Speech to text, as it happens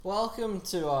Welcome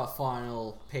to our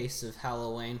final piece of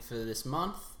Halloween for this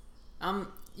month.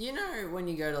 You know when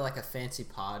you go to like a fancy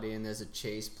party and there's a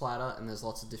cheese platter and there's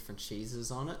lots of different cheeses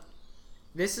on it?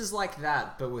 This is like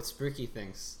that, but with spooky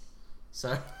things.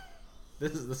 So,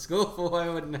 this is the School for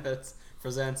Wayward Nerds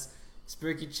presents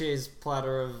Spooky Cheese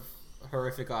Platter of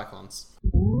Horrific Icons.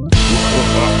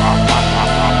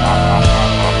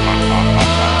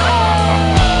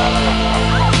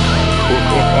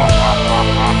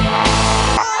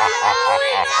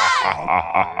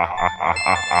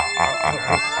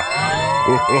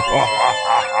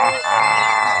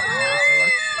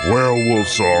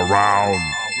 Werewolves are around.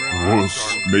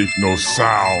 Wolves make no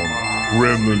sound.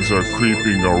 Gremlins are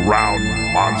creeping around.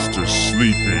 Monsters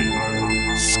sleeping.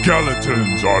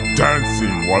 Skeletons are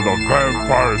dancing while the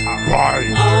vampires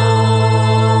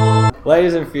bite.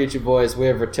 Ladies and future boys, we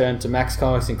have returned to Max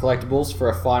Comics and Collectibles for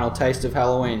a final taste of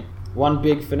Halloween. One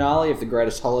big finale of the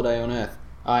greatest holiday on earth.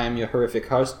 I am your horrific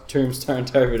host, Tombstone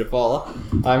Toby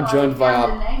DePaula. I'm joined by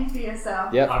our... a name for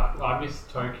yourself. Yep. I miss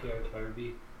Tokyo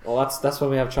Toby. Well, that's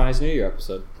when we have Chinese New Year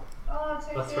episode. Oh,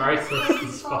 that's racist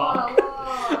as fuck.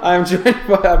 I'm joined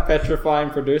by our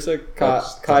petrifying producer,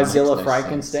 Kaizilla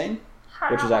Frankenstein,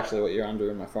 which is actually what you're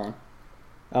under in my phone.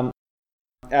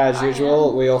 As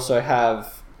usual, we also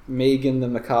have Megan the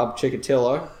Macabre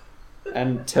Chikatilo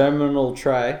and Terminal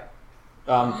Trey,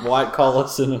 White Collar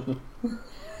Cinnamon.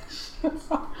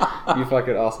 You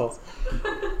fucking assholes.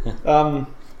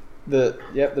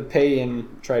 The P in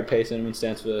Trey P Cinnamon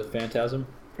stands for Phantasm,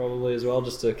 probably as well,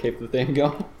 just to keep the theme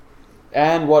going.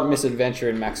 And what misadventure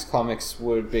in Max Comics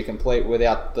would be complete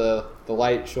without the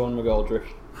late Sean McGoldrick?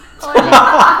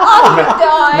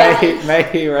 May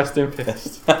he rest in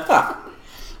peace.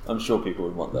 I'm sure people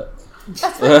would want that.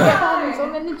 That's what happens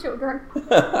on the children.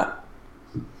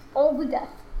 All the death.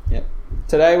 Yep.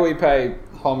 Today we pay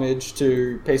homage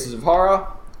to pieces of horror,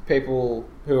 people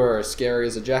who are as scary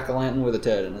as a jack-o'-lantern with a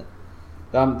turd in it.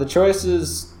 The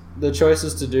choices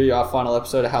to do our final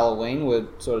episode of Halloween were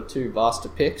sort of too vast to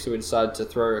pick, so we decided to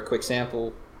throw a quick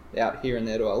sample out here and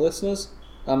there to our listeners.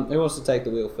 Who wants to take the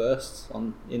wheel first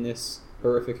in this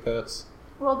horrific hearse?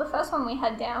 Well, the first one we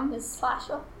had down was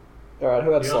Slasher. Alright,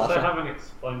 who had You Slasher? also haven't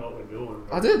explained what we're doing.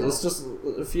 I did, it's just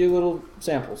a few little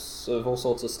samples of all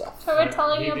sorts of stuff. So we're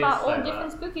telling you He about did all say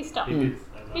different that. spooky stuff. He did say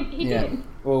that. He did.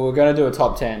 Well, we're going to do a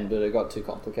top 10, but it got too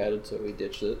complicated, so we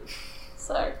ditched it.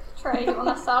 So, Trey, you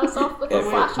want to start us off with Yeah, a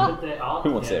Slasher?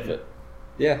 Who wants effort?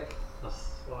 Yeah. That's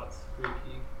like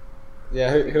spooky.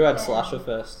 Yeah, who had Slasher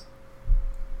first?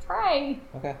 Trey.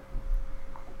 Okay.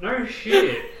 No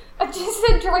shit. I just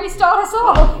said Trey start us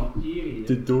off. Fucking idiot.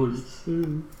 The doors.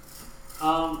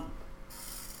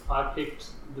 I picked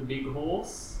the big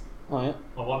horse. Oh, yeah.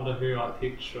 I wonder who I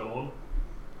picked, Sean.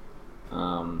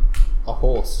 A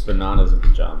horse. Bananas and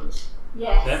pajamas.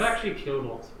 Yes. They've actually killed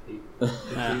lots of people.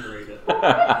 Did you read it?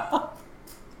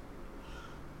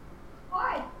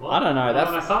 Why? What? I don't know,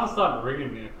 that- When someone started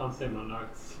ringing me, I can't see my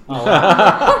notes. Oh,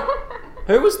 wow.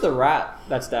 Who was the rat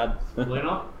that's dad?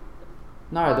 Lena?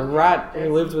 No, the rat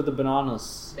who lived with the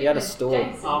bananas. He had a store.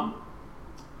 Jason.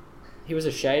 He was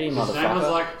a shady His name was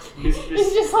motherfucker. like... He's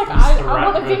just like, Mr.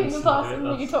 I want to Ratman. be the person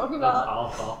that you're talking That's about.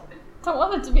 Arthur. Don't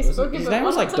want it to be spooky, His but name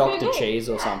was want like it to be Dr. me. Cheese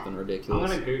or something I'm ridiculous.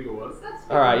 gonna Google it.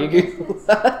 Alright, you Google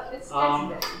that. It's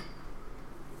Um, Jason.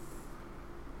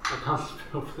 I can't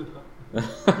spell it.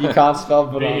 You can't spell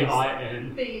bananas.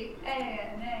 B-I-N.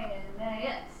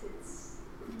 B-A-N-A-N-A-S. It's...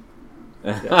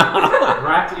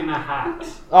 Rat in a hat.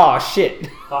 Oh, shit.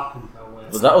 Fucking hell, where?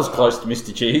 Well, that was close to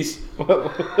Mr. Cheese.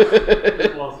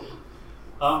 It wasn't.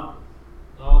 I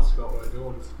forgot what we're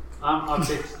doing. I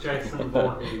picked Jason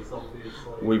Voorhees, obviously.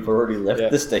 We've already left Yeah.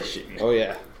 the station. Oh,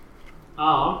 yeah.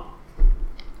 I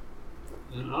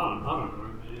don't know, man.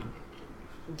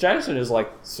 Jason is like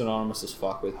synonymous as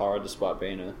fuck with horror despite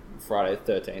being a Friday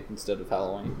the 13th instead of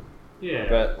Halloween. Yeah.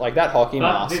 But like that hockey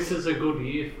But mask. this is a good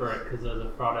year for it because there's a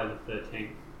Friday the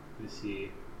 13th this year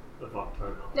of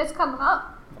October. That's coming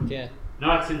up. Yeah.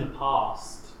 No, it's in the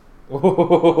past.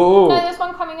 No, there's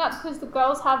one coming up because the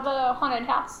girls have a haunted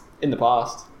house. In the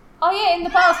past. Oh yeah, in the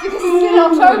past because it's in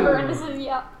October and this is, good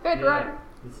Yeah, right.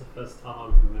 this is the first time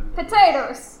I've remembered.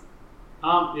 Potatoes.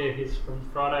 Yeah, he's from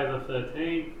Friday the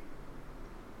 13th.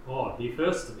 Oh, he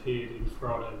first appeared in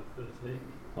Friday the 13th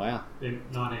Wow. in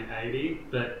 1980,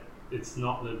 but it's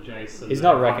not the Jason. He's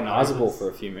not that recognisable it's for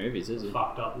a few movies, is he?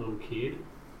 fucked up little kid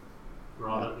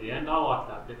right at the end. I like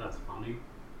that bit. That's funny.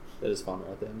 That is fun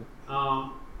right there.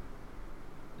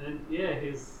 And yeah,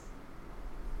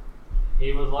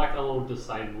 he was like a little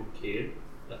disabled kid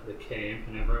at the camp,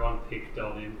 and everyone picked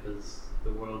on him because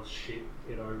the world's shit.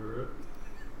 Get over it.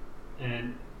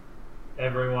 And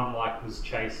everyone like was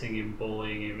chasing him,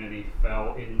 bullying him, and he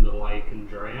fell in the lake and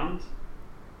drowned.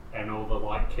 And all the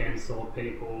like cancer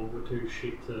people were too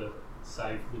shit to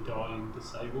save the dying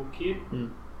disabled kid,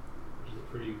 which is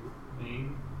pretty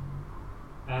mean.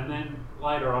 And then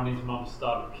later on, his mum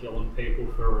started killing people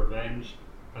for revenge.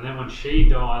 And then when she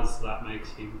dies, that makes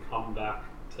him come back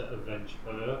to avenge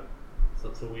her. So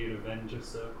it's a weird Avenger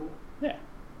circle. Yeah.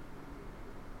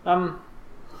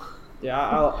 Yeah,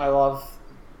 I love.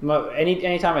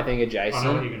 Anytime I think of I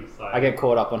know what you're Jason, gonna say. I get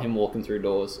caught up on him walking through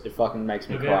doors. It fucking makes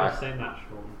me Have you ever cry. seen that,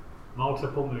 Sean?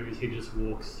 Multiple movies, he just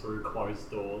walks through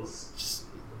closed doors.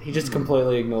 He just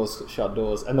completely ignores shut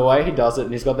doors, and the way he does it,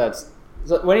 and he's got that.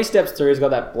 When he steps through, he's got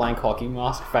that blank hockey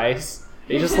mask face.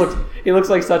 He just looks. He looks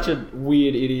like such a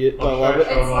weird idiot. I love it.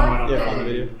 It's like Yeah, find the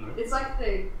video. It's like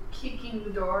the kicking the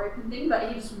door open thing, but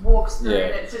he just walks through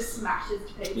and it just smashes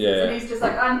to pieces. Yeah. And he's just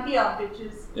like, I'm here,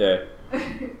 bitches. Yeah.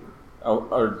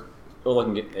 All I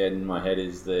can get in my head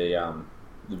is the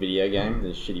video game, the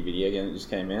shitty video game that just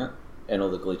came out, and all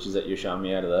the glitches that you're showing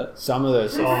me out of that. Some of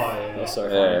those. Oh, yeah. They're so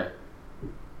funny.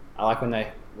 I like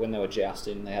when they were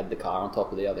jousting. They had the car on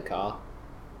top of the other car.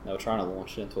 They were trying to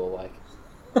launch it into a lake.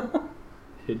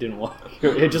 It didn't work.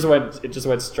 It just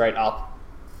went straight up.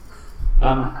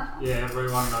 Yeah,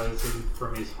 everyone knows him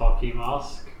from his hockey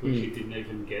mask, which he didn't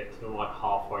even get to like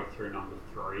halfway through number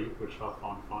 3, which I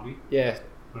find funny. Yeah.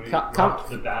 When he Come- dropped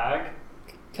the bag.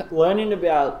 Learning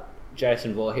about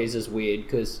Jason Voorhees is weird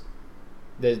because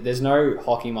there's no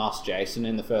hockey mask Jason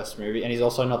in the first movie, and he's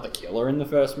also not the killer in the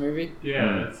first movie.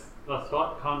 Yeah, that's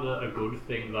like kind of a good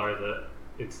thing though, that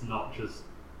it's not just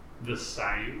the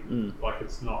same. Like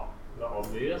it's not the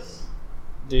obvious.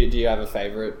 Do you have a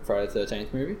favourite Friday the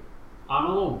 13th movie? I'm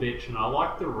a little bitch and I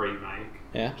like the remake.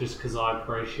 Yeah. Just because I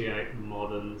appreciate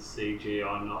modern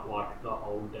CGI, not like the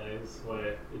old days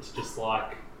where it's just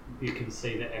like you can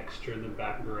see the extra in the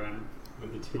background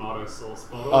with the tomato sauce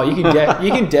bottle. Oh,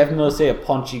 you can definitely see a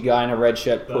paunchy guy in a red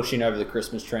shirt pushing over the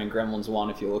Christmas tree in Gremlins 1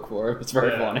 if you look for him. It's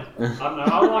very funny. I don't know,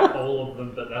 I like all of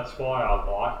them, but that's why I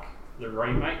like the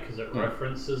remake, because it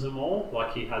references them all.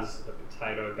 Like he has a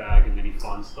potato bag and then he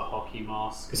finds the hockey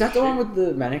mask. Is that the one with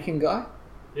the mannequin guy?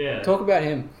 Yeah. Talk about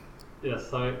him. Yeah,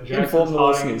 so Inform Jason's the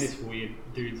hiding in listeners. this weird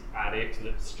dude's attic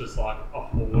that's just like a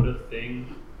hoarder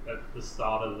thing at the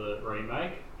start of the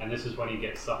remake. And this is when he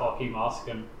gets the hockey mask,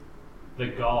 and the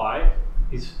guy,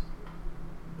 he's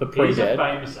a pre-dead.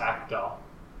 famous actor.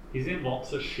 He's in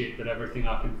lots of shit, but everything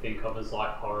I can think of is like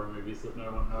horror movies that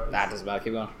no one knows. That doesn't matter.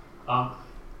 Keep going.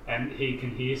 And he can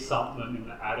hear something in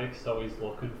the attic, so he's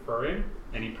looking for him.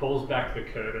 And he pulls back the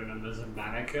curtain, and there's a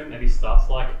mannequin, and he starts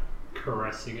like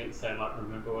caressing it, saying like,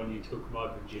 "Remember when you took my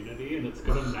virginity?" And it's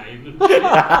got a name and shit.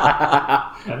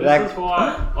 And this is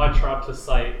why I tried to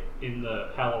say in the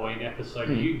Halloween episode,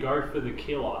 you go for the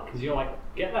killer, because you're like,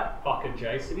 get that fucker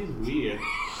Jason, he's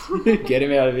weird. Get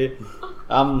him out of here.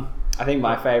 I think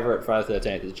my favourite Friday the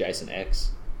 13th is Jason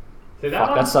X. So Fuck,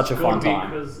 one's that's such a good fun time.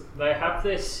 because they have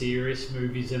their serious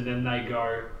movies and then they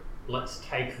go, let's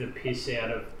take the piss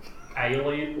out of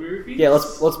alien movies. Yeah,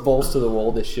 let's balls to the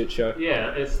wall this shit show.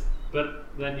 Yeah, but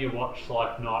then you watch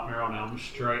like Nightmare on Elm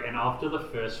Street, and after the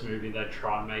first movie they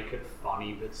try and make it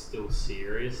funny but still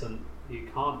serious, and you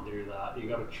can't do that. You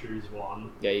got to choose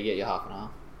one. Yeah, you get your half and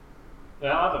half.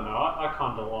 Yeah, I don't know. I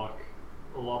kind of like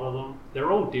a lot of them.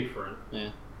 They're all different.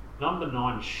 Yeah. Number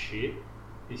 9's shit.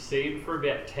 You see him for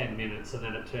about 10 minutes, and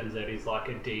then it turns out he's like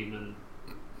a demon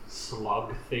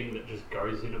slug thing that just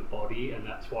goes in a body, and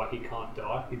that's why he can't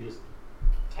die. He just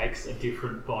takes a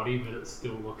different body, but it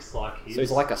still looks like his. So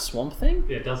he's like a swamp thing?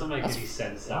 Yeah, it doesn't make any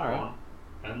sense, that alright. one.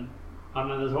 And I don't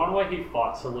know, there's one where he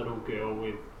fights a little girl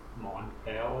with mind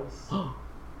powers.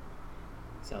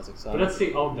 Sounds But exciting. it's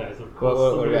the old days, of course. What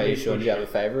The about you, movies Sean? were Do you have a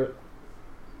shit. favourite?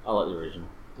 I like the original.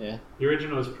 Yeah. The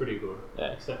original was pretty good,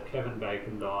 Yeah. except Kevin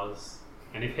Bacon dies.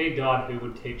 And if he died, who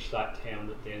would teach that town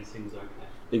that dancing's okay?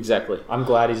 Exactly. I'm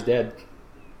glad he's dead.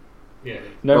 Yeah.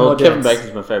 No well, more Kevin dance.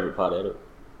 Bacon's my favourite part out of it.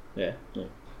 Yeah. Yeah.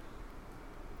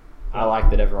 I like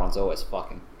that everyone's always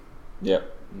fucking. Yep.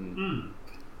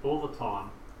 All the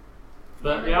time.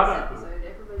 But End of yeah, this I don't know.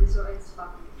 episode, everybody's always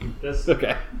fucking. There's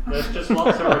Okay. just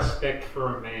lots of respect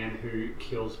for a man who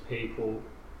kills people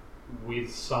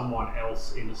with someone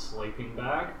else in a sleeping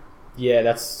bag. Yeah,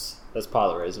 that's part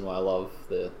of the reason why I love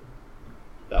the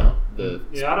Yeah,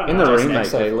 I don't In know. the Jason remake,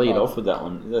 X they lead oh. off with that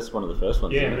one. That's one of the first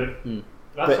ones. Yeah, isn't it?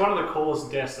 but that's But- one of the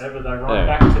coolest deaths ever. They run Yeah.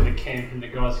 back to the camp and the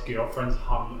guy's girlfriend's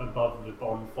hung above the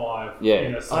bonfire. Yeah.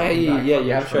 in a Oh, sleeping yeah, bag yeah, from you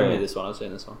the have shown tree. me this one. I've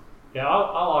seen this one. Yeah,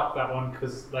 I like that one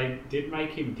because they did make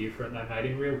him different. They made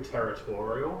him real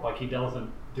territorial. Like, he doesn't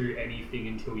do anything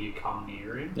until you come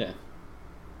near him. Yeah.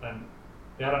 And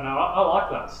Yeah, I don't know. I like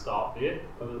that start bit.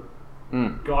 The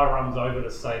guy runs over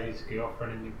to save his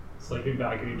girlfriend in the sleeping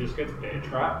bag and he just gets bear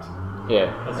trapped.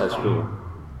 Yeah, that's fun. cool.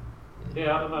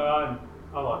 Yeah, I don't know.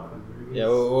 I like the movies. Yeah,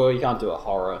 well, you can't do a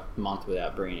horror month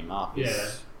without bringing him up.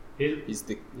 He's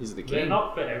the They're king.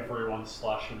 not for everyone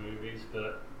slasher movies,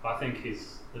 but I think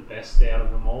he's the best out of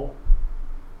them all.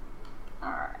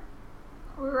 Alright.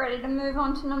 We're ready to move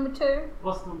on to number 2.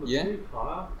 What's number Yeah. 2,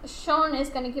 Kyle? Sean is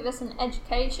going to give us an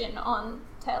education on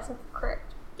Tales of the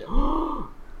Crypt.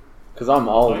 Because I'm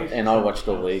old and I watched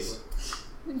all these.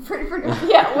 Pretty,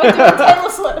 yeah, we're doing Taylor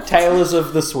Swift. Tailors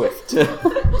of the Swift.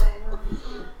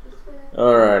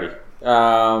 Alrighty.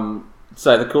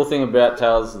 So the cool thing about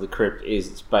Tales of the Crypt is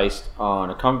it's based on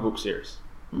a comic book series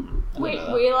We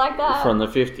like that. from the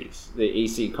 50s, the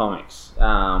EC Comics.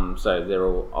 So they're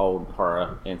all old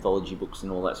horror anthology books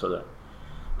and all that sort of.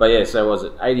 But yeah, so was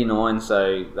it 89?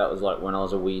 So that was like when I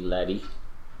was a wee laddie.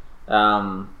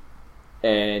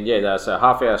 And yeah, they're so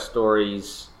half-hour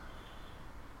stories,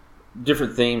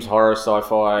 different themes: horror,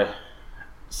 sci-fi,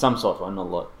 some sci-fi, not a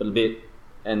lot, but a bit,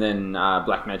 and then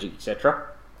black magic, etc.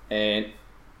 And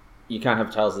you can't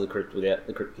have Tales of the Crypt without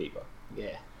the Crypt Keeper.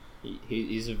 Yeah.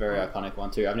 He's a very iconic one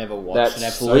too. I've never watched an That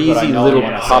episode, but I sleazy know little him.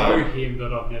 Yeah, puppet. I know him,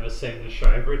 but I've never seen the show.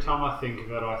 Every time I think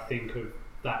of it, I think of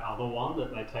that other one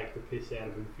that they take the piss out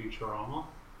of in Futurama.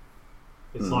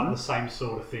 It's like the same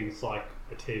sort of thing. It's like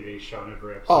a TV show in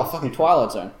every episode. Oh, fucking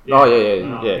Twilight Zone. Oh, yeah,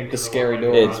 And I yeah. think The of scary one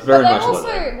door. Yeah, it's But very they much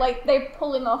also, like that. they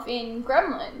pull him off in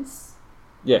Gremlins.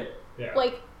 Yeah, Yeah.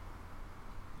 Like,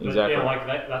 But exactly. Yeah, like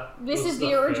that This was is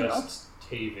the original. first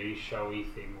TV showy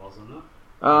thing, wasn't it?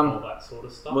 All that sort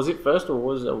of stuff. was it first or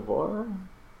was it Elvira?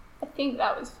 I think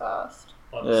that was first.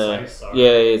 I'd Yeah, say so. yeah,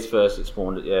 it's first. It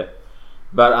spawned it. Yeah,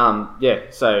 but yeah.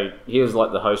 So he was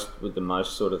like the host with the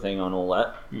most sort of thing on all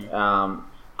that.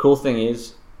 Cool thing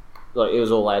is, like, it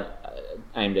was all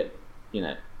aimed at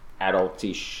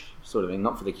adultish sort of thing,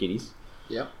 not for the kiddies.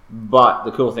 Yep. But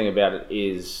the cool thing about it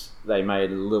is they made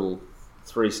a little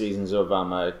 3 seasons of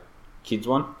a kids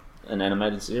one, an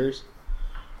animated series,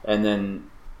 and then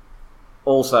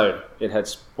also it had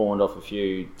spawned off a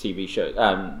few TV shows,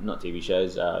 not TV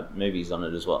shows, movies on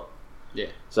it as well. Yeah.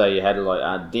 So you had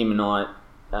like Demon Knight,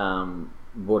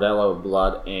 Bordello of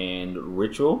Blood, and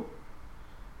Ritual.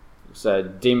 So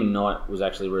Demon Knight was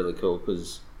actually really cool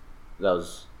because that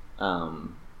was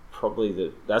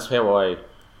that's how I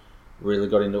really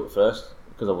got into it first,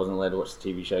 because I wasn't allowed to watch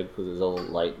the TV show because it was all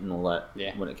late and all that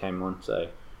when it came on. So,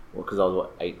 because I was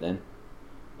 8 then,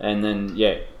 and then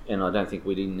and I don't think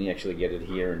we didn't actually get it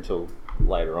here until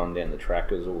later on down the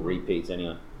track. It was all repeats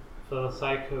anyway. For the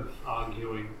sake of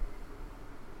arguing,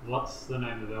 what's the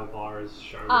name of Elvira's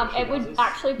show? It would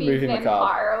actually be Movie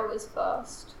Vampiro was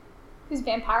first. Because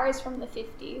Vampire is from the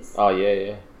 50s. Oh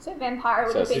yeah. So Vampire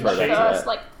would So have been straight the after first, that.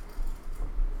 like...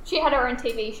 She had her own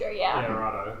TV show, Yeah,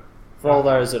 righto. For all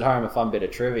those at home, a fun bit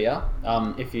of trivia.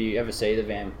 If you ever see the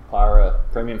Vampira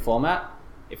premium format,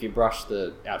 if you brush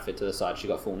the outfit to the side, she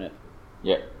got full nip.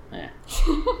 Yep. Yeah.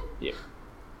 Yep.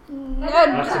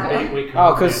 That's a No. beat we can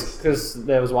Oh, against. because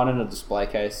there was one in a display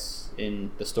case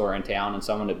in the store in town, and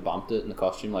someone had bumped it, and the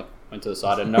costume went to the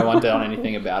side, and no one done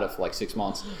anything about it for 6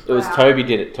 months. It was Wow. Toby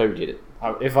did it.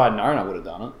 If I'd known, I would have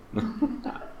done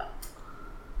it.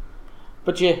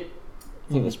 But yeah,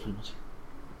 I think that's pretty much it.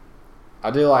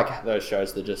 I do like those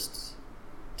shows that just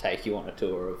take you on a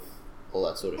tour of all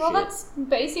that sort of Well, shit. that's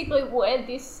basically where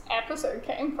this episode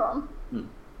came from.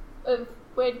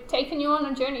 We're taking you on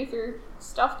a journey through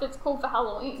stuff that's cool for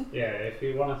Halloween. Yeah, if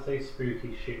you want to see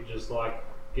spooky shit, just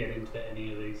get into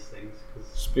any of these things. Cause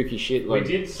Spooky shit We like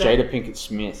did say- Jada Pinkett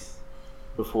Smith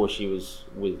before she was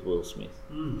with Will Smith.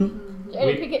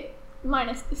 Jada Pinkett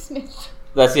minus the Smith.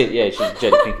 That's it. Yeah, she's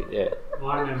Jada Pinkett. Yeah.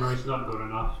 my memory's not good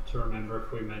enough to remember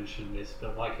if we mentioned this,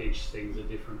 but each thing's a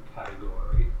different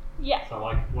category. Yeah. So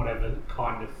whatever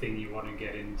kind of thing you want to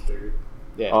get into.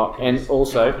 Yeah. Oh, and Give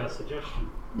also a suggestion.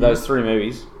 those 3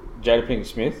 movies: Jada Pinkett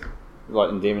Smith, like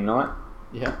in Demon Knight,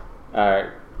 Yeah.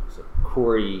 Corey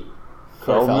Corey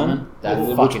Feldman. Feldman. That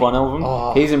Which fucking- one of them?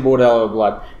 Oh. He's in Bordello of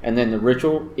Blood, and then the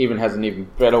Ritual even has an even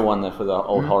better one there for the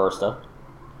old horror stuff.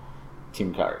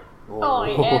 Tim Curry. Oh,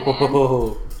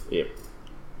 yeah,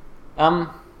 Yep.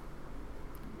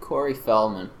 Corey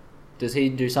Feldman. Does he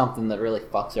do something that really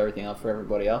fucks everything up for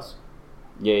everybody else?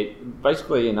 Yeah,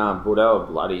 basically in Bordello of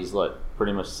Blood, he's like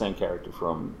pretty much the same character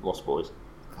from Lost Boys.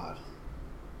 God.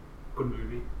 Good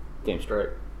movie. Damn straight.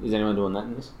 Is anyone doing that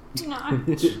in this? No.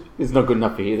 It's not good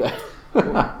enough for you though.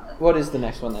 What is the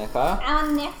next one there, Kyle? Our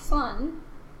next one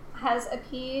has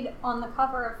appeared on the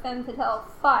cover of Femme Fatale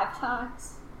 5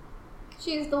 times.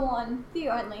 She is the one, the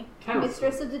only, Counsel.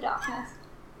 Mistress of the Darkness.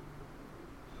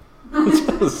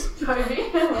 Toby,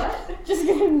 what? Just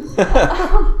kidding.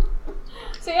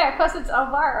 So yeah, plus it's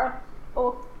Elvira,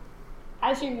 or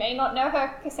as you may not know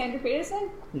her, Cassandra Peterson.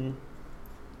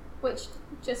 Which,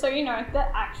 just so you know, the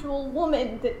actual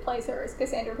woman that plays her is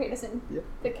Cassandra Peterson. Yep.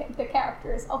 The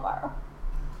character is Elvira.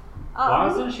 Why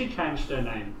hasn't she changed her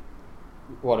name?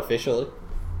 What, officially?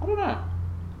 I don't know.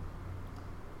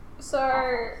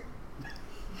 So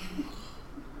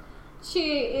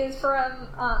she is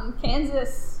from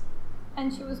Kansas,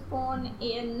 and she was born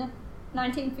in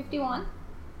 1951.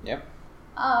 Yep.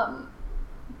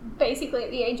 Basically,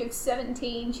 at the age of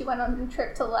 17, she went on a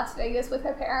trip to Las Vegas with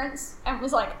her parents and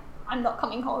was like, I'm not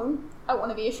coming home. I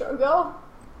want to be a showgirl.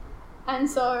 And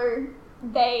so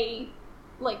they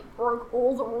broke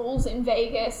all the rules in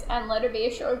Vegas and let her be a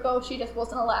showgirl. She just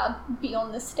wasn't allowed to be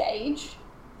on the stage.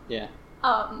 Yeah.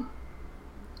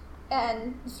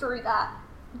 And through that,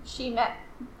 she met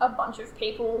a bunch of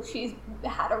people. She's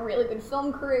had a really good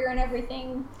film career and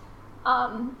everything.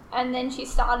 And then she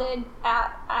started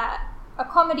at a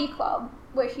comedy club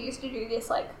where she used to do this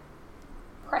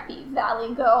preppy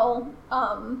Valley Girl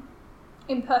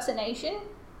impersonation.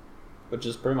 Which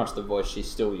is pretty much the voice she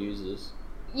still uses.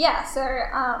 Yeah, so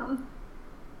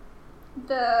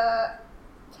the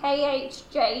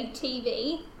KHJ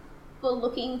TV were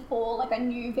looking for a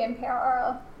new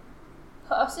vampire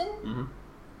person. Mm-hmm.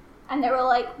 And they were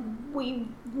like, we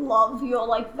love your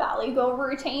Valley Girl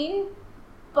routine,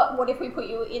 but what if we put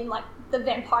you in the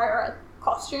vampire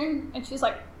costume? And she's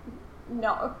like,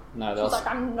 no. No, She's like,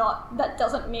 I'm not, that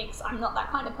doesn't mix, I'm not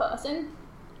that kind of person.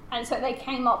 And so they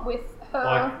came up with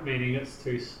her. Meaning it's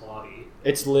too slutty.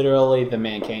 It's literally the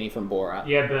Mankini from Borat.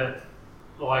 Yeah, but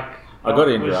I got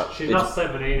to interrupt. She's not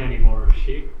 17 anymore, is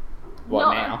she? What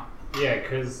No. now? Yeah,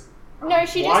 because No,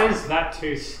 she why just. is that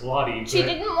too slutty? She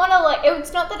didn't want to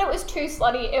it's not that it was too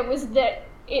slutty, it was that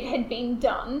it had been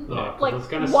done. Yeah, 'cause Like, I was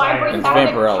gonna why say, bring It's back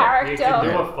a Vampirella. You can do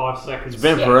character? a 5 seconds. It's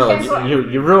Vampirella.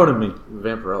 Yeah, You're ruining me with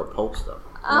Vampirella pulp stuff.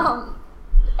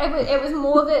 It was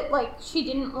more that she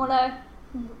didn't want to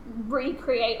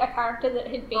recreate a character that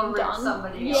had been Or rip done.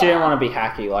 somebody Yeah. She didn't want to be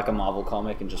hacky like a Marvel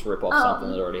comic and just rip off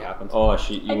something that already happened. Oh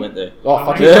shit, you went there. Oh,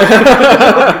 fuck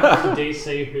Yeah.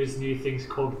 DC, whose new thing's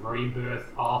called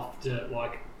Rebirth after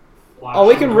Flash Oh,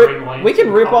 we can and rip. Green Lantern We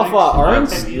can rip off comics our own.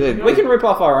 10 years ago. We can rip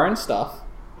off our own stuff.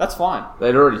 That's fine.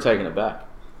 They'd already taken it back.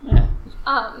 Yeah.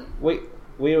 Um, We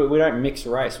don't mix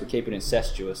race. We keep it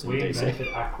incestuous in We DC. invented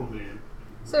Aquaman.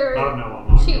 so I don't know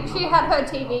what she had her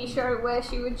TV show where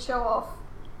she would show off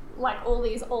all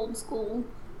these old school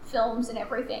films and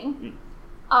everything.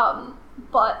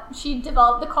 But she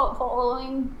developed the cult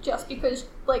following just because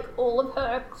all of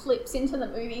her clips into the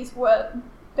movies were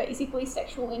basically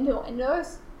sexual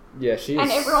innuendos, Yeah, she's.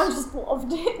 and everyone just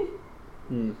loved it.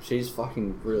 She's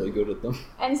fucking really good at them.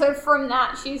 And so from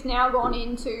that, she's now gone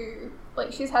into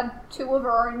she's had 2 of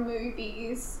her own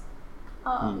movies.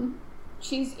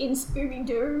 She's in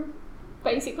Scooby-Doo,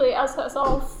 basically as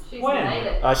herself. She's When? made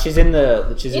it. She's in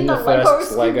the Lego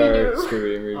first Lego Scooby-Doo.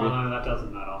 Scooby-Doo Oh movie. no, that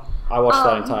doesn't matter. I watched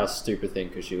that entire stupid thing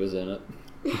because she was in it.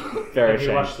 Very Have you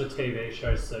ashamed. watched the TV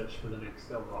show Search for the Next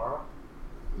Elvira?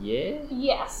 Yeah.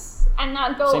 Yes, and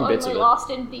that girl Seen only bits of it.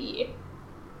 lasted the year.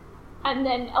 And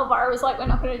then Elvira was like, we're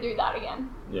not going to do that again.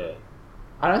 Yeah.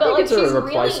 I don't But think it's she's a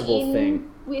replaceable really in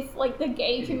thing. with the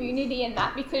gay community and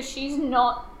that, because she's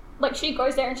not she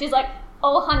goes there and she's like,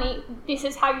 oh honey, this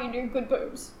is how you do good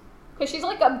boobs, because she's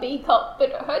a B cup,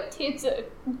 but her tits are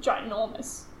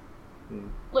ginormous.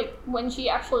 When she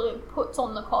actually puts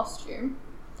on the costume.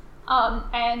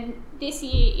 And this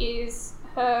year is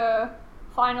her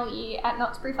final year at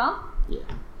Knott's Farm. Yeah.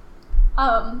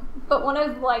 But one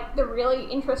of the really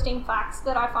interesting facts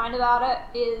that I find about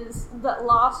it is that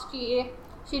last year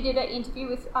she did an interview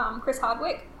with Chris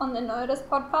Hardwick on the Nerdist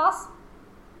podcast.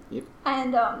 Yep.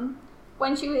 And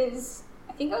when she was,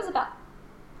 I think it was about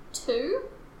 2,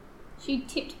 she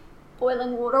tipped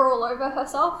boiling water all over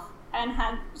herself and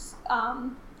had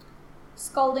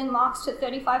scalding marks to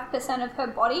 35% of her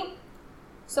body.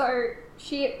 So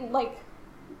she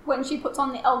when she puts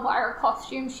on the Elvira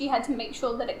costume, she had to make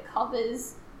sure that it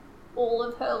covers all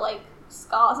of her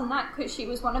scars and that, because she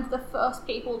was one of the first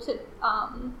people to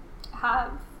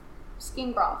have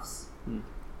skin grafts.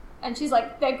 And she's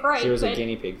like, they're great. She was a but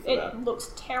guinea pig for it that.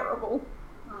 looks terrible.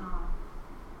 Oh.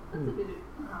 That's a bit of...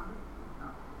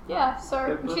 Yeah,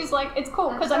 so she's like, it's cool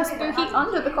because I'm I'm sorry that spooky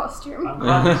happened. under the costume. I'm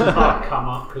glad this part come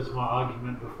up because my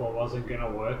argument before wasn't going to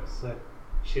work. So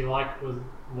she was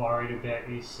worried about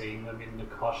you seeing them in the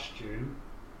costume,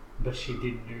 but she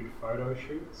did nude photo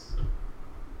shoots.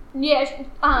 Yeah,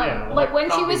 when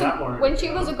can't she be was that worried when she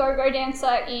about was a it. go-go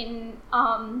dancer in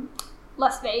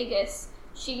Las Vegas,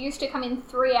 she used to come in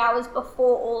 3 hours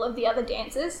before all of the other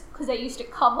dancers because they used to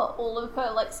cover all of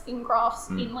her like skin grafts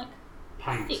in like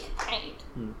Paint. thick paint.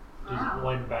 Wow.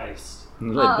 Lead based.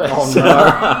 Oh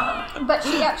no. But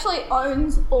she actually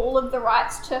owns all of the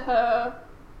rights to her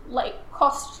like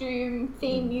costume,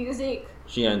 theme music,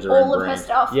 She owns her all own of her brand.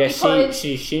 stuff. Yeah, because,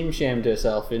 she shim-shammed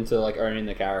herself into like owning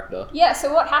the character. Yeah,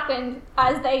 so what happened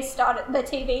as they started, the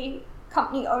TV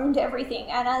company owned everything,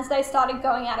 and as they started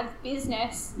going out of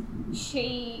business,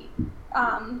 they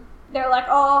were like,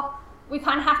 oh, we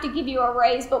kind of have to give you a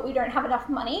raise, but we don't have enough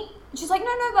money. And she's like,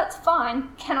 no, that's fine.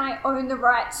 Can I own the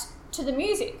rights to the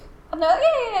music? And they're like,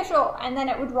 yeah, sure. And then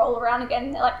it would roll around again,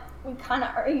 and they're like, we kind of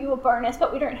owe you a bonus,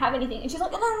 but we don't have anything. And she's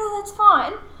like, no, that's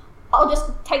fine. I'll just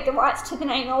take the rights to the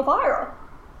name Elvira.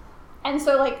 And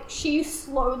so, like, she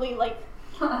slowly, like,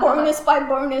 bonus by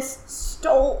bonus,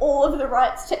 stole all of the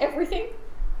rights to everything.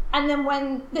 And then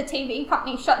when the TV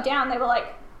company shut down, they were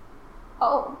like,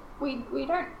 oh, we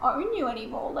don't own you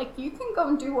anymore. Like, you can go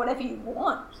and do whatever you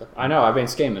want. I know, I've been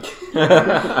scheming. Like,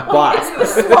 But it's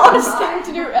the smartest thing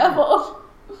to do ever.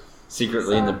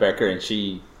 Secretly in the background,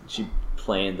 she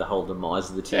planned the whole demise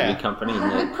of the TV Yeah. company.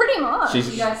 And Pretty much.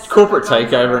 she's Yes. corporate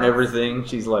takeover and everything.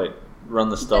 She's like run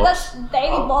the But stocks. they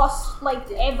lost, like,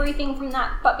 everything from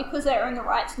that. But because they own the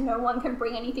rights, no one can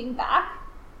bring anything back.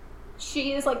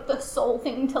 She is, like, the sole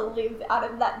thing to live out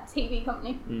of that TV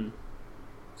company.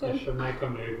 So, They should make a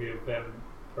movie of them,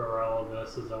 Perella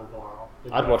versus Elvira.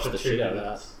 I'd watch the For 2 shit out of that.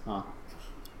 minutes. Oh.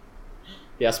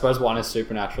 Yeah, I suppose one is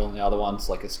supernatural and the other one's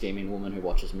like a scheming woman who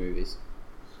watches movies.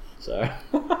 So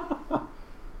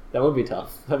that would be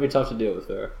tough. That'd be tough to deal with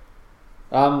her.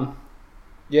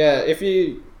 Yeah, if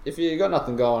you got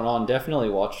nothing going on, definitely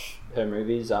watch her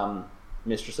movies,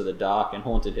 Mistress of the Dark and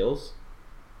Haunted Hills,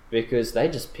 because they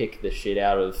just pick the shit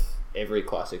out of every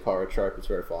classic horror trope. It's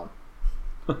very fun.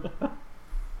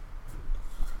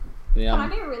 can I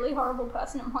be a really horrible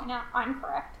person and point out I'm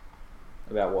correct?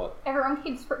 About what? Everyone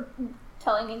keeps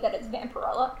telling me that it's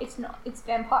Vampirella. It's not. It's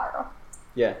Vampira.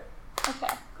 Yeah.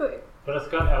 Okay, good. But it's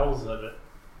got L's in it at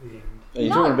the end. Are you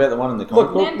No. talking about the one in the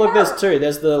comic book? Look, there's two.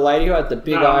 There's the lady who had the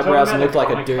big No, I'm talking eyebrows about and looked the like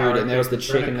a comic dude, and there was the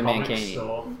character chick in the comic mankini.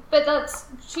 store. But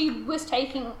she was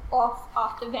taking off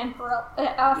after Vampirella.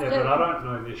 After Yeah, but I don't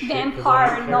know this shit because Vampire,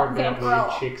 I don't care not about Vampirella.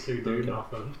 weird chicks who do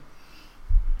nothing.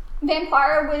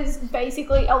 Vampira was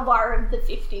basically Elvira of the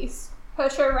 50s. Her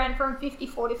show ran from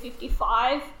 54 to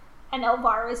 55, and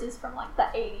Elvira's is from like the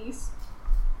 80s.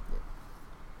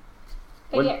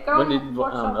 But When, yeah, go when and did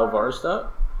watch Elvira start?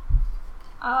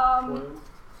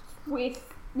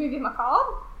 With Movie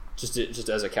Macabre. Just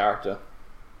as a character.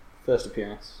 First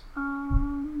appearance.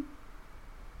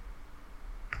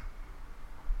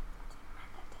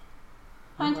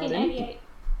 1988.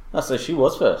 Oh, so she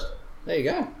was first. There you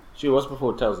go. She was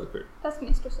before Tales of the Crypt. That's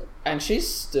Mistress of. And she's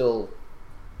still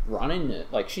running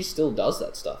it. Like, she still does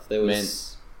that stuff. There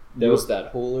was Man,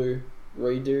 that Hulu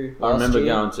redo. I remember last year.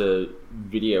 going to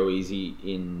Video Easy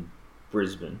in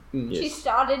Brisbane. Mm. She Yes.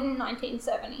 started in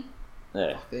 1970,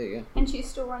 Yeah, There you go. and she's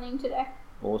still running today.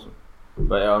 awesome.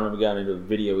 But I remember going into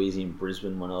Video Easy in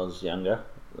Brisbane when I was younger,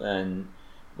 and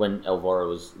when Elvira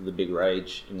was the big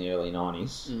rage in the early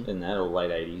 90s, in that, or late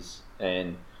 80s.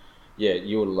 And yeah,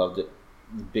 you would have loved it.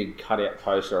 The big cutout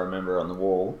poster I remember on the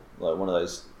wall, like one of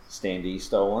those standee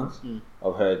style ones,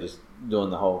 of her just doing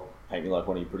the whole paint me like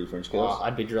one of your pretty French girls. Oh,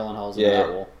 I'd be drilling holes in Yeah. that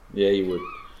wall. Yeah, you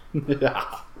would.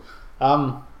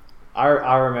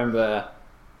 I remember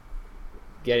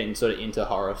getting sort of into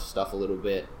horror stuff a little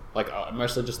bit. Like,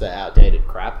 mostly just the outdated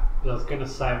crap. I was gonna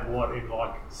say what in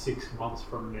like 6 months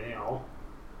from now.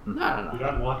 No. You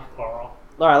don't like horror.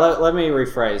 Alright, let me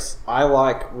rephrase. I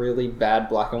like really bad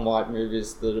black and white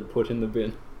movies that are put in the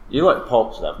bin. You like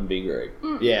pulp stuff and big rig.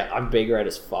 Yeah, I'm B-grade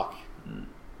as fuck.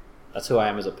 That's who I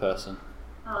am as a person.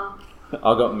 Oh. I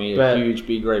got me a But- huge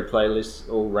B grade playlist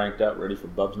all ranked up, ready for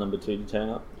Bubs number 2 to turn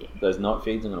up. Those night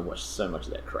feeds, I'm going to watch so much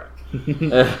of that crap.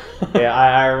 Yeah,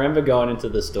 I remember going into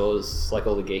the stores, like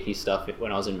all the geeky stuff,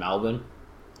 when I was in Melbourne,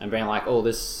 and being like, oh,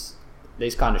 these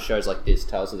kind of shows like this,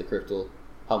 Tales of the Crypt, will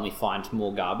help me find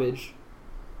more garbage.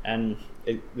 And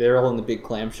they're all in the big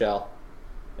clamshell.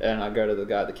 And I go to the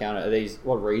guy at the counter,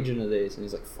 what region are these? And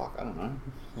he's like, fuck, I don't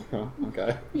know.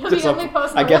 Okay. You're the only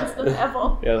person I that guess- wants them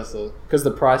ever. Yeah, so because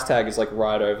the price tag is like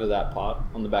right over that part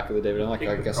on the back of the DVD. I'm like, Pick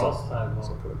I the guess cross I'll tag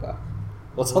on. put it back.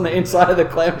 What's on the inside of the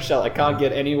clamshell? I can't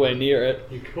get anywhere near it.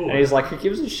 You could. And he's like, who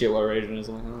gives a shit what region? He's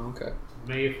like, oh, okay.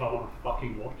 Me if I want to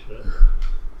fucking watch it.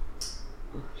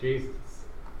 Jesus.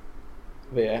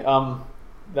 But yeah,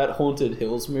 that Haunted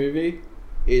Hills movie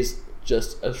is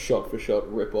just a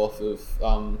shot-for-shot rip-off of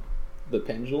The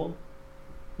Pendulum.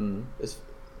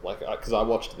 because I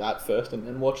watched that first and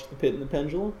then watched The Pit and the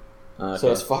Pendulum. Okay.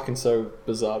 So it's fucking so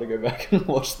bizarre to go back and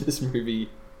watch this movie.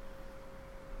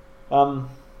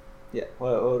 Yeah. What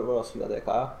else you got there,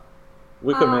 Kyle?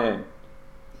 Wicker Man.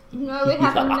 No, we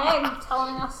have Meg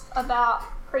telling us about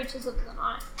Creatures of the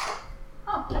Night.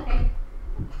 Oh, okay.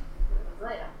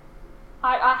 Later.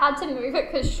 I had to move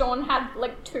it because Sean had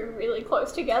like two really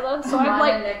close together, so I'm Mine are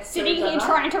like next to sitting each here other.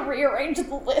 trying to rearrange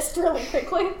the list really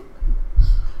quickly.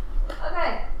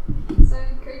 Okay. So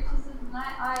Creatures of the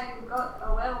Night, I got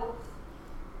a werewolf.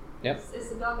 Yep.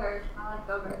 It's a doggo. I like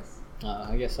doggos.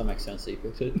 I guess that makes sense that you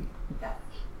picked it. Yeah.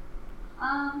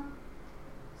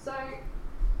 So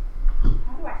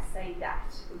how do I say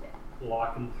that again?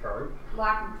 Lycanthrope.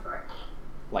 Lycanthrope.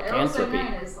 Like They're also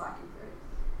Lycanthropy. known as lycanthropes.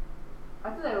 I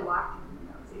thought they were lycan and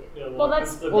that was it. Yeah, Well,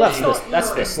 that's- the Well, that's big-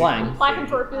 that's the slang.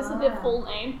 Lycanthrope is their full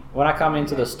name. When I come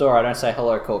into the store, I don't say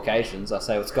hello Caucasians. I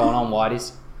say what's going on,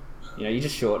 whiteys. You know, you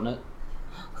just shorten it.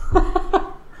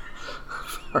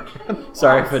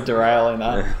 Sorry for derailing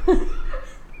that.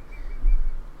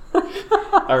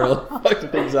 I really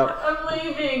fucked things up. I'm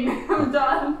leaving. I'm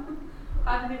done.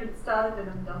 I haven't even started and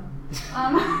I'm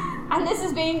done. And this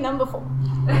is being number 4.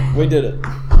 We did it.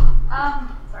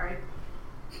 Sorry.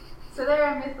 So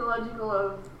they're a mythological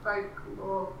or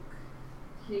folklore,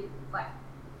 like,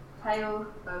 tale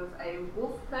of a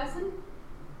wolf person.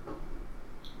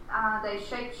 They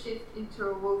shapeshift into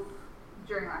a wolf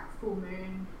during like full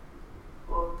moon,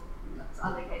 or in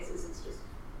other cases it's just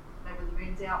whenever the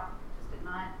moon's out, just at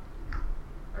night.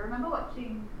 I remember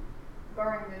watching,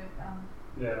 borrowing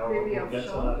the Yeah, movie we'll of get to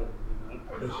Sean. that in a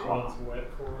minute because Sean's wet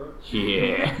for it.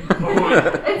 Yeah.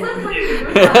 It's a pretty good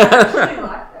one. I actually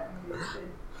like that movie too.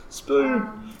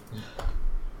 Spoon.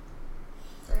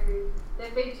 So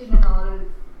they're featured in a lot of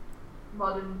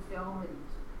modern film and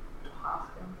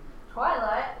past film.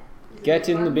 Twilight. is a Get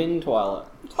big in the one. bin, Twilight.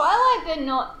 Twilight, they're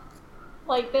not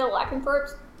like they're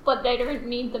lycanthropes, but they don't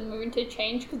need the moon to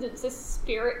change because it's a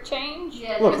spirit change.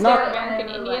 Yeah, Look, because no- they're American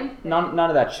Indian. None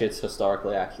of that shit's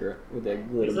historically accurate with their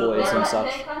glitter Is it boys They're, and like,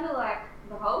 such. they're kind of like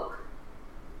the Hulk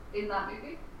in that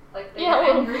movie. Like they Yeah, a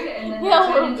get little angry and then yeah, a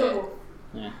they turn little into a bit. wolf.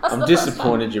 Yeah. That's I'm the first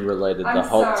disappointed you related the I'm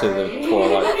Hulk to the sorry.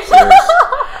 Twilight series.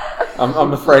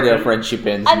 I'm afraid our friendship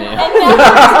ends And, now. and now,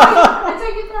 I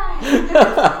take it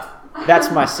back.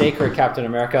 That's my secret, Captain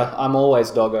America. I'm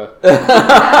always doggo.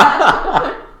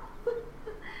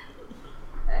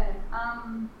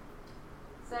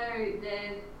 So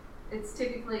then it's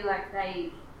typically like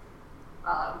they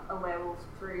are a werewolf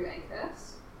through a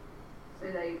curse. So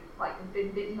they like have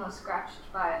been bitten or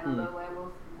scratched by another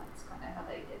werewolf, and that's kind of how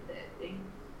they get their thing.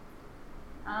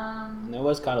 And they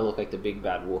always kind of look like the big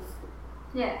bad wolf.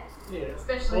 Yeah, Yeah.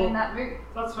 especially Well, in that movie.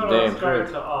 That's what I Damn was going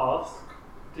good. to ask.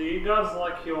 Do you guys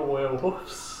like your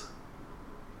werewolves?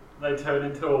 They turn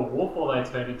into a wolf, or they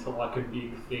turn into like a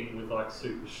big thing with like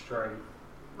super strength,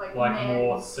 like men.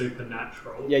 more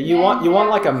supernatural? Yeah, you Yeah, want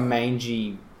like a werewolf.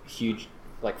 mangy, huge,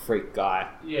 like freak guy.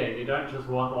 Yeah, you don't just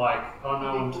want like, oh no,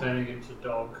 I'm turning into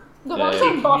dog. the Yeah. ones Kick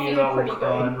on Buffy You know, are pretty we'll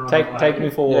cry good. and run Take away. me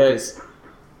for Yeah. walkers.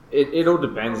 It all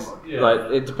depends. Yeah.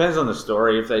 Like it depends on the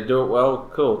story. If they do it well,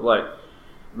 cool. Like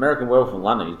American Werewolf in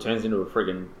London, he turns into a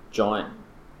friggin' giant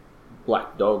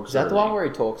black dog. Is that the one where he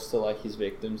talks to like his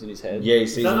victims in his head? Yeah, he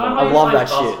Is sees that them. not all. how I you love play that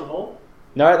shit. basketball?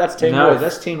 No, that's Teen No, Wolf.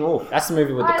 that's Teen Wolf. That's the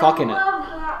movie with the I cock in it. love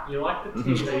that You like the Mhm.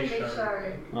 TV TV show?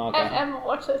 show. Oh, And okay. Emma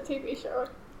watched the TV show.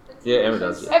 Yeah, Emma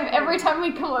does, yeah. Every time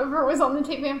we come over, it was on the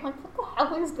TV. I'm like, what the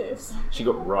hell is this? She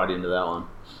got right into that one.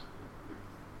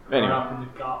 Right Anyway, up in the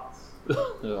guts.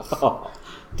 Ugh.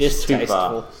 too Distasteful.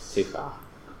 far. Too far.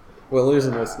 We're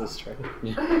losing listeners, Trey.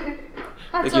 That's think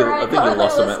you- I alright. think you The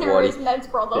lost other him at listener Whitey. is Ned's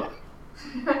brother.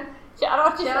 Shout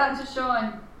out to Shout Sean. out to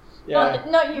Sean. Yeah.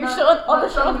 No, you No, Sean. Other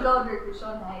not Sean Sean. Goldrick, but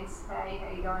Sean Hayes. Hey,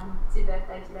 how you going? It's your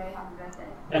birthday today. Happy birthday.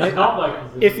 And It's if- not like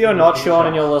If you're not Sean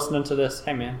and you're listening to this,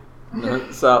 hey man.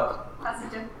 What's up? That's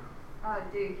a joke. Oh,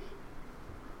 dude.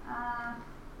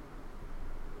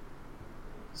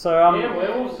 So yeah,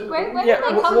 werewolves are Where- cool. where- yeah. did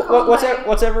they come What's from?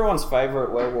 what's everyone's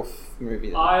favorite werewolf movie?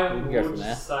 Then? I we can go from would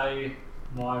there. say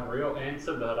my real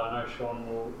answer, but I know Sean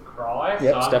will cry. Yep,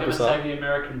 so I'm step going to us up. say the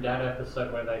American Dad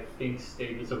episode where they think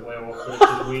Steve is a werewolf, but it's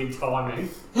just weird timing.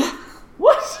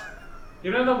 What?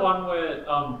 You know the one where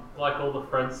like all the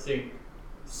friends think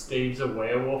Steve's a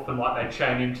werewolf and like they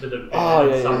chain him to the bed Oh,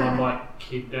 and yeah, someone like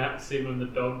kidnaps him and the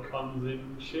dog comes in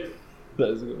and shit. That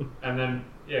is good. And then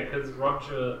yeah, because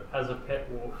Roger has a pet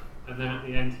wolf, and then at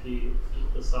the end he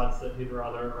decides that he'd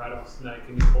rather a rattlesnake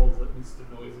and he calls it Mr.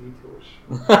 Noisy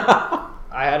Tush.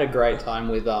 I had a great time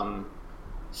with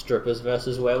strippers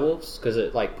versus werewolves because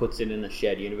it like puts it in a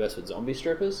shared universe with zombie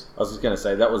strippers. I was just going to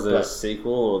say, that was a But-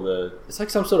 sequel or the It's like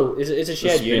some sort of it's a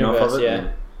shared spin-off universe, of it,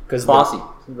 yeah. Because classy.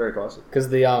 It's very classy. Because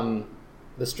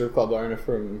the strip club owner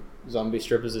from Zombie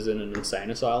Strippers is in an insane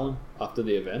asylum after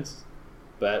the events,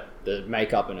 but the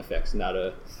makeup and effects in that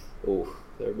are,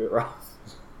 they're a bit rough.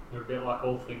 They're a bit like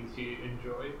all things you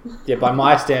enjoy. Yeah, by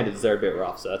my standards, they're a bit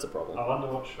rough, so that's a problem. I wonder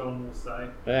what Sean will say.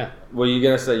 Yeah, Were you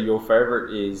going to say your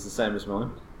favourite is the same as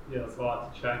mine? Yeah, that's why I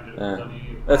had to change it. Yeah. It's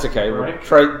only That's okay.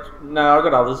 Correct. No, I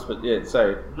got others, but yeah,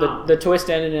 so... No. the twist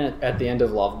ending at the end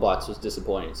of Love Bites was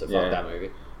disappointing, so fuck Yeah. that movie.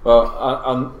 Well,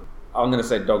 I'm going to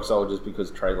say Dog Soldiers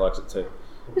because Trey likes it too.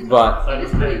 But It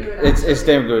is pretty good. it's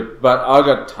damn good. But I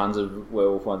got tons of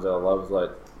werewolf ones that I love.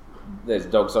 Like, there's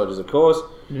Dog Soldiers, of course.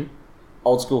 Mhm.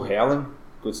 Old School Howling,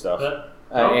 good stuff. But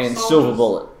Dog And Soldiers- Silver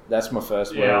Bullet. That's my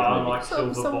first Yeah, werewolf I movie. like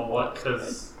Silver Silver Bullet. Bullet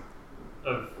because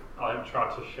I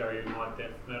tried to show you my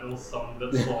death metal song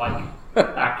that's like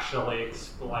actually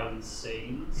explains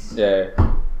scenes. Yeah,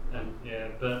 And yeah,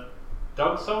 but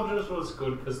Dog Soldiers was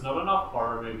good because not enough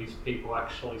horror movies people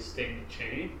actually stand a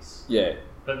chance, yeah.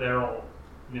 but they're all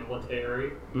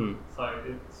military, Mm. so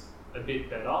it's a bit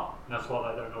better. And that's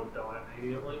why they don't all die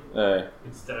immediately.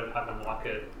 Instead of having like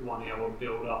a 1 hour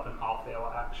build up and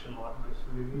half-hour action like most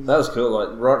movies. That was cool.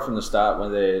 Like right from the start,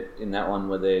 when they're in that one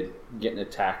where they're getting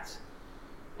attacked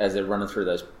as they're running through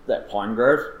that pine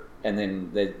grove, and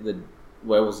then the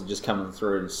werewolves are just coming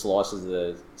through and slices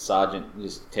the sergeant, and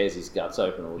just tears his guts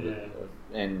open,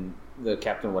 and the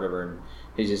captain or whatever, and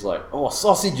he's just like, "Oh,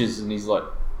 sausages!" and he's like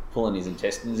pulling his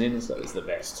intestines in. So it's the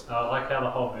best. I like how the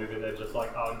whole movie they're just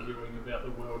like arguing about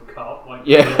the World Cup. Like,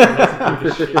 Yeah.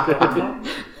 let's give a shit going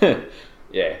on.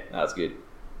 Yeah, that's good.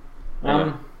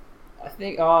 I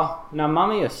think. Now,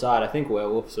 Mummy aside, I think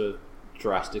werewolves are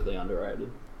drastically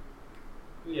underrated.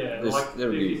 Yeah, This- like if there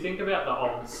we you go. think about the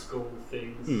old school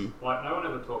things, Hmm. like no one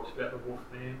ever talks about the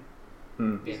Wolfman.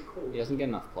 Hmm. He's cool. He doesn't get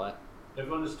enough play.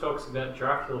 Everyone just talks about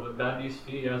Dracula, but bad news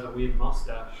for you, he has a weird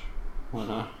mustache. I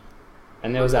know.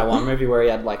 And there was that one movie where he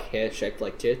had like hair shaped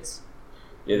like tits.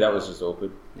 Yeah, that was just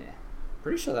awkward.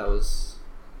 Pretty sure that was.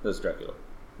 That's Dracula.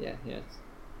 Yeah.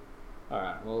 All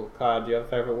right. Well, Kai, do you have a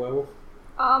favorite werewolf?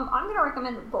 I'm gonna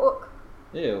recommend a book,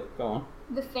 Ew. Go on.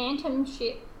 The Phantom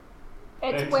Ship.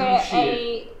 It's Phantom where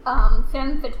Ship. a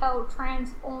femme fatale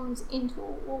transforms into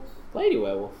a wolf. Lady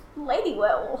werewolf. Lady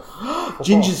werewolf.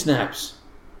 Ginger Snaps.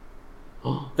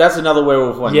 That's another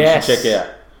werewolf one Yes. you should check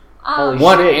out. Um,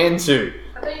 One and two.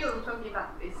 I thought you were talking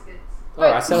about the biscuits. All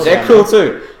right. Settle They're down. cool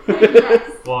too.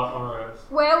 Yes. What Oreos?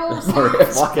 werewolves.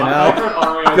 Fucking My hell. favourite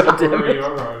Oreos are damn it.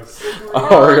 Oreos.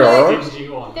 Oreo. Stingy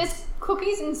ones. There's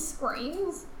cookies and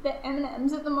screams, the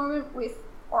M&Ms at the moment with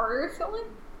Oreo filling.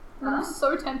 I'm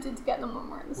so tempted to get them when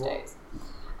we're in the States.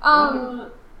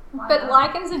 But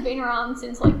lichens have been around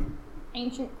since like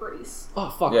ancient Greece. Oh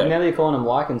fuck! Yeah. Now they're calling them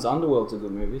lichens. Underworld's are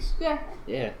good movies. Yeah.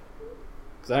 Yeah.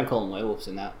 Because I don't call them werewolves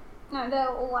in that. No, they're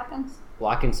all lichens.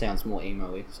 Lichen sounds more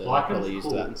emo-y, so I'll Lichen's probably use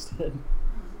cool. that instead.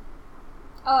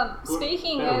 Good,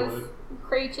 Speaking better of word.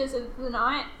 creatures of the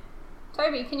night,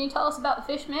 Toby, can you tell us about the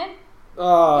Fishman?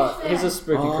 Oh, here's a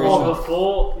spooky Oh. creature.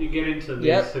 Before you get into this,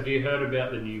 Yep. have you heard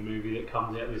about the new movie that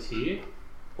comes out this year?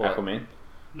 Aquaman.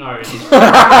 No, it's a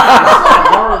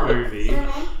horror movie.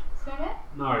 Snowman?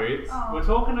 No, it's Oh. we're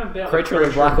talking about Creature the of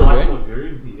the Black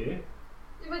Lagoon here.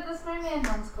 But the snowman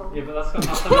one's cool. Yeah, but that's got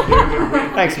nothing to do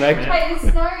with Thanks, Meg. Wait, it's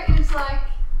snow is like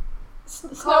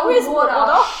Snow is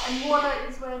water. and water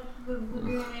is where the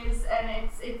lagoon is, and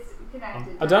it's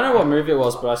connected. I don't know what movie it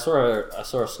was, but I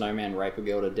saw a snowman rape a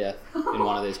girl to death in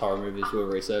one of these horror movies we were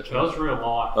researching. That was real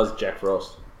life. That was Jack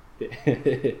Frost.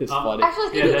 It's funny. Actually, I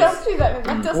think Yeah, he that's- does do that in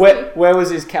that, doesn't Where was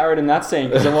his carrot in that scene?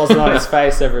 Because it wasn't on his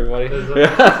face, everybody. There's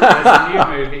a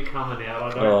new movie coming out. I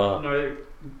don't Oh. know.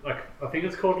 Like, I think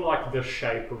it's called like The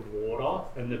Shape of Water,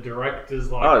 and the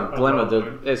director's like. Oh, a Guillermo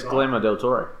well-known it's guy. Guillermo del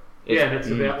Toro. Yeah, and it's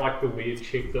about like the weird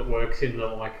chick that works in the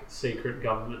like secret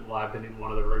government lab, and in one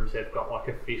of the rooms they've got like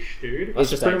a fish dude. That's It's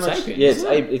just pretty Abe much Sapien, yeah. It's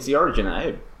isn't it? Abe, it's the origin of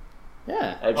Abe.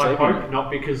 Yeah. Abe I Sapien. hope not,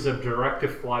 because the director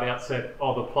flat out said,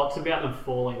 "Oh, the plot's about them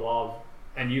falling in love,"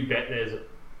 and you bet there's a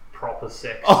proper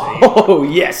sex scene, Oh,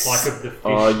 yes! like of the fish.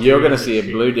 Oh, you're dude gonna and see a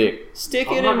shit. blue dick. Stick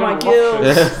I'm it not in my gonna watch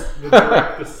gills. it. The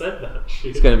director said that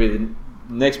shit. It's gonna be the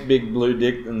next big blue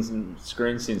dick on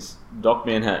screen since Doc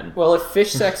Manhattan. Well, if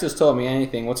fish sex has taught me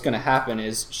anything, what's going to happen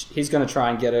is he's going to try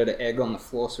and get her to egg on the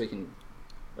floor so we can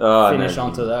Oh, finish no.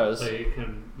 onto those. So you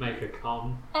can make a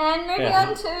cum. And moving Yeah.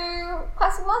 on to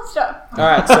Classic Monster.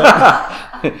 Alright,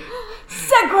 so...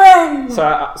 Segway!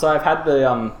 So I've had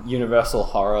the Universal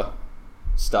horror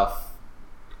stuff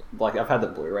like I've had the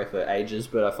Blu-ray for ages,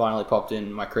 but I finally popped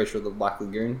in my Creature of the Black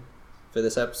Lagoon for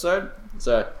this episode.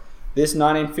 So this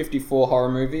 1954 horror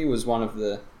movie was one of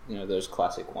the, those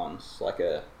classic ones, like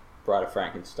a Bride of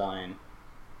Frankenstein.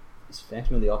 Is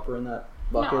Phantom of the Opera in that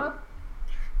bucket? No.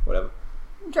 Whatever.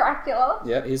 Dracula.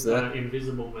 Yeah, he's there.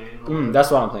 Invisible Man. That's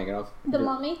what I'm thinking of. The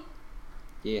Mummy.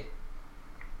 Yeah.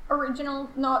 Original,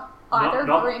 not either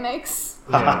Not- remakes.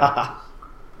 Yeah.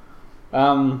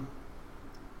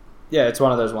 Yeah, it's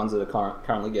one of those ones that are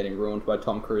currently getting ruined by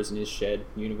Tom Cruise and his shared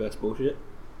universe bullshit.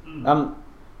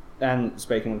 And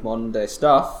speaking of modern day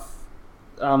stuff,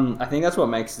 I think that's what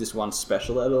makes this one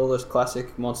special out of all those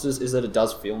classic monsters, is that it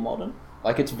does feel modern.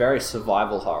 Like, it's very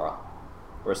survival horror,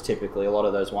 whereas typically a lot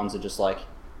of those ones are just like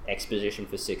exposition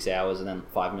for 6 hours and then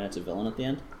 5 minutes of villain at the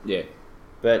end. Yeah.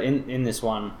 But in this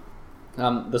one,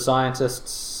 the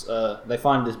scientists, they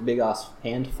find this big ass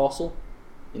hand fossil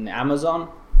in the Amazon,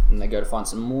 and they go to find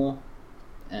some more,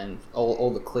 and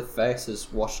all the cliff face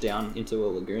is washed down into a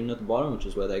lagoon at the bottom, which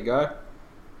is where they go.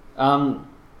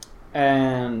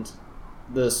 And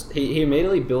he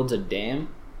immediately builds a dam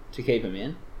to keep him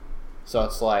in, so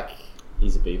it's like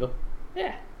He's a beaver.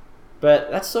 yeah, but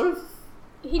that's sort of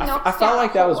He I knocks felt down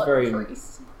like a that whole was lot very- of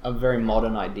trees. a very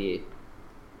modern idea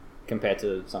compared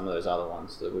to some of those other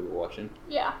ones that we were watching.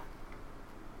 Yeah.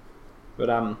 But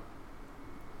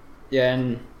yeah,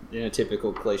 and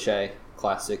typical cliche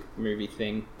classic movie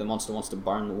thing, the monster wants to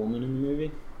bone the woman in the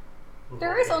movie.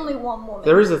 There is only one woman.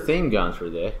 There is a theme going through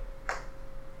there.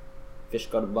 Fish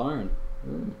got a bone.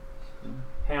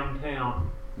 Hound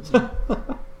Town.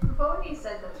 Before when you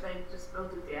said that they just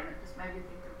built a dam, it just made me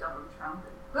think of Donald Trump.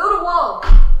 Build a wall!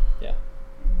 Yeah.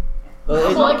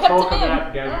 Let's Well, I not kept talk him in.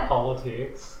 about gay Yeah.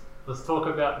 politics. Let's talk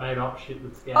about made up shit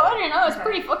that's gay. Oh, I don't know. It's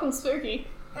pretty fucking spooky.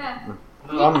 Yeah.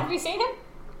 Have you seen him?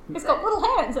 He's got little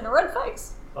hands and a red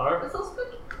face. So, It's all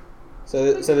spooky.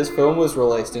 So this film was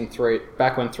released in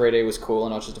back when 3D was cool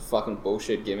and not just a fucking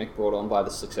bullshit gimmick brought on by the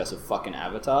success of fucking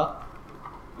Avatar.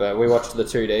 But we watched the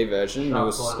 2D version. It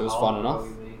was fun enough.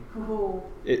 Ooh.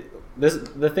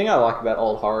 The thing I like about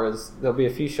old horror is there'll be a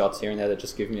few shots here and there that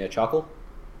just give me a chuckle.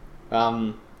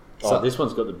 This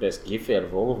one's got the best gif out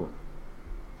of all of them.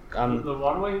 The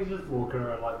one where he's just walking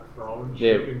around like throwing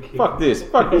Yeah, shit and fuck this.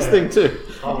 kicking. Fuck this thing too.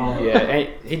 Oh, Yeah,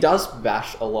 and he does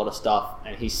bash a lot of stuff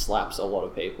and he slaps a lot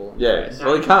of people. in the Yeah, face.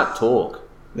 well, he can't talk.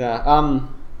 Yeah.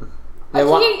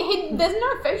 Actually, there's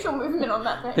no facial movement on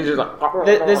that He's thing. just like...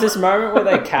 There's this moment where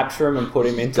they capture him and put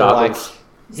him into Garbles.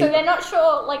 So they're not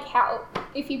sure, like, how,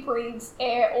 if he breathes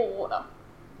air or water.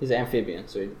 he's an amphibian,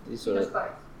 so he's sort Just of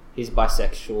both. he's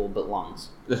bisexual but lungs.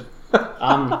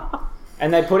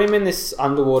 And they put him in this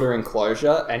underwater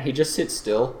enclosure, and he just sits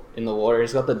still in the water.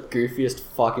 He's got the goofiest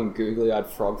fucking googly-eyed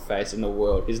frog face in the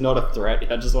world. He's not a threat.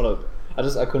 I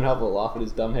couldn't help but laugh at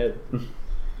his dumb head.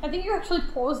 I think you actually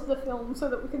paused the film so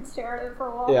that we could stare at it for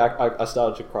a while. Yeah, I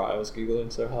started to cry. I was giggling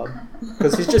so hard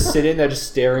because he's just sitting there, just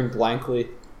staring blankly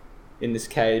in this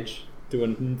cage,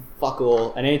 doing fuck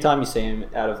all. And anytime you see him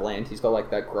out of land, he's got like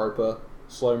that groper,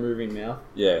 slow-moving mouth.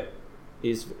 Yeah.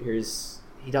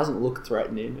 He doesn't look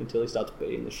threatening until he starts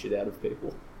beating the shit out of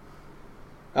people.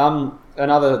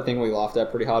 Another thing we laughed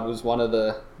at pretty hard was one of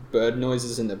the bird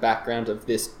noises in the background of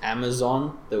this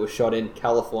Amazon that was shot in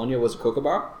California was a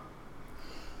kookaburra.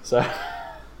 So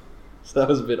that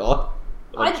was a bit odd.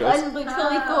 I choice.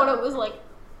 literally thought it was like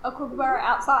a kookaburra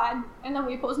outside, and then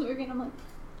we paused the movie and I'm like,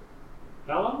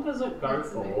 How long does it go That's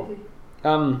the for?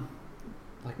 movie.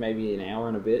 Like maybe an hour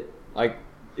and a bit. Like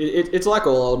it's like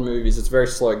all old movies. It's very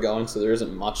slow going, so there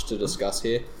isn't much to discuss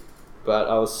here. But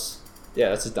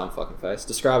that's a dumb fucking face.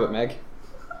 Describe it, Meg.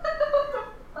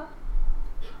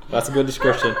 That's a good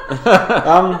description.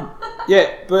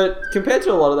 Yeah, but compared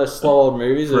to a lot of those slow old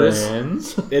movies,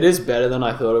 it is better than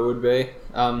I thought it would be.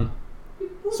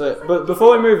 But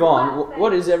before we move on,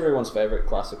 what is everyone's favorite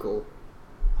classical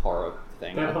horror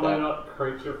thing? Like Definitely that? not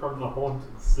Creature from the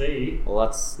Haunted Sea. Well,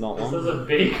 that's not This one. is a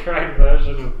B-grade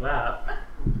version of that.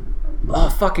 Oh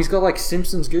fuck, he's got like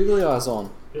Simpsons googly eyes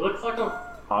on. He looks like a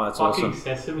Oh, that's fucking awesome.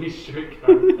 Sesame Street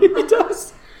character. He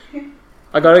does.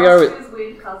 I gotta go with. His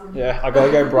weird cousin. Yeah, I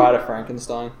gotta go Bride of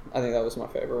Frankenstein. I think that was my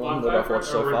favourite My one that I've favourite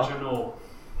watched so far. original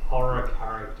horror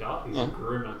character is Oh.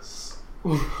 Grimace.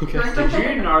 Okay. Did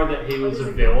you know that he was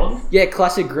a villain? Yeah,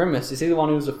 classic Grimace. Is he the one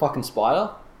who was a fucking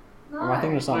spider? No. Or am I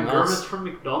thinking of Like something Grimace else? from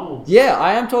McDonald's. Yeah,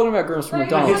 I am talking about Grimace from No,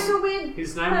 McDonald's. His, like a weird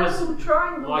His name was purple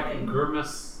triangle like thing.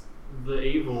 Grimace the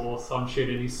Evil or some shit,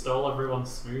 and he stole everyone's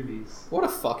smoothies. What a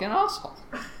fucking asshole.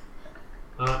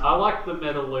 I like the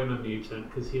Metaluna Mutant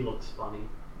because he looks funny.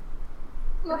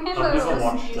 Well, I've Hambo's never just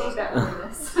watched News it. about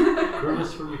Grimace.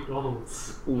 Grimace from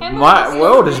McDonald's. My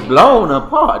world is blown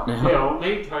apart now. Yeah, well,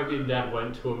 me, Toby, and Dad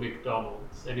went to a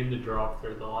McDonald's, and in the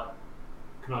drive-thru, they're like,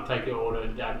 "Can I take your order?"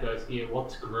 And Dad goes, "Yeah,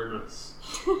 what's Grimace?"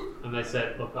 And they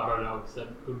said, "Look, I don't know." He said,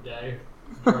 "Good day."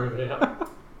 Drove out.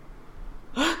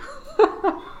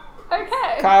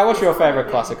 Okay. Kaya, what's your favourite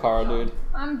classic horror, dude?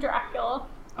 I'm Dracula.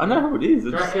 I know who it is.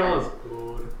 It's, Dracula's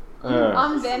good.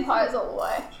 I'm vampires all the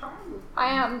way. I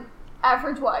am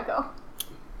average white girl.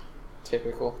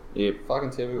 Typical. Yep. Fucking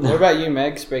typical. What about you,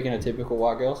 Meg? Speaking of typical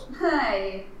white girls.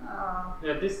 Hey.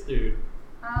 Yeah, this dude.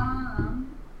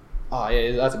 Oh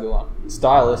yeah, that's a good one.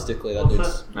 Stylistically, that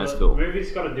dude's That's the cool.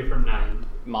 movie's got a different name.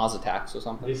 Mars Attacks or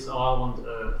something. This Island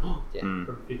Earth Yeah,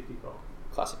 from 55.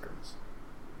 classic Grimace.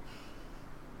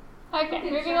 Okay,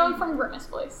 moving on from Grimace,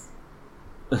 please.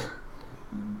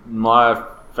 My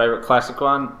favourite classic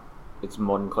one, it's a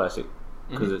modern classic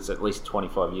because it's at least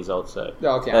 25 years old, so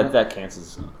Oh, okay. that counts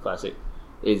as a classic.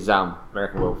 Is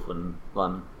American Wolf in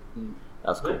London.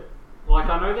 That's cool. But, like,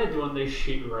 I know they're doing these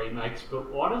shit remakes, but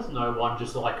why does no one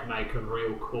just, like, make a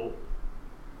real cool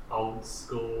old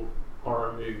school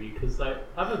horror movie? Because they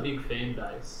have a big fan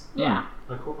base. Yeah.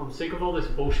 Like, I'm sick of all this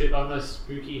bullshit. Oh, this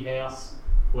spooky house,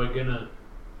 we're gonna,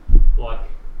 like,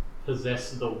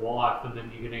 possess the wife, and then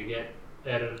you're gonna get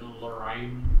Ed and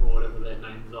Lorraine, or whatever their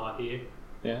names are here.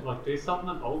 Yeah. Like, do something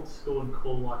old school and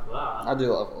cool like that. I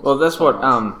do love it. Well, that's what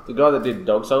the guy that did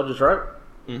Dog Soldiers wrote.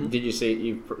 Mhm. Did you see?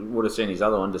 You would have seen his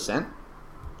other one, Descent.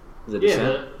 Is it Yeah,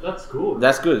 Descent? that's good.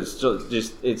 That's good. It's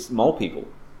just it's mole people.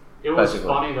 It was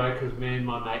basically. funny though, because me and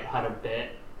my mate had a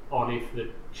bet on if the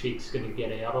chick's gonna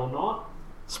get out or not.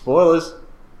 Spoilers.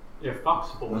 Yeah, fuck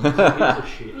spoilers. Who gives a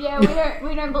shit? Yeah,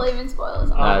 we don't believe in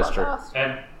spoilers on No, our that's true. podcast.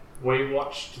 And we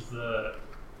watched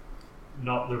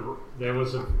there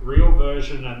was a real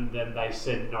version, and then they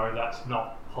said no, that's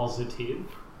not positive.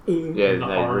 Yeah, In they the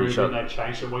horror movie, reshot. they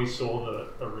changed it. We saw the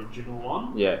original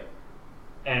one, Yeah.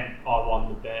 and I won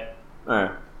the bet.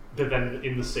 Oh. But then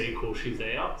in the sequel, she's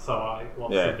out, so I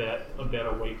lost Yeah. the bet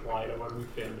about a week later when we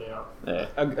found out. Yeah.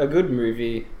 A good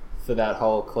movie for that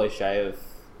whole cliche of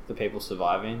the people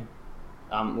surviving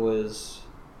was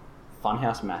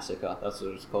Funhouse Massacre. That's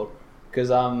what it's called. Because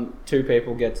two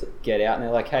people get out and they're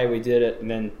like, "Hey, we did it,"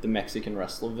 and then the Mexican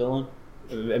wrestler villain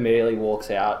immediately walks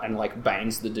out and like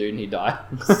banes the dude and he dies.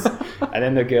 And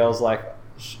then the girl's like,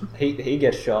 he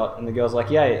gets shot, and the girl's like,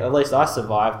 "Yeah, at least I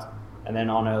survived." And then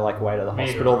on her like way to the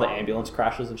hospital, the ambulance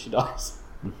crashes and she dies.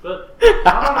 But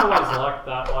I don't always like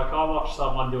that. Like, I watched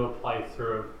someone do a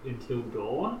playthrough of Until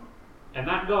Dawn, and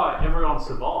that guy, everyone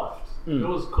survived. It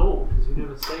was cool, because you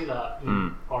never see that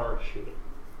in horror shit.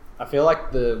 I feel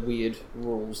like the weird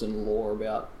rules and law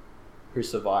about who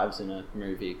survives in a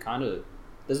movie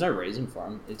there's no reason for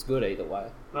them. It's good either way.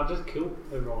 I just kill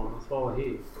everyone, that's why we're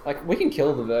here. Like, we can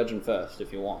kill the virgin first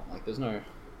if you want. Like, there's no...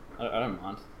 I don't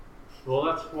mind. Well,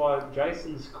 that's why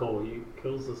Jason's cool. He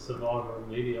kills the survivor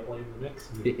immediately in the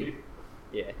next movie.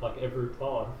 Yeah. Like, every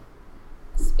time.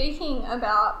 Speaking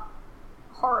about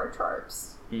horror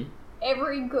tropes,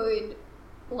 every good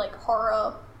like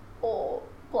horror or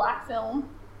black film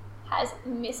has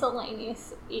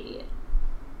miscellaneous idiot.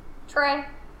 Trey,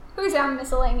 who's our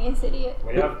miscellaneous idiot?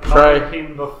 We have Trey. covered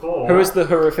him before. Who is the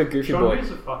horrific goofy Sean boy?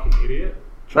 is a fucking idiot.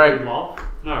 Trey. We love.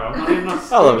 No, I'm not in a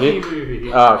I love you. spooky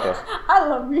movie. Oh, okay. I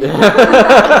love you.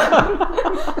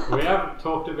 We have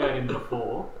talked about him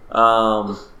before.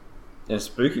 In a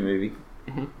spooky movie.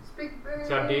 Speak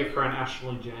It's our dear friend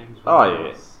Ashley James. Oh,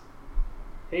 yeah.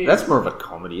 He's, That's more of a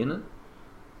comedy, isn't it?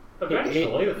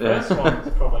 Eventually, the first one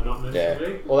is probably not meant to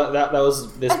be. Well, that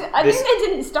was this. I this think they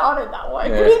didn't start it that way.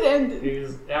 Yeah. It ended.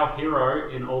 He's our hero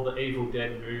in all the Evil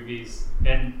Dead movies,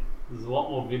 and there's a lot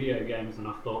more video games than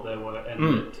I thought there were, and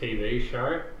the TV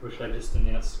show, which they just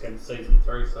announced in season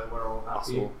 3, so we're all happy.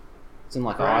 Awesome. It's in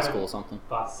like a high school or something.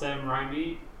 But Sam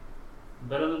Raimi,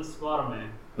 better than Spider-Man.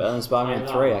 Better than Spider-Man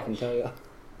Say 3, that I can tell you.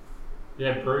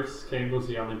 Yeah, Bruce Campbell's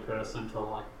the only person to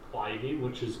like play him,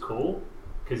 which is cool.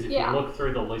 Because if Yeah. you look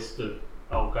through the list of,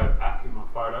 I'll go back in my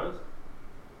photos.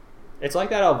 It's like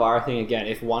that Elvira thing again.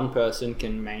 If one person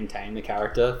can maintain the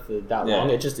character for that Yeah. long,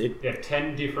 it. Yeah,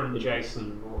 10 different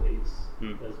Jason boys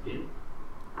there's been.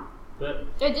 But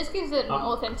It just gives it an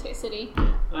authenticity.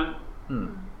 um,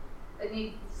 And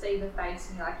you see the face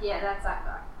and you're like, yeah, that's that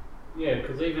guy. yeah,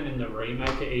 because even in the remake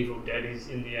of Evil Dead, is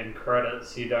in the end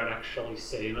credits, you don't actually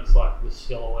see him. It's like the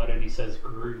silhouette, and he says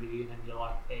groovy, and you're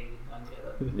like, hey, I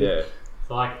get it. Yeah. It's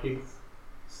like he's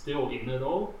still in it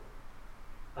all.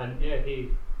 And yeah, he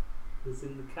was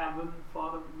in the cabin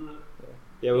fighting the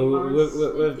Yeah,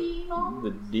 we've Demon.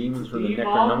 The demons from the Demons.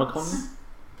 Necronomicon.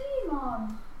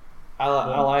 Demon. I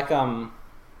like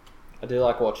I do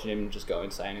like watching him just go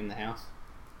insane in the house.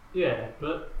 Yeah,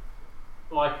 but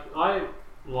like I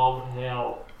love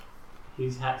how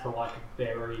he's had to like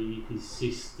bury his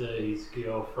sister, his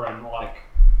girlfriend, like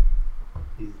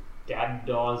his dad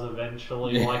dies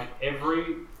eventually. Yeah. Like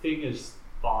everything is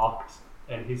fucked,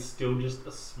 and he's still just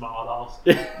a smart ass.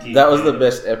 That was the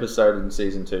best episode in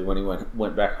season 2 when he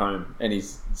went back home and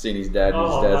he's seen his dad, and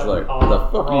his dad's like, "What the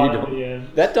fuck are you doing?"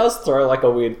 That does throw like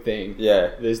a weird thing.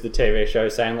 Yeah, There's the TV show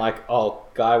saying like, oh,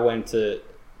 guy went to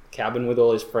cabin with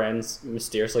all his friends,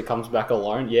 mysteriously comes back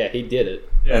alone. Yeah, he did it.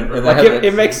 Yeah, and but- they Like have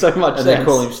it makes so much and sense. they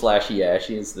call him Slashy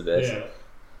Ashy. It's the best.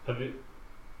 Yeah.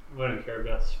 We don't care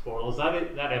about spoilers.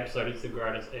 That episode is the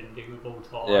greatest ending of all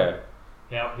time. Yeah.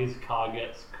 How his car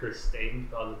gets christened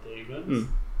by the demons.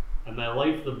 And they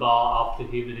leave the bar after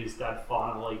him and his dad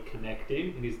finally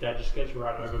connecting. And his dad just gets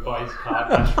run over by his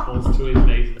car, Ash falls to his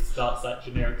knees and starts that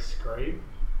generic scream.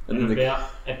 And And then the- about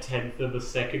a tenth of a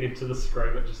second into the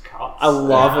scream, it just cuts. I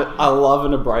love it. I love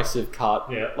an abrasive cut.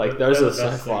 Yeah, like they're those the are so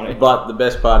best thing. funny. But the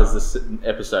best part is this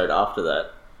episode after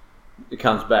that. It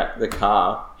comes back, the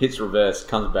car hits reverse,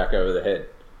 comes back over the head.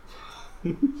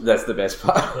 That's the best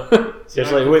part.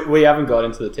 Seriously, we haven't got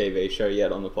into the TV show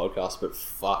yet on the podcast, but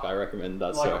fuck, I recommend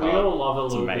that so Like, we hard. all love a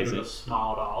It's little bit amazing. of a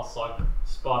smart ass. Like,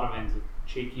 Spider-Man's a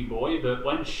cheeky boy, but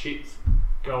when shit's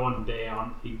going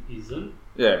down, he isn't.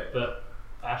 Yeah. But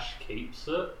Ash keeps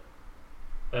it.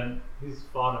 And he's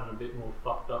fighting a bit more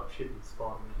fucked up shit than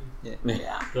Spider-Man.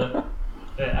 Yeah. But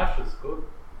yeah, Ash is good.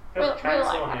 We Has like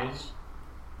chainsaw Ash. hands.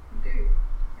 Do.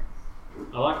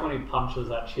 I like when he punches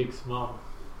that chick's mum.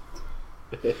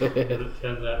 And it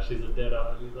turns out she's a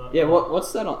deado. He's like, Yeah,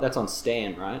 what's that on? That's on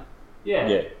Stan, right? Yeah.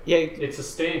 Yeah. Yeah. It's a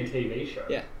Stan TV show.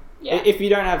 Yeah. Yeah. If you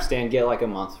don't have Stan, get like a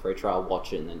month free trial,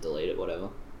 watch it, and then delete it, whatever.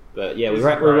 But yeah, we It's a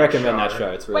we great recommend that show.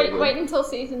 show. It's really Wait good. until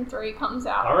season 3 comes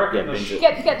out. I reckon Yeah, the binge it.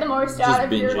 Get the most Just out of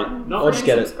binge your it. No, Or just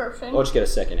get it. subscription. Or just get a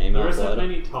second email There isn't later.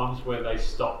 many times where they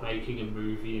stop making a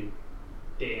movie and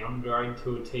downgrade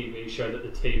to a TV show that the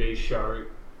TV show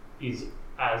is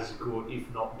as good,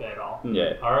 if not better.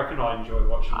 Yeah. I reckon I enjoy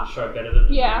watching the show better than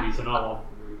the Yeah. movies, and I love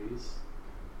the movies.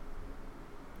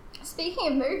 Speaking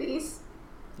of movies,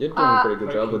 You're doing a pretty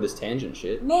good job with this tangent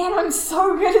shit. man, I'm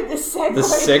so good at this segue. The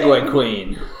Segway thing.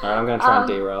 Queen. Alright, I'm going to try and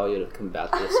Um, derail you to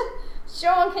combat this.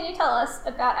 Sean, can you tell us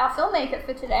about our filmmaker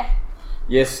for today?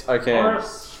 Yes, I can.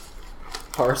 Horace,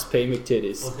 Horace P. I was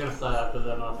McTitties. going to say that, but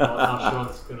then I thought, no,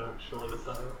 Sean's going to actually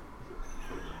say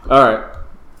it. Alright.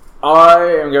 I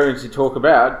am going to talk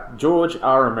about George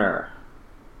R. Romero.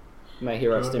 May he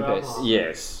rest in George R. peace. Martin.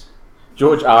 Yes.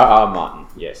 George R. R. Martin.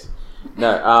 Yes.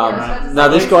 No, Yeah, no,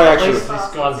 this At guy least- actually...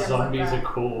 This guy's zombies are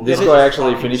cool. This He's guy just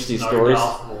actually fucking finished his Snow stories.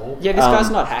 Darth Maul. Yeah, this guy's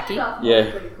not hacky. Stuff Yeah.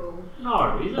 was pretty cool.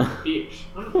 No, he's a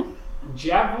bitch.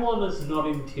 Javelin is not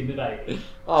intimidating.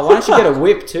 Oh, why don't you get a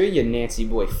whip too, you Nancy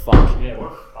boy fuck? Yeah,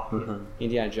 what a fucking...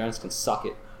 Indiana Jones can suck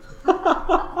it.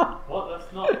 What?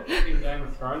 That's not in Game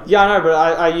of Thrones? Yeah, I know, but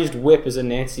I used whip as a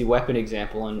Nancy weapon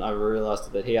example, and I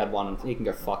realised that he had one, and he can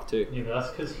go fuck too. Yeah, but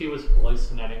that's because he was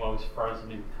hallucinating while he was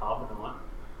frozen in carbonite.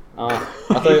 I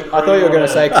thought you were going to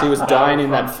say because he was dying in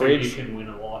that Battlefront 2, fridge. You can win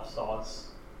a life-size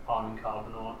Harmon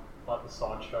carbonite, like the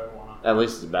sideshow one. At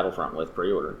least it's Battlefront worth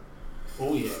pre-ordering.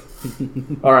 Oh yeah.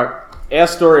 Alright, our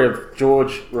story of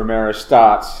George Romero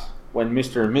starts when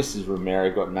Mr. and Mrs.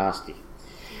 Romero got nasty.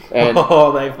 And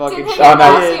Oh, they fucking Did they shit. get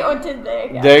no. nasty or did they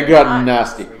get they got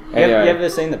nuts? nasty. You Anyway. ever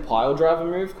seen the pile driver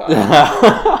move, Kyle?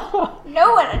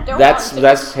 No, and I don't that's want to.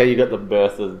 that's how you got the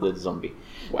birth of the zombie.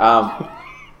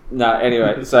 No,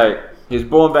 anyway, so he was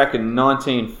born back in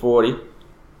 1940,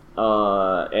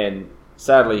 and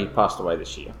sadly he passed away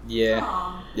this year. Yeah.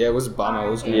 Aw. Yeah, it was a bummer.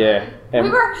 It was good. Yeah, and We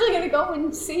were actually going to go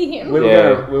and see him. We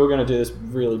Yeah. were gonna do this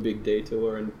really big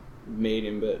detour and meet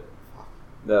him, but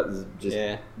that was just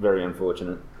yeah. very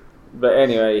unfortunate. But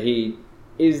anyway, he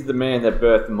is the man that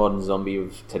birthed the modern zombie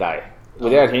of today.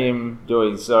 Without him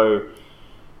doing so,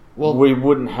 Well, we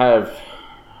wouldn't have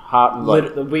heart.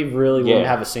 Like, we really wouldn't Yeah.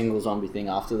 have a single zombie thing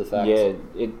after the fact. yeah,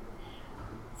 it.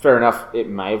 Fair enough, it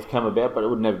may have come about, but it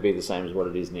would never be the same as what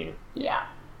it is now. Yeah.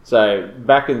 So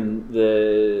back in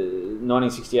the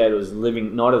 1968, it was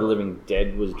Night of the Living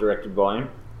Dead was directed by him,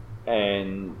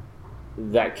 and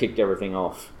that kicked everything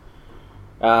off.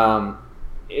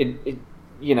 It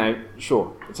you know,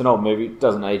 sure, it's an old movie, it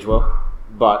doesn't age well,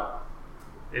 but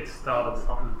It started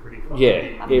something pretty fucking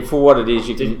yeah, big. for what it is,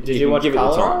 you can Did you watch give it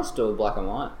the time. colorized or black and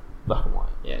white? Black and white.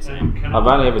 Yeah, so And can I've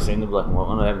I- only ever seen the black and white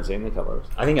one. I haven't seen the colours.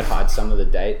 I think it hides some of the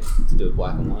date to do with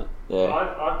black and white. Yeah,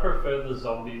 I prefer the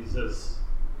zombies as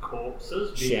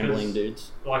corpses. Shambling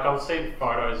dudes. Like, I've seen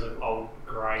photos of old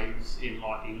graves in,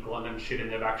 like, England and shit,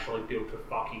 and they've actually built a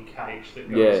fucking cage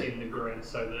that goes in the ground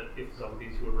so that if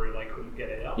zombies were real, they couldn't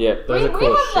get out. Yeah, those We are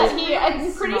cool have that shit. here.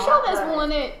 I'm pretty sure there's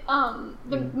one at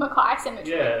the Mackay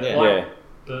Cemetery. Yeah. Yeah.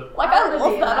 Like, I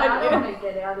love that I don't idea. want to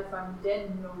get out if I'm dead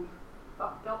and all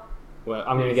fucked up. Well,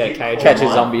 I'm gonna get a cage. Catch a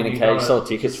Online, zombie in a you cage, gotta sell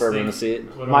tickets for just everyone to see think,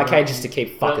 it. whatever. My cage is to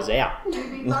keep fuckers out. You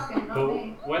be fucking, not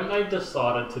me. But when they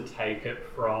decided to take it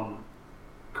from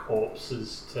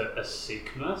corpses to a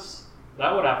sickness,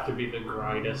 that would have to be the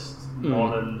greatest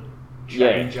modern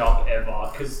change up ever,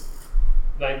 because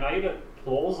they made it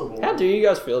plausible. How do you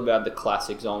guys feel about the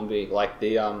classic zombie, like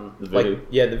the voodoo?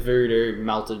 the voodoo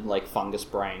melted like fungus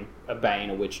brain, a Bane,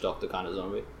 a witch doctor kind of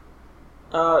zombie?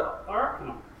 I reckon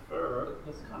I prefer it.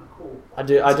 It's kind of cool. I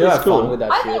do have cool. fun with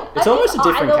that I shit. think, It's I almost a think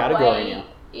different either category way now.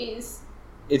 Is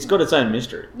It's got its own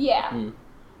mystery. yeah.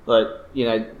 Like, you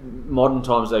know, modern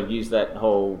times they've used that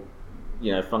whole,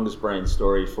 you know, fungus brain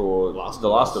story for The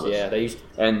Last of Us. Yeah, they used.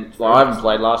 And well, I haven't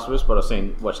played Last of Us, but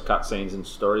I've watched cutscenes and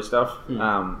story stuff.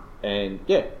 And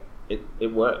yeah,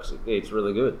 it works. It's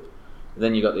really good.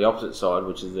 Then you got the opposite side,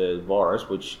 which is the virus,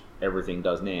 which everything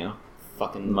does now.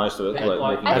 Fucking Most of it. Yeah, like-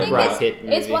 looking I at think Brad Brad Pitt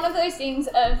it's movie. one of those things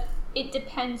of it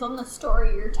depends on the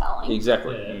story you're telling.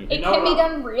 Exactly. Yeah. It You know can be what-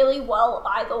 done really well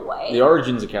either way. The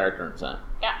origin's a character in its own.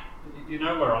 Yeah. You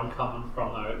know where I'm coming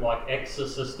from though? Like,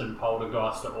 Exorcist and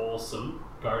Poltergeist are awesome,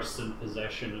 Ghosts and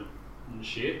Possession and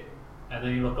shit. And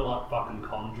then you look at like fucking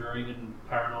Conjuring and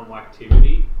Paranormal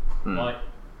Activity. Like,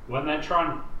 when they try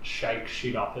and shake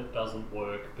shit up, it doesn't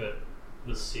work. But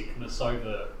the sickness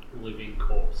over living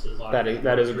corpses, That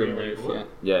is a good really move.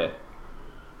 Yeah. Yeah.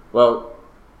 Well,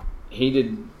 he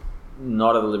did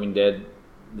Night of the Living Dead.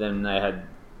 Then they had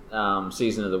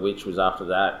Season of the Witch was after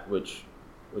that, which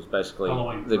was basically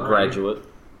Halloween The 3. Graduate,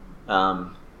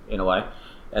 in a way.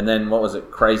 And then what was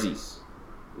it? Crazies.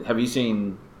 Have you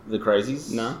seen The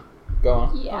Crazies? No, go on.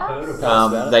 I've Yeah. heard of it.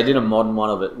 about it. They did a modern one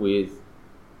of it with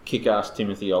kick-ass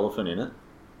Timothy Olyphant in it,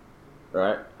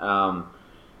 right?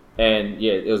 And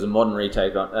yeah, it was a modern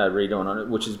redoing on it,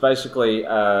 which is basically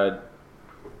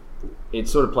it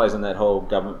sort of plays on that whole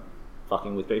government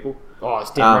fucking with people. Oh,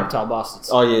 it's damn reptile bastards.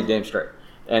 Oh yeah, damn straight.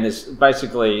 And it's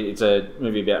a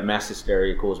movie about mass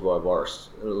hysteria caused by a virus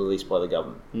released by the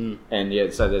government. And yeah,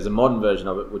 so there's a modern version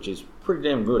of it, which is pretty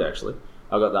damn good actually.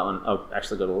 I got that one. I've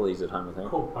actually got all these at home, I think.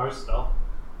 Cool poster.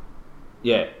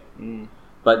 Yeah.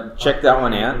 But check that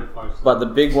one out. But the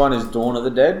big one is Dawn of the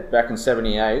Dead back in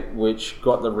 '78, which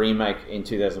got the remake in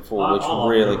 2004, which I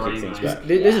really love the kicked things remake. back.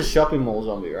 This is shopping mall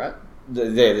zombie, right?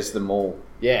 This is the mall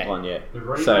Yeah. one, yeah. The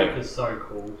remake So, is so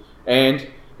cool. and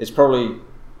it's probably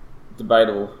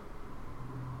debatable.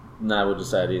 No, we'll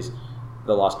just say it is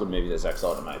the last good movie that Zack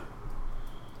Snyder made.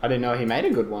 I didn't know he made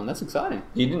a good one. That's exciting.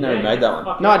 You didn't know he made that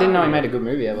one. No, I didn't know he made a good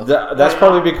movie ever. That's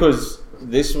probably because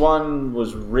this one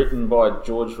was written by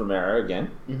George Romero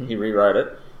again. He rewrote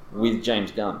it with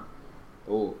James Gunn.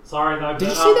 Ooh. Sorry though. Did you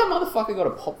but, see that motherfucker got a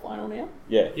pop vinyl now?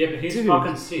 Yeah. Yeah, but he's Dude.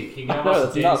 fucking sick. He gave I know, us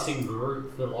it's a nuts. dancing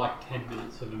group for like 10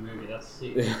 minutes of a movie. That's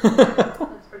sick.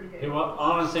 That's pretty good.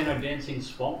 I haven't seen no dancing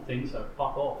swamp thing, so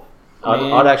fuck off.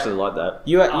 I'd actually like that.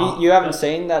 You haven't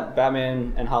seen that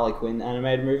Batman and Harley Quinn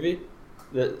animated movie?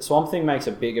 The Swamp Thing makes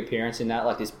a big appearance in that,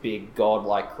 like this big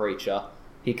godlike creature.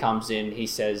 He comes in, he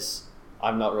says,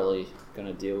 "I'm not really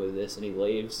gonna deal with this," and he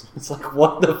leaves. It's like,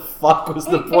 what the fuck was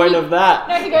the point of that?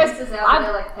 No, he goes. This is out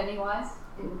there like Pennywise.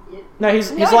 No,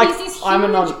 he's No, like, he's this I'm a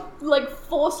huge, non. like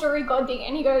 4-story god thing,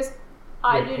 and he goes,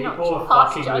 "I Yeah, do not people are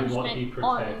pass fucking with what he judgment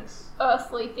on protects.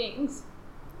 earthly things."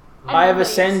 And I he have leaves.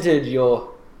 ascended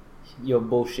your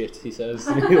bullshit, he says,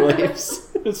 and he leaves.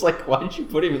 It's like, why did you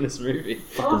put him in this movie?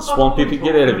 Fucking swamp people,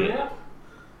 get out of here.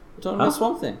 We're talking about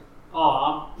Swamp Thing.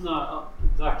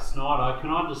 Zack Snyder.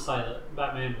 Can I just say that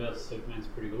Batman vs Superman's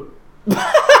pretty good?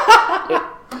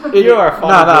 You are a funny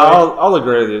No, boy. I'll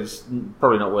agree with you. It's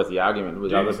probably not worth the argument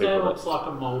with other Doomsday people. looks like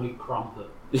a mouldy crumpet.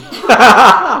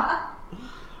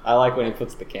 I like when he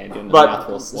puts the candy in the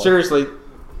mouthful. But seriously,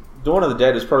 Dawn of the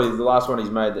Dead is probably the last one he's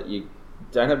made that you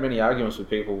don't have many arguments with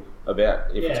people about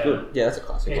if it's Yeah. good. Yeah, that's a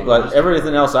classic Yeah. one. Like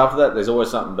everything else after that, there's always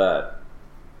something bad.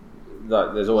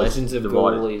 Like there's always Legends of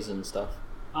divided. Ghoulies and stuff.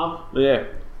 But yeah,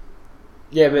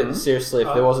 Yeah, but seriously,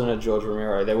 if there wasn't a George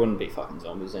Romero, there wouldn't be fucking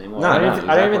zombies anymore. No, I don't no, even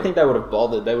think exactly. they would have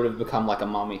bothered. They would have become like a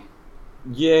mummy.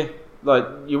 yeah. Like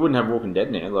you wouldn't have Walking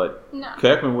Dead now. Like No.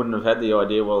 Kirkman wouldn't have had the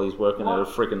idea while he's working at a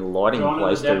freaking lighting Dawn of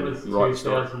place the to Dead was write the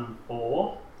story.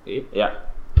 2004. Yeah.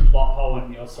 Plot hole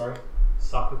in your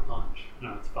Sucker Punch.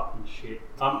 No, it's fucking shit.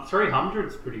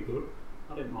 300's pretty good.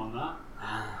 I didn't mind that.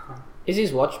 Is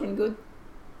his Watchmen good?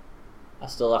 I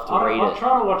still have to I read it.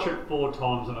 tried to watch it 4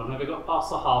 times and I've never got past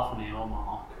the half an hour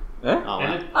mark. Yeah? Oh,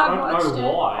 And wow. I I've don't know watched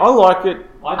it. why. I like it.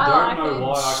 I don't know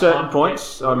why. I Certain can't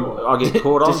points get through it. I get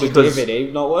caught on Does your because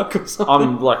DVD not work or something?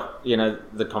 I'm like,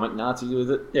 the comic Nazi with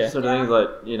it. Yeah. Sort of thing.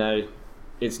 Like,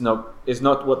 it's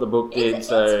not what the book did. It's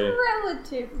so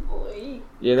relatively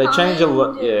yeah, they change a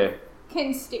lot. kind of Yeah,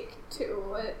 can stick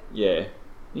to it. yeah.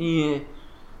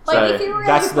 Like So, if you really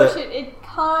that's push the- it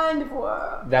splotch it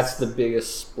works. That's the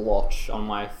biggest splotch on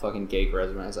my fucking geek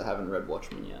resume is I haven't read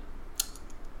Watchmen yet.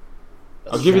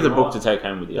 I'll give you the book to take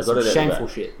home with you. That's I got some it shameful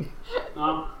back. shit.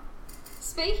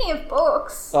 Speaking of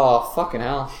books, Oh, fucking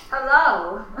hell.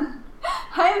 Hello.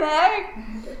 hey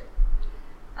Meg.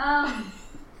 I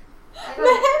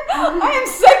am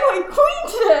segway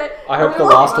queen today. I hope the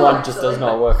last one just does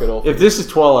not work at all. If this is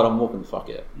Twilight, I'm walking the fuck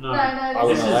out. No, I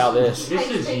wouldn't allow this. This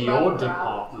is HP your Lovecraft.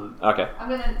 department. Okay. I'm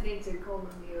gonna need to call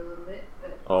them you a little bit,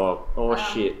 but Oh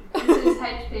shit. this is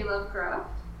HP Lovecraft.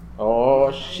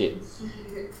 Oh shit.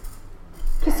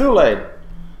 Cthulhu.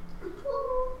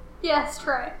 Yes,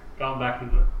 Trey. Going back to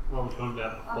what we were talking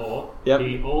about before, Yep.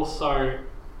 he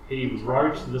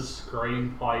wrote the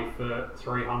screenplay for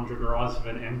 300 Rise of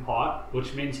an Empire,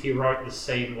 which means he wrote the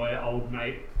scene where old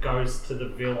mate goes to the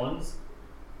villains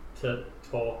to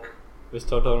talk. We're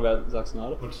still talking about Zack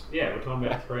Snyder? We're talking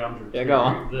about 300. Yeah, go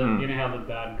on. You know how the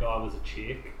bad guy was a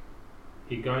chick?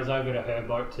 He goes over to her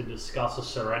boat to discuss a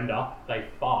surrender. They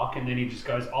fuck, and then he just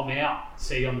goes, "I'm out.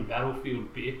 See you on the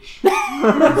battlefield, bitch."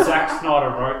 And Zack Snyder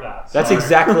wrote that. That's so-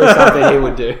 exactly something he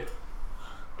would do.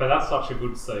 But that's such a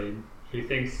good scene. He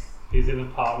thinks he's in the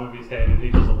palm of his head, and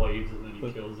he just leaves, and then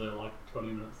he kills her like 20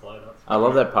 minutes later. It's I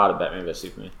love great. that part of Batman vs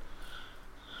Superman.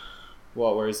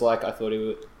 What, where he's like, I thought he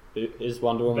would... Is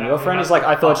Wonder Woman Batman your friend? has He's like, to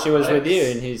I thought fuck she was with you,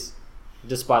 Lex. and he's...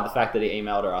 Despite the fact that he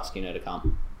emailed her asking her to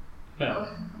come. Yeah.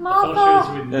 I Martha. thought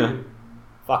she was with Yeah. you.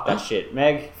 Fuck that shit.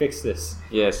 Meg, fix this.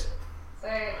 Yes. So,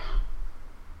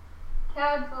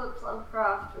 Howard Phillips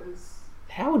Lovecraft was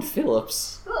Howard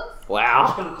Phillips. Phillips.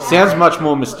 Wow. Sounds much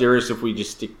more mysterious if we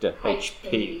just stick to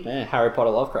HP. Yeah, Harry Potter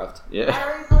Lovecraft. Yeah.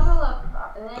 Harry Potter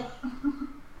Lovecraft.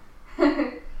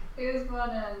 He was born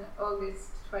on August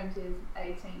 20th,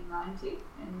 1890,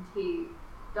 and he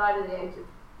died at the age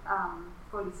of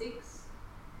 46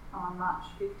 on March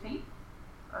 15th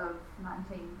of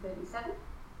 1937.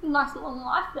 Nice long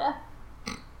life there.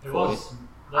 It was.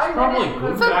 I That's probably read it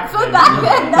good for- back For then. back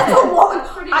then, that's a long.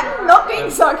 That's pretty I'm good. not being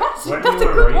sarcastic. When That's a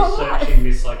we were good long life. researching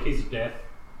this, like his death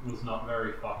was not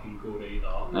very fucking good either.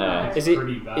 Yeah. It's Is he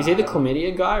pretty bad. is he the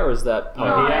chlamydia guy, or is that... No,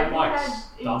 No, he had he like had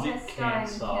stomach intestine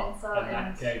cancer, cancer and that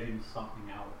and- gave him something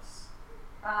else.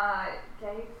 Gave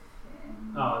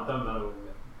him. Oh, it don't matter.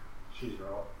 She's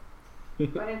right. I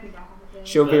don't think I have it.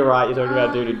 She'll be right, you're talking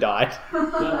about a dude who died.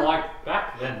 But like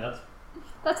back then,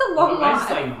 That's a long at least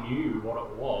life. they knew what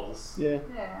it was. Yeah.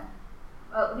 Yeah.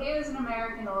 Well, he was an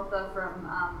American author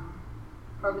from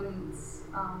Providence,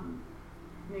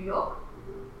 New York,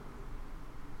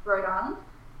 Rhode Island.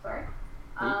 Sorry.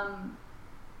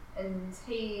 And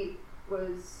he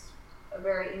was a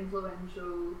very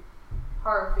influential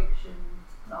horror fiction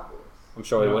novelist. I'm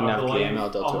sure he wouldn't I have believe Guillermo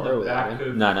del on Toro the without back him.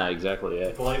 of- No, exactly, I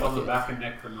yeah. believe on the back of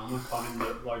Necronomicon in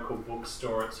the local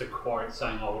bookstore, it's a quote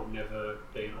saying, "I would never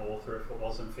be an author if it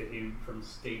wasn't for him," from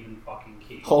Stephen fucking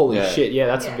King. Holy Yeah. shit, yeah,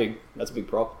 that's Yeah. a big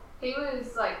prop. He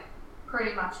was like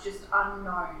pretty much just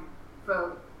unknown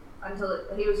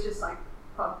he was just like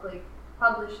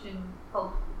published in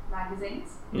pulp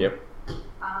magazines. Yep.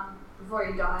 Before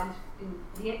he died,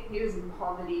 he was in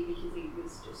poverty because he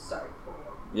was just so poor.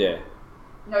 Yeah.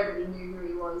 Nobody knew who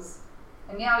he was,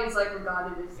 and now he's like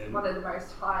regarded as one of the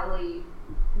most highly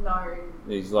known,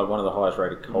 He's like one of the highest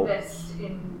rated cult. best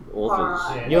in authors.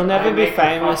 horror. Yeah, You'll never they be make a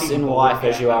famous fucking in book life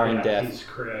as you are in about death. His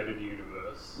created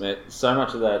universe. Man, so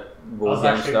much of that I war was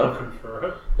game actually stuff. looking for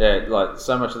it. Yeah, like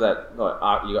so much of that,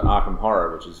 like you got Arkham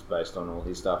Horror, which is based on all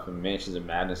his stuff, and Mansions of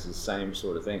Madness is the same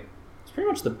sort of thing. It's pretty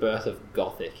much the birth of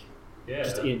Gothic. Yeah.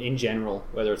 Just in general,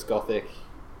 whether it's Gothic,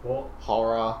 Well,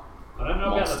 horror. I don't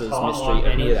know Monsters, about the mystery, timeline,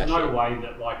 but any of there's that no shit. way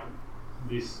that like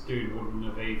this dude wouldn't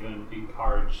have even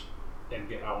encouraged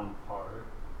Edgar Allan Poe.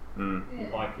 Mm.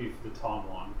 Yeah. Like if the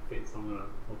timeline fits, I'm gonna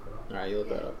look it up. Alright, you look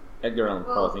that up. Edgar Allan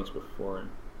Poe, Well- I think's before him.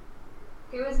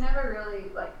 He was never really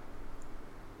like,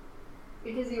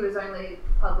 because he was only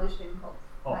published in pulp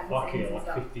Oh fuck magazines yeah, and like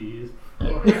stuff. 50 years.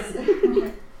 He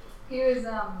was he was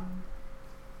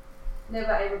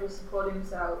never able to support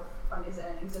himself on his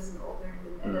earnings as an author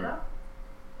and an editor.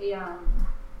 He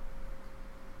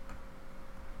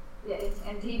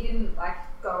and he didn't like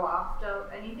go after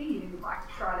anything. He didn't like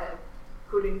try to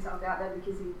put himself out there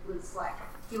because he was like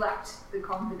he lacked the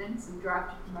confidence and drive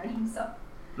to promote himself.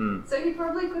 So he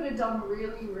probably could have done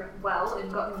really well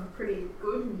and gotten pretty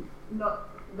good and not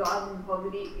died in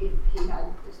poverty if he had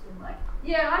just been like,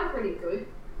 yeah, I'm pretty good.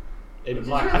 It, Which is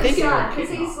like, really I think sad it- because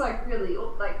he's like really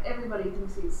like everybody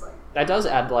thinks he's like that does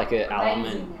add like an amazing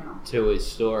element now. to his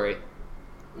story.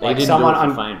 He Like didn't someone do it un-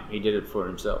 for fame. He did it for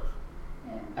himself.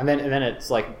 Yeah. And then it's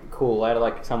like cool later,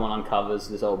 like someone uncovers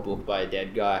this old book by a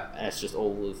dead guy, and it's just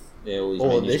all of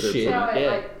All of this manuscripts shit. and So that.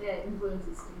 it, Yeah. like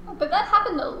influences him. But that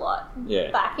happened a lot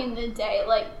Yeah. back in the day.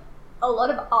 Like, a lot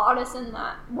of artists and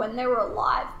that, when they were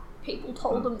alive, people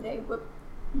told them they were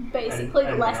basically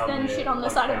And less now than they're, shit on the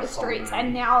like, side of the household streets, names.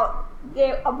 and now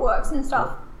their works and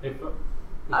stuff. If it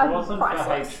I'm wasn't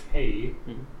priceless. for HP,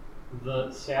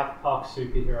 the South Park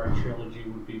superhero trilogy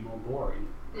would be more boring.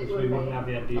 It Because would we be. wouldn't have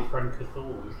our dear friend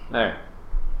Cthulhu. No. Yeah.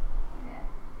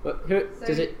 But who So-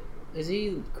 does it? Is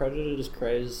he credited as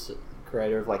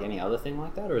creator of like any other thing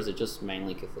like that, or is it just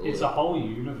mainly Cthulhu? It's a whole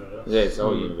universe. Yeah, it's the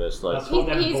whole universe. Like, That's what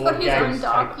them He's board got his own games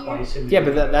dark take place in. The yeah, but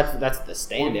universe. that's the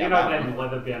Well, standout. you know that them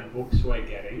one. leather-bound books we're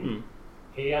getting? Mm.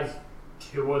 He has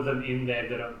 2 of them in there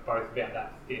that are both about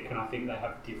that thick, and I think they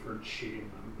have different shit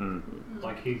in them.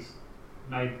 Like he's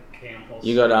made Campbell.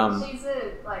 You got, He's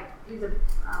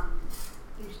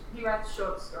he writes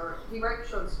short stories. He wrote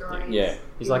short stories. Yeah.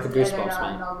 He's like a He's Goosebumps editor,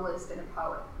 man. a novelist, and a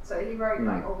poet. So he wrote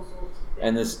like all sorts of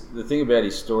things. and the thing about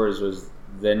his stories was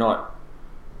they're not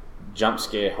jump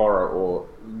scare horror or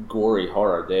gory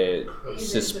horror. They're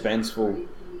He's into suspenseful, creepy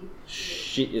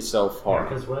shit yourself horror.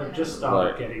 Because we've just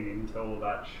started Like- getting into all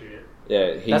that shit.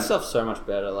 Yeah, That stuff's so much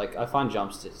better. Like I find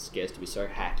jump scares to be so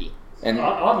hacky. and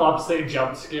I love seeing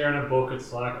jump scare in a book.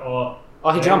 It's like, Oh,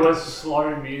 he there jumped. was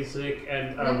slow music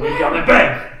and a wig on the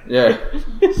bed. yeah.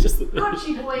 It's just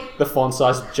Crunchy boy. the font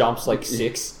size jumps like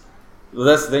 6. Well,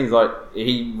 that's the thing. Like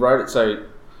he wrote it so,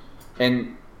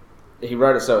 and he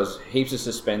wrote it so it was heaps of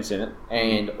suspense in it,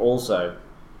 and also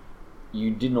you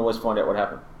didn't always find out what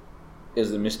happened. It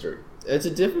was the mystery. It's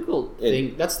a difficult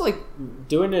thing. That's like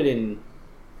doing it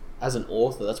as an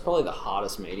author. That's probably the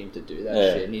hardest medium to do that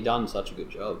Yeah. shit, and he done such a good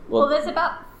job. Well, there's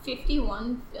about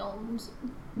 51 films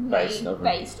Based made on him.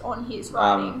 based on his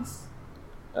writings.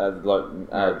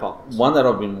 Mary Poppins. One that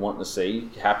I've been wanting to see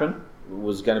happen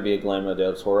was going to be a Guillermo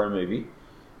del Toro movie,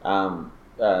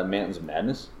 Mountains of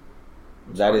Madness.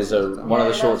 That is one of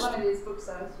the shorts. That's one of his books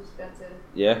I was just about to.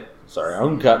 Yeah, sorry,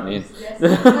 I'm cutting in. Yes. No,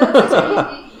 that's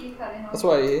okay. You cut in on That's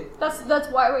why you're here. That's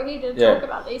why we're here to Yeah. talk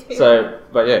about these people. So,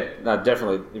 but yeah, no,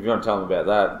 definitely. If you want to tell them about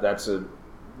that, that's a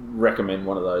recommend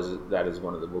one of those. That is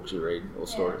one of the books you read or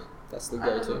stories. That's the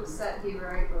Other go-to. books that he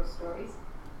wrote or stories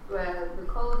were The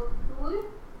Call of Cthulhu.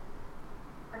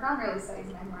 I can't really say his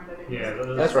name right. I don't Yeah,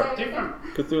 know. That's right. Different.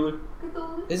 Cthulhu.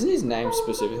 Cthulhu. Isn't his name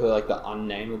specifically like the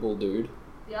unnameable dude?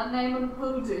 The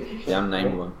Unnameable Dude. The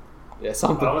unnamed one. Yeah,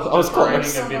 something. I was I was just learning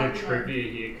close. a bit of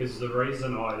trivia here because the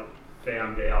reason I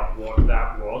found out what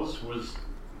that was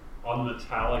on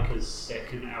Metallica's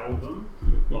second album.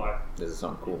 Like, There's a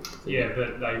song called. yeah,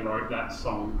 but they wrote that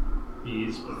song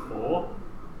years before,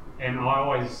 and I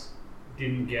always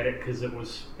didn't get it because it was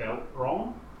spelt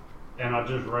wrong. And I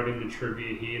just read in the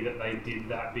trivia here that they did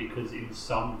that because in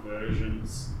some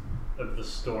versions of the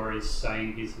stories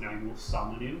saying his name will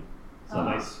summon him, so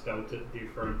they spelt it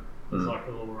different. It's like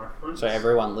a little reference. So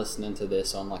everyone listening to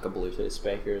this on like a Bluetooth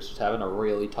speaker is just having a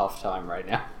really tough time right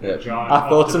now. Yeah. Giant Our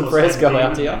thoughts and octopus prayers go head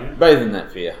out to demon, you. Bathe in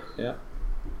that fear. Yeah.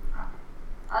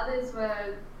 Others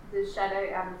were The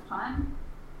Shadow Out of Time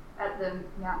at the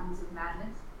Mountains of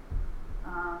Madness.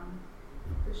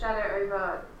 The Shadow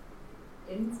over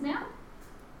Innsmouth.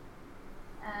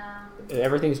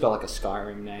 Everything's got like a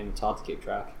Skyrim name. It's hard to keep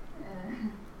track.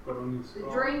 Put on your The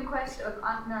scroll. Dream Quest of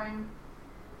Unknown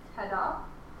Tadath?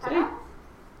 See?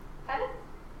 Tadath?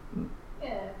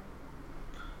 Yeah.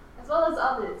 As well as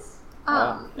others.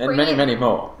 And bring many, it- many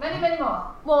more. Many, many more.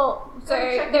 Well, so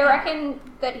Go check they it out. reckon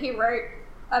that he wrote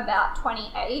about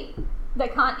 28. They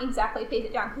can't exactly piece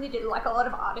it down because he did like a lot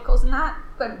of articles and that.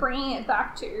 But bringing it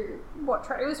back to what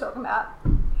Trey was talking about,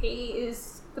 he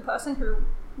is the person who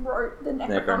wrote the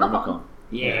Necronomicon. Necronomicon.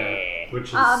 Yeah.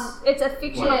 Which is It's a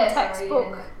fictional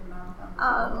textbook.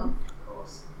 Of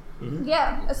course.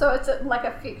 Yeah, so it's like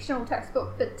a fictional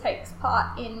textbook that takes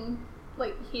part in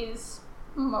like his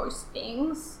most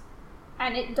things,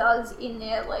 and it does in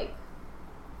there like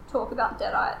talk about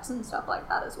deadites and stuff like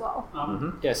that as well.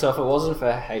 Yeah. So if it wasn't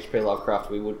for H.P. Lovecraft,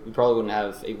 we probably wouldn't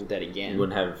have Evil Dead again. You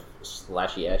wouldn't have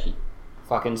Slashy Ashy.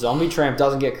 Fucking Zombie Tramp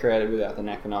doesn't get created without the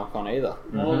Necronomicon either.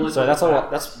 So that's all.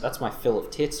 That's my fill of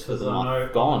tits for Because the I know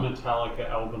month. on Gone. the Metallica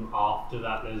album after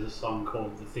that, there's a song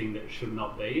called "The Thing That Should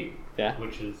Not Be," Yeah.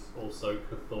 which is also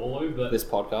Cthulhu. But This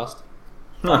podcast.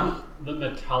 the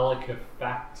Metallica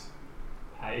fact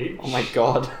page. Oh my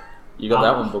god. You got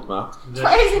that one bookmarked.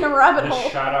 Trey's in a rabbit The hole.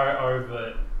 Shadow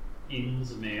Over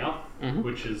Innsmouth, Mhm.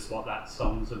 which is what that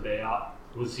song's about,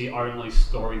 was the only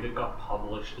story that got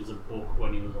published as a book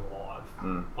when he was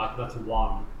alive. Like, that's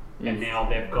one. And now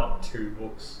they've got 2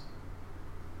 books.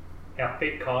 How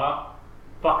thick, Kaya?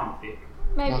 Fucking thick.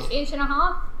 Maybe inch and a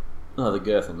half. Oh, the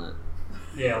girth on that.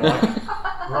 Yeah,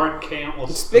 like, wrote countless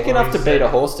It's big enough to stories beat a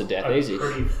that horse to death, are easy.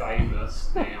 pretty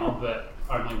famous now, but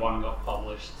only one got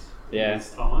published Yeah.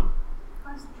 this time.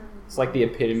 It's like the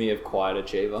epitome of quiet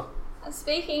achiever.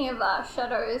 Speaking of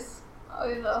shadows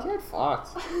over Get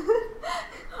fucked.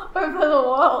 over the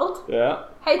world. Yeah.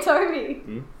 Hey Toby,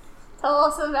 tell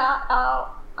us about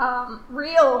our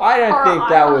real. I don't horror think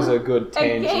that icon. was a good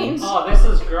Again. tangent. Oh, this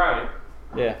is great.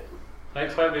 Yeah. Hey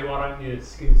Toby, why don't you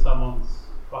skin someone's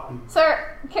fucking So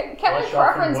can we flesh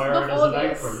off and preference wear it as before an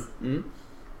this? apron?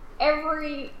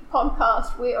 Every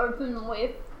podcast we open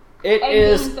with. It Egg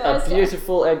is Game a Thursday.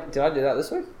 beautiful egg. Did I do that this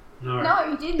week? No. No,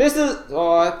 you didn't. This is.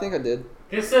 Oh, I think I did.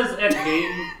 This is a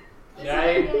game.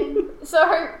 Yay. So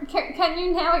can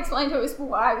you now explain to us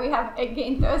why we have Egg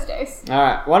Game Thursdays?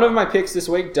 Alright, one of my picks this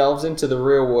week delves into the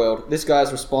real world. This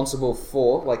guy's responsible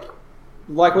for, like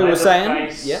we were saying.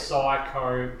 Leatherface, Yeah.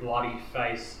 Psycho, bloody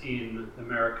face in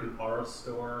American Horror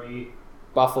Story.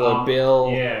 Buffalo Bill,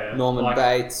 yeah, Norman like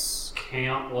Bates.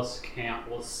 Countless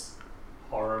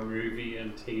horror movie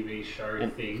and TV show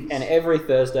things. And every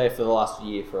Thursday for the last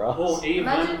year for us. Or even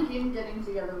Imagine him getting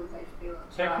together with H.P.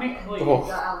 Lovecraft. Technically- and Oh.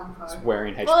 Edgar Allan Poe.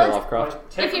 Wearing H.P. Well,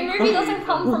 Lovecraft. If your movie doesn't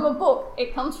come from a book,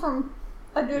 it comes from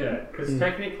a dude. Yeah, because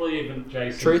technically even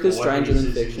Jason Truth is Voorhees stranger than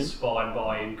is fiction. inspired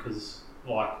by him because,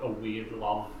 like, a weird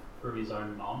love for his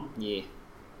own mum Yeah.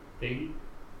 thing.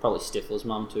 Probably Stifler's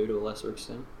mum too, to a lesser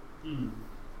extent. Hmm.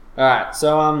 Alright,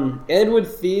 so Edward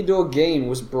Theodore Gein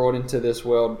was brought into this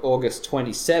world August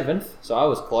 27th, so I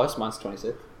was close, mine's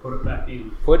 26th. Put it back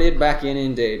in. Put it back in,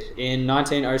 indeed, in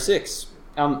 1906.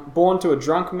 Born to a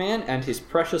drunk man and his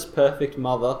precious perfect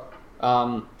mother,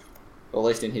 or at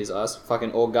least in his eyes,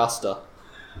 fucking Augusta.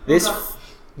 This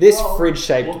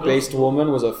fridge-shaped Augusta. beast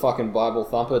woman was a fucking Bible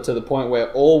thumper to the point where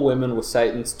all women were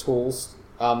Satan's tools,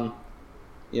 and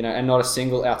not a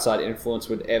single outside influence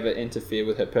would ever interfere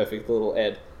with her perfect little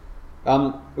Ed.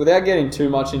 Without getting too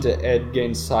much into Ed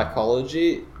Gein's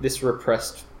psychology, this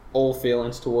repressed all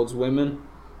feelings towards women,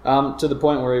 to the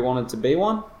point where he wanted to be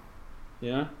one,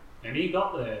 And he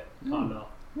got there, kinda.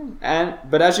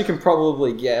 But as you can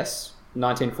probably guess,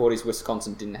 1940s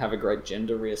Wisconsin didn't have a great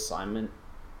gender reassignment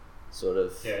sort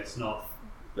of Yeah, it's not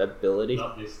ability.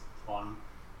 this time.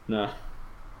 No.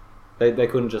 They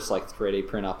couldn't just 3D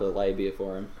print up a labia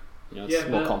for him. It's Yeah,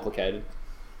 more but- complicated.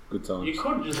 Good times. You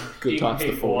could just Good dig times, the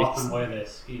people up 40s. and wear their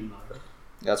skin, though.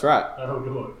 That's right. That'll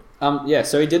do it.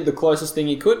 So he did the closest thing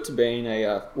he could to being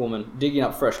a woman, digging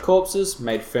up fresh corpses,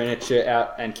 made furniture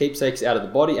out and keepsakes out of the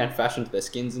body, and fashioned their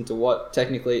skins into what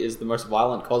technically is the most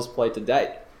violent cosplay to date.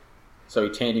 So he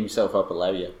tanned himself up a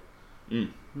labia. He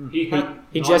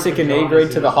Jessica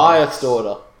Negreed to the highest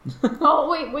order.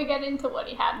 Oh, we get into what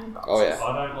he had in boxes. Oh yeah.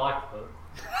 I don't like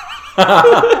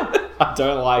it. I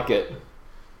don't like it.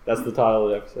 That's the title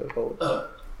of the episode.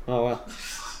 Oh well.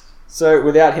 So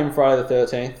without him, Friday the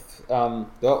 13th.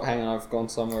 Hang on, I've gone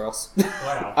somewhere else.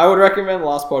 Wow. I would recommend the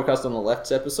last podcast on the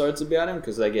left's episodes about him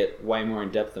because they get way more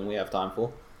in depth than we have time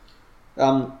for.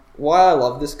 Why I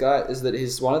love this guy is that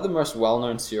he's one of the most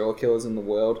well-known serial killers in the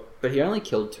world, but he only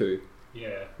killed 2, Yeah.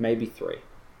 maybe 3.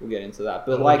 We'll get into that,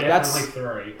 but Well, that's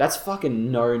definitely 3. that's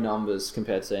fucking no numbers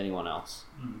compared to anyone else.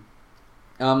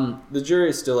 The jury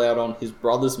is still out on his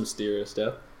brother's mysterious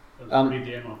death. That's pretty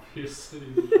damn obvious.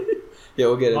 Yeah,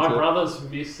 we'll get My into it. brother's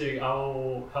missing.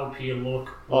 I'll help you look.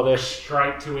 Oh, there-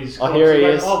 straight to his. Oh, corpse. here he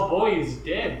goes, is. Oh boy, he's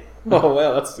dead. Oh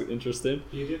wow, that's interesting.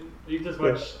 He didn't. He just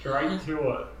went straight to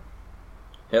it.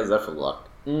 How's that for luck?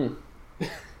 Mm. Buy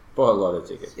a lot of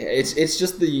tickets. Yeah, it's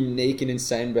just the unique and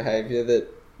insane behaviour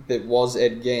that was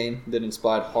Ed Gein that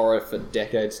inspired horror for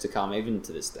decades to come, even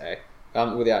to this day.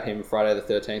 Without him, Friday the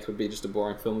 13th would be just a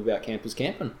boring film about campers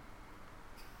camping.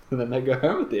 And then they go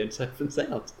home at the end safe and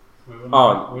sound. We wouldn't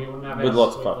Oh, we wouldn't have with our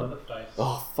lots of sweet fucking- Leatherface.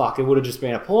 Oh fuck, it would have just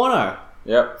been a porno.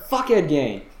 Yep. Fuck Ed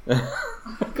Gein.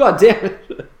 God damn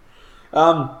it.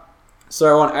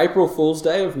 So on April Fool's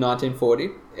Day of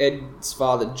 1940, Ed's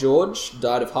father George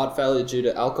died of heart failure due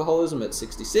to alcoholism at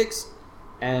 66,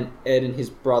 and Ed and his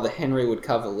brother Henry would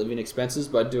cover living expenses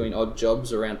by doing odd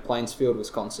jobs around Plainsfield,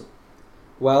 Wisconsin.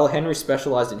 While Henry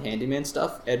specialised in handyman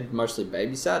stuff, Ed mostly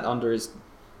babysat under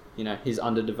his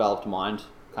underdeveloped mind,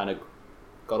 kind of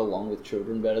got along with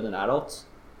children better than adults.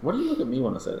 What do you look at me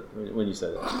when I say that? When you say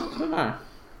that? I don't know.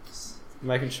 Just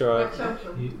making sure.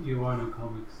 Churchill. You own a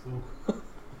comic store.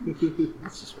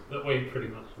 That we pretty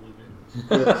much live in.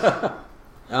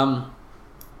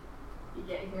 You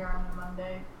get here on a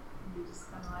Monday, and you're just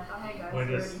kind of like, oh hey guys, We're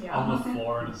we're just already here. on the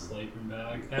floor in a sleeping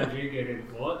bag. How'd you get in?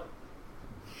 What?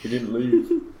 He didn't leave.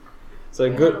 So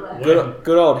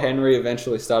good old Henry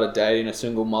eventually started dating a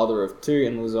single mother of two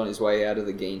and was on his way out of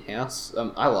the Geen house.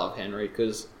 I love Henry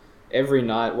because every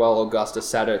night while Augusta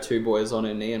sat her two boys on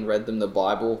her knee and read them the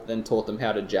Bible, then taught them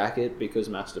how to jack it because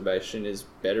masturbation is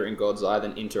better in God's eye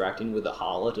than interacting with a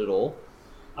harlot at all.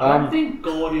 I don't think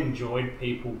God enjoyed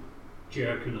people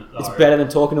jerking it though. It's better than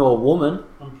talking to a woman.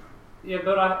 Yeah,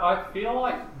 but I feel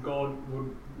like God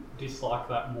would dislike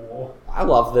that more. I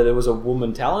love that it was a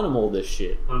woman telling him all this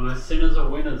shit. I know sinners are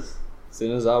winners.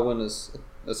 Sinners are winners.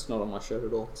 That's not on my shirt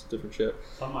at all. It's a different shirt.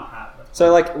 It's on my hat.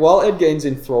 So, like, while Ed Gein's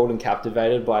enthralled and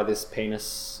captivated by this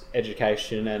penis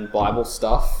education and Bible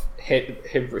stuff,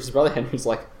 his brother Henry's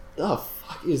like, the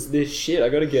fuck is this shit? I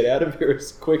gotta get out of here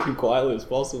as quick and quietly as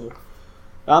possible.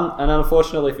 And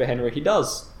unfortunately for Henry, he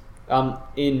does.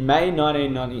 In May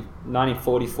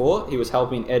 1944, he was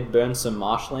helping Ed burn some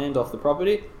marshland off the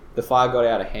property. The fire got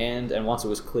out of hand, and once it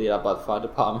was cleared up by the fire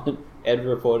department, Ed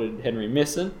reported Henry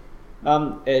missing.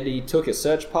 Eddie took a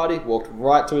search party, walked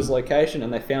right to his location,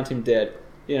 and they found him dead.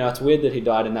 You know, it's weird that he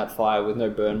died in that fire with no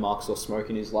burn marks or smoke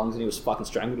in his lungs, and he was fucking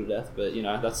strangled to death, but, you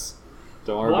know, that's...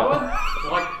 Don't worry about it.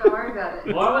 Don't worry about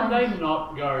it. Why would they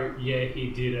not go, yeah, he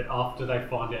did it, after they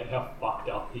find out how fucked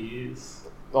up he is?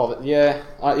 Oh, yeah.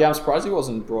 I'm surprised he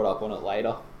wasn't brought up on it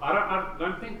later. I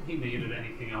don't think he needed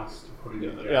anything else to put him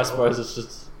in jail. Yeah, I suppose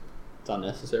it's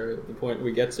unnecessary at the point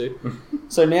we get to.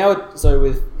 So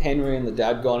with Henry and the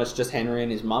dad gone, it's just Henry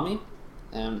and his mummy.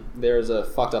 There is a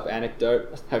fucked up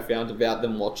anecdote I found about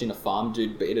them watching a farm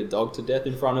dude beat a dog to death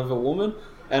in front of a woman,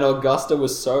 and Augusta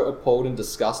was so appalled and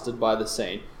disgusted by the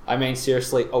scene. I mean,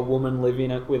 seriously, a woman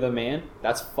living with a man?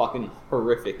 That's fucking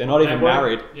horrific. They're not even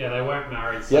married. Yeah, they weren't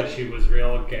married, so she was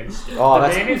real against it. Oh, the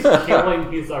man is killing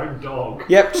his own dog.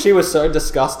 Yep, she was so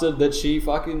disgusted that she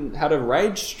fucking had a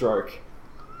rage stroke.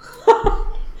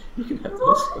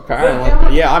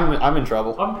 Apparently. Yeah, I'm in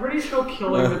trouble. I'm pretty sure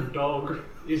killing a dog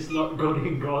is not good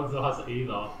in God's eyes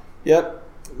either. Yep.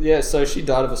 Yeah, so she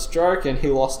died of a stroke and he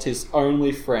lost his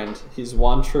only friend, his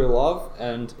one true love,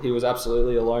 and he was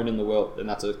absolutely alone in the world. And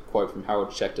that's a quote from Harold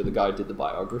Schechter, the guy who did the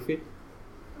biography.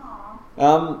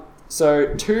 Aww.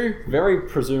 So 2 very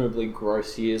presumably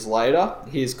gross years later,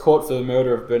 he is caught for the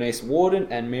murder of Bernice Warden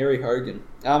and Mary Hogan.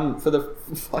 For the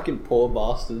fucking poor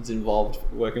bastards involved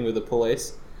working with the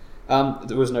police,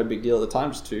 there was no big deal at the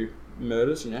time, just 2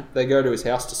 murders, you know. They go to his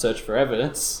house to search for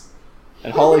evidence.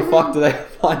 And holy fuck, do they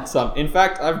find some. In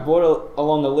fact, I've brought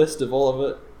along a list of all of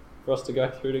it for us to go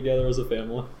through together as a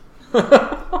family.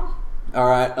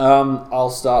 Alright,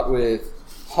 I'll start with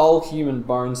whole human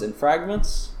bones and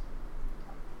fragments.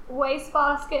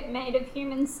 Wastebasket made of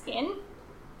human skin.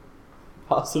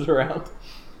 Pass it around.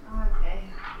 Okay.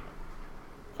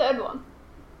 Third one.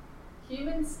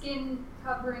 Human skin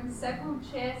covering several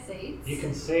chair seats. You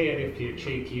can see it if you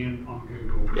cheek in on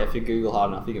Google. Yeah, if you Google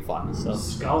hard enough, you can find this stuff.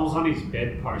 Skulls on his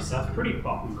bedpost. That's pretty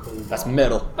fucking cool. That's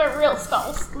metal. But real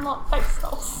skulls, not fake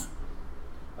skulls.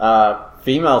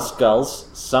 Female skulls,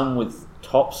 some with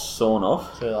tops sawn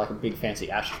off. So like a big fancy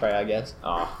ashtray, I guess.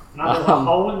 Oh. No, there's a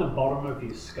hole in the bottom of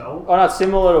his skull. Oh no, it's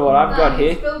similar to what I've got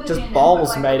it's here. built Just in, bowls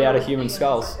but, like, made a out of little human thing,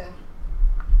 skulls.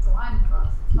 It's a wine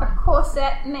glass. It's A fine.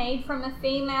 corset made from a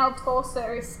female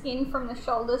torso, skin from the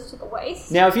shoulders to the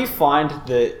waist. Now, if you find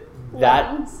that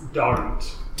Leggings.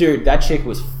 Don't. dude, that chick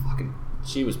was fucking,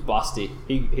 she was busty.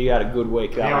 He had a good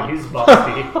week. That Now one. he's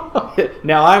busty.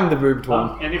 Now I'm the boobed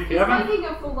one. And if you He's haven't... making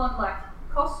a full-on like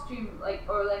costume,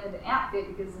 or like an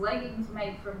outfit, because leggings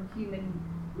made from human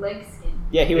leg skin.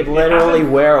 Yeah, he would If you literally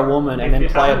haven't- wear a woman and if then you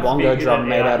play a haven't bongo figured drum it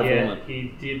made out of a yet, woman.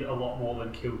 He did a lot more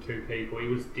than kill 2 people. He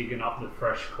was digging up the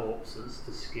fresh corpses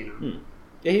to skin them.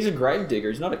 Yeah, he's a grave digger.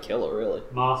 He's not a killer, really.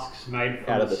 Masks made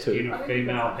from Out of the the 2. skin of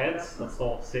female heads. Let's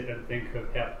all sit and think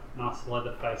of how nice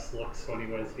Leatherface looks when he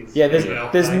wears his Yeah, female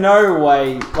there's face. no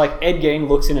way. Like Ed Gein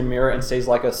looks in a mirror and sees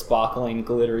like a sparkling,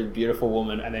 glittery, beautiful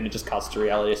woman, and then it just cuts to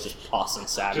reality. It's just pus and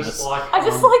sadness. Just like... I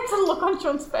just like the look on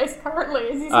Sean's face currently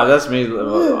as he's like, That's me.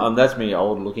 That's me,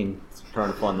 old looking,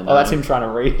 trying to find the name. Oh, that's him trying to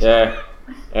read. Yeah.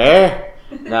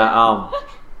 Nah.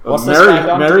 What's the stand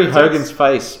on Mary to Hogan's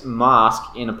face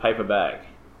mask in a paper bag.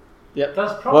 Yep.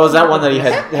 That's What was that one that he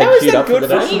had How is queued that up for good the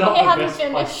for day? He not the hadn't best place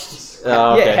finished. to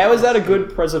Oh, okay. Yeah, how is that a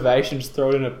good preservation? Just throw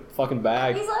it in a fucking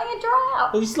bag. He's letting it dry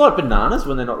out. Well, it's like bananas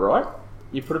when they're not ripe.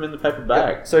 You put them in the paper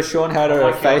bag. So Sean had her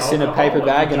Like face in a alcohol, paper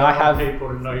bag, you and I don't want have, people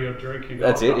to know you're drinking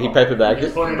That's it. He alcohol. paper bagged You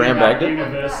it, put brown in bagged that it.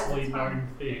 universally That's known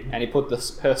thing. and he put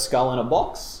her skull in a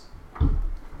box.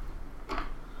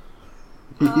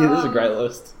 This is a great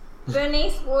list.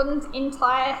 Bernice Warden's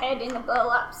entire head in a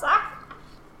burlap sack.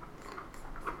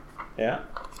 Yeah.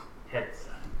 Head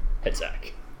sack. Head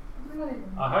sack.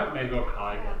 I hope Meg or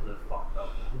Kai get the fucked up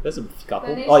one. There's a couple.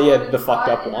 Bernice Oh yeah, Warden's the fucked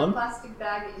died up in a one. plastic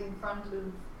bag in front of.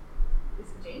 Is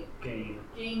it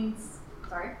Jean?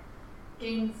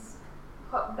 Jean's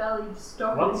hot-bellied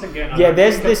stomach. Once again, I Yeah, don't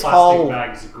there's think this a plastic whole-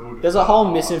 bag's good There's for a whole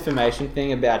heart. misinformation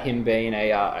thing about him being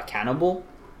a cannibal,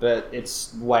 but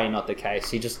it's way not the case.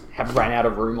 He just ran out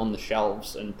of room on the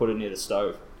shelves and put it near the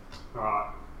stove. Right.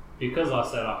 Because I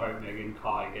said I hope Meg and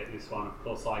Kai get this one, of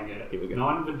course I get it. Here we go.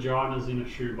 9 vaginas in a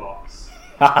shoebox.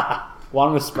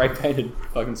 One was spray painted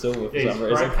fucking silver for He's some spray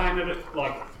reason. painted it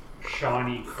like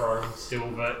shiny chrome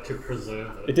silver to preserve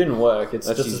It it. didn't work. It's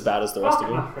That's just his- as bad as the rest of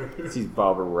them. No. This is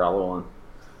Barbarella one.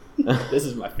 This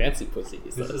is my fancy pussy.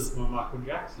 This is my Michael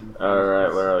Jackson.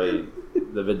 Alright, where are we?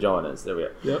 The vaginas. There we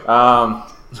go. Yep.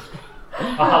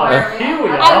 Here we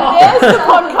And are. there's the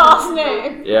podcast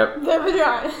name. Yep. The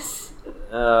vaginas.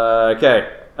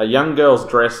 Okay. A young girl's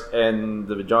dress and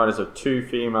the vaginas of 2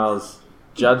 females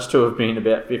judged to have been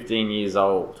about 15 years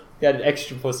old. He had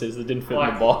extra pussies that didn't fit in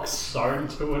Like the box. sewn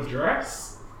to a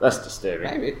dress. That's disturbing.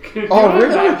 Maybe. Can Oh, you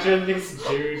really? imagine this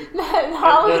dude?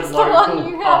 How At is the the one local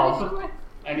you pub. have?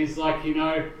 And he's like,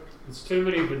 there's too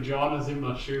many vaginas in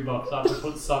my shoebox. I have to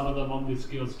put some of them on this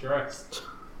girl's dress.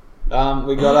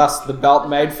 We got us the belt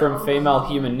made from female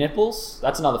human nipples.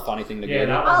 That's another funny thing to Yeah, get.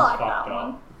 that I one's like fucked that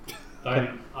up. I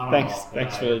don't Thanks, like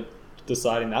thanks that. for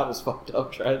deciding that was fucked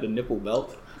up, Trey. The nipple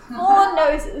belt, 4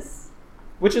 noses.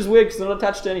 which is weird because they're not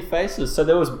attached to any faces. So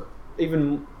there was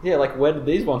even like where did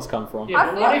these ones come from? Yeah. I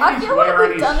but feel, what if I he's feel like wearing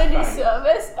we've his done a face?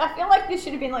 disservice. I feel like this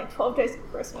should have been like 12 Days of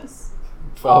Christmas.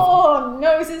 12. 4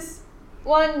 noses,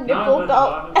 1 nipple Nine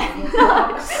belt.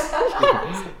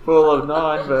 vaginas. Full of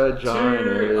 9 Two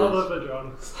vaginas. other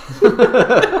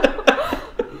vaginas.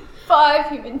 5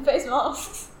 human face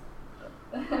masks.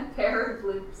 A pair of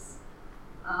lips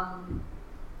on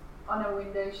a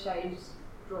window shade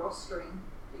drawstring.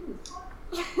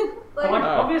 Like, Oh.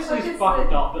 obviously like it's it's fucked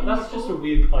the up, but that's just a nipple.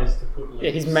 weird place to put lips.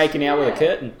 Yeah, he's making out with a Yeah.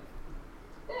 curtain.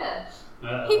 Yeah.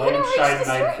 A He could've reached lampshade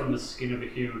the made string. from the skin of a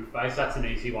human face. That's an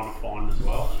easy one to find as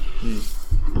well.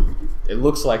 It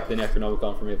looks like the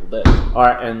Necronomicon from Evil Dead.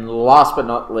 Alright, and last but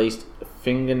not least,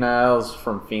 fingernails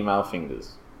from female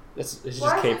fingers. It's Why just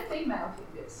is keep it female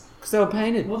fingers? because they were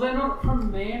painted. Well, they're not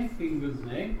from man fingers,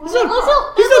 man. He's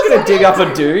not gonna dig up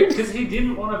a dude. Because he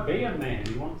didn't want to be a man.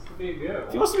 He wants to be a girl.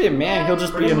 If he wants to be a man, he'll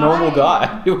just be Pretty a much. normal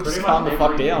guy. He'll just Pretty calm the much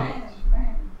fuck every down. man.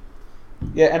 Man.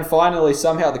 Yeah, and finally,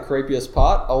 somehow the creepiest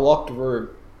part, a locked room.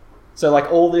 So,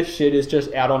 like, all this shit is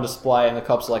just out on display, and the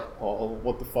cop's like, oh,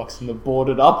 what the fuck's in the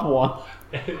boarded up one?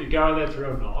 You go in there, it's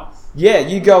real nice. Yeah,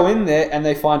 you go in there, and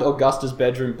they find Augusta's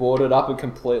bedroom boarded up and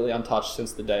completely untouched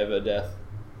since the day of her death.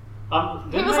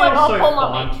 Didn't was they like, also "Oh, pull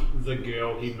my find the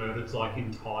girl he murdered's like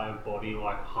entire body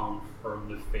like hung from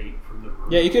the feet from the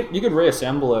room? Yeah, you could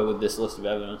reassemble her with this list of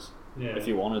evidence, Yeah. if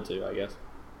you wanted to, I guess.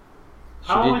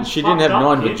 She didn't have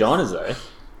 9 vaginas though.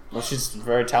 Well, she's a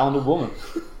very talented woman.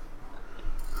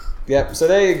 Yep, so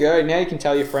there you go. Now you can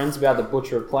tell your friends about the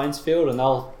Butcher of Plainsfield, and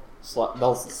they'll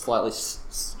slightly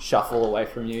shuffle away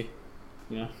from you.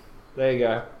 You know, there you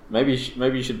go. Maybe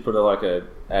you should put a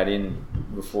add in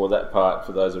before that part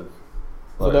for those of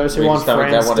For those who we want just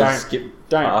friends, want to don't skip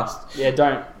don't past. yeah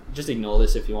don't just ignore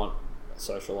this if you want a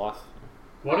social life.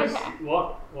 What is Okay.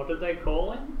 what did they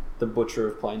call him? The Butcher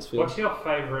of Plainsfield. What's your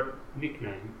favourite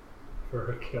nickname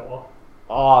for a killer?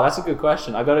 Oh, that's a good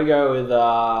question. I got to go with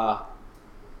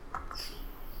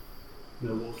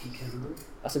Milwaukee Cannibal?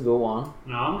 that's a good one.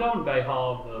 No, I'm going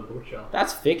Behar the Butcher.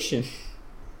 That's fiction.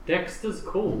 Dexter's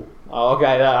cool. Oh,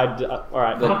 okay. All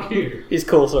right. Fuck you. He's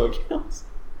cool, so he kills.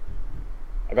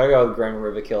 I gotta go with Green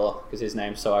River Killer because his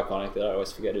name's so iconic that I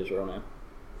always forget his real name.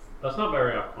 That's not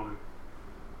very iconic.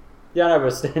 Yeah, I know, but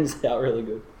it stands out really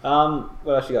good.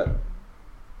 What else you got?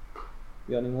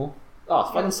 You got any more? Oh,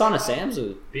 fucking Son of Sam's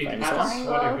a Big famous Hat one.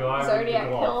 Sweater Guy. Zodiac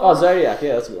with the Killer. light. Oh, Zodiac.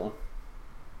 Yeah, that's a good one.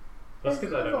 That's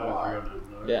because I don't know his real name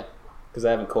though. Yeah, because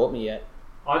they haven't caught me yet.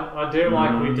 I do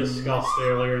like we discussed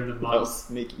earlier in the That month was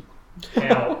sneaky.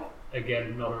 how,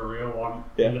 again, not a real one,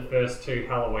 in Yeah. the first 2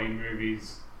 Halloween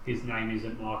movies, his name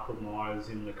isn't Michael Myers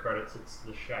in the credits, it's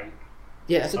The Shake.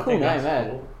 Yeah, that's a I cool think name, that's man.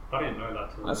 cool. I didn't know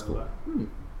that till That's the other cool. day.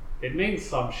 It means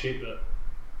some shit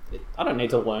that... I don't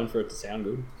need to learn for it to sound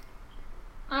good.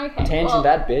 Okay. Tangent well,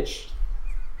 that bitch.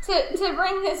 To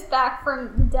bring this back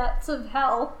from the depths of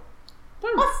hell,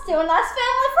 let's do a nice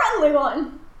family-friendly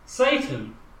one.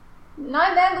 Satan!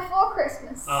 Nightmare Before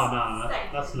Christmas. Oh, no, Satan.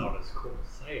 that's not as cool.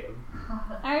 Satan.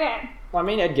 Okay. Well, I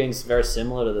mean, Ed Gein's very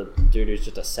similar to the dude who's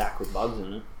just a sack with bugs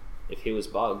in it. if he was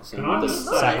Bugs and Can I the just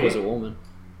sack say- was a woman.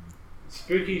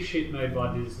 Spooky shit made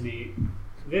by Disney.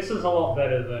 This is a lot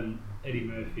better than Eddie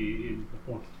Murphy in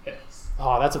The Haunted House.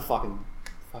 Oh, that's a fucking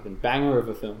banger of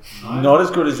a film. Not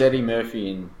as good as Eddie Murphy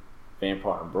in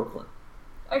Vampire in Brooklyn.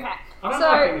 Okay, I don't so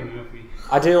like Eddie Murphy.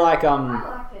 I do like I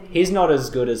like Eddie. he's not as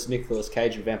good as Nicolas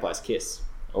Cage in Vampire's Kiss.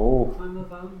 Oh, I'm a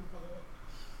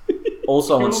vampire.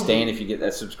 also on Kill Stan me. if you get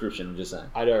that subscription. I'm just saying.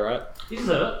 I know, right? Is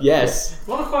it? Yes.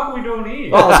 What the fuck are we doing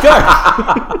here? Oh, let's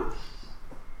go.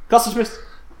 Costa Smith.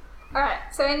 alright,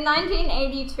 so in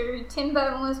 1982, Tim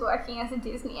Burton was working as a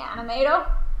Disney animator,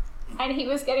 and he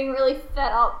was getting really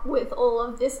fed up with all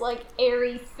of this like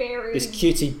airy fairy. This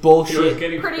cutesy He was bullshit.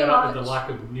 getting Pretty fed up with the much. lack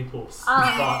of nipples Um,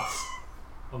 and butts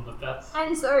on the bats.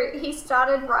 And so he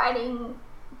started writing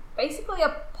basically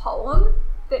a poem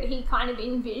that he kind of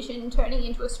envisioned turning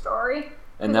into a story.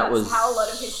 And 'cause that that's was how a lot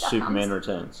of his stuff Superman comes.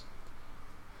 Returns.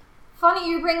 Funny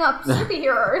you bring up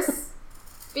superheroes,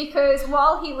 because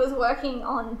while he was working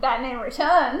on Batman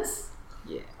Returns,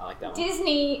 Yeah, I like that one.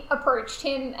 Disney approached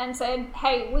him and said,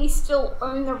 hey, we still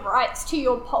own the rights to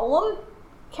your poem.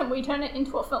 Can we turn it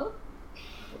into a film?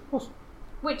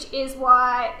 Which is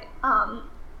why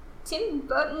Tim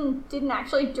Burton didn't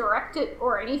actually direct it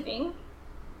or anything.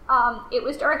 It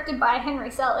was directed by Henry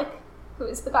Selick, who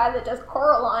is the guy that does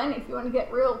Coraline, if you want to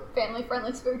get real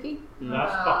family-friendly spooky.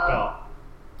 That's fucked up.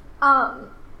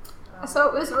 So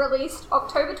it was released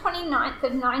October 29th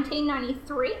of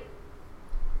 1993.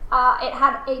 It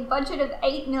had a budget of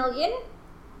 $8 million,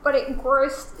 but it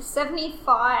grossed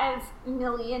 $75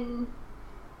 million,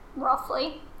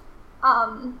 roughly.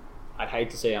 I'd hate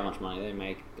to see how much money they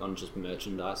make on just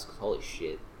merchandise, 'cause holy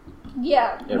shit.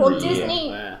 Yeah, Every well, year.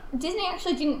 Yeah. Disney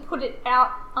actually didn't put it out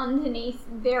underneath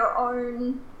their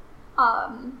own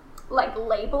like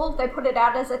label. They put it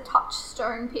out as a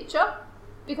touchstone picture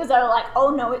because they were like, oh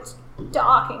no, it's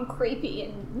dark and creepy,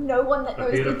 and no one that A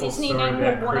knows the beautiful Disney story name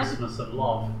about will want to. Christmas and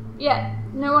love. Yeah,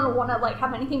 no one will want to like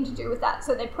have anything to do with that.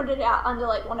 So they put it out under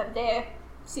like one of their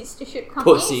sistership companies.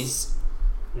 Pussies.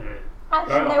 Yeah. And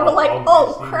Don't then they were like, hold oh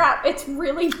Disney. crap, it's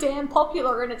really damn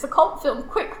popular and it's a cult film.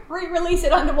 Quick, re-release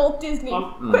it under Walt Disney.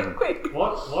 Quick.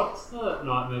 What's the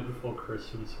Nightmare Before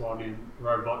Christmas one in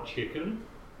Robot Chicken?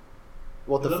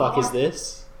 What the Is it fuck like- is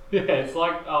this? Yeah, it's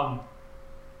like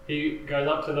he goes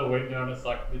up to the window and it's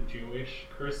like the Jewish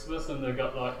Christmas and they've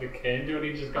got like the candle and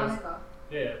he just goes, Hanukkah.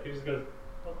 yeah, he just goes,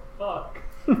 what the fuck?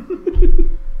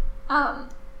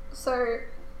 So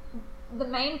the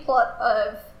main plot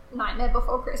of Nightmare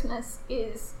Before Christmas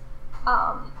is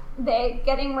they're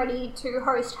getting ready to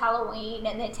host Halloween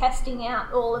and they're testing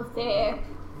out all of their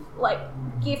like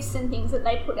gifts and things that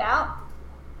they put out.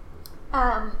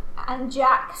 And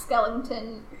Jack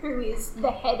Skellington, who is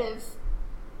the head of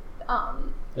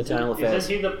Eternal Affairs.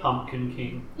 Isn't he the Pumpkin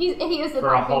King he is the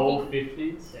for a Pumpkin whole King.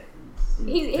 15 seconds? And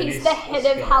He's the head of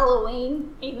skeleton.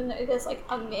 Halloween, even though there's like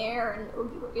a mayor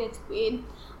and it's weird.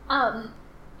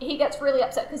 He gets really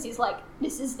upset because he's like,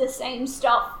 this is the same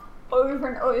stuff over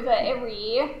and over every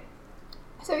year.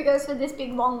 So he goes for this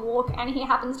big long walk and he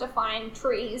happens to find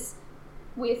trees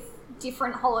with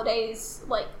different holidays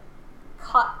like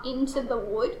cut into the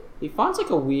wood. He finds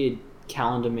like a weird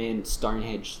Calendar Man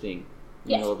Stonehenge thing in the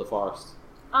Yes. middle of the forest.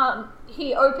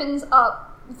 He opens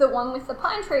up the one with the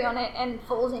pine tree on it and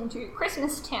falls into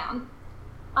Christmas Town.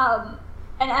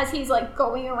 And as he's like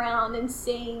going around and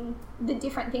seeing the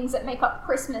different things that make up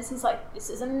Christmas, he's like, this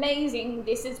is amazing.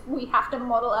 We have to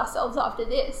model ourselves after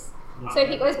this. So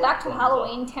he goes back to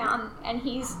Halloween Town and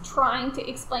he's trying to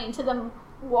explain to them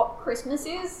what Christmas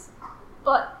is,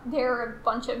 but there are a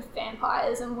bunch of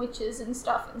vampires and witches and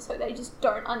stuff, and so they just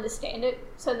don't understand it.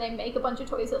 So they make a bunch of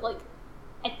toys that like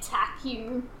attack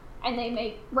you, and they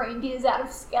make reindeers out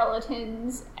of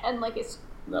skeletons, and like it's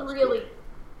That's really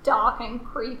dark and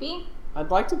creepy. I'd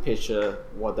like to picture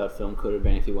what that film could have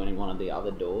been if he went in one of the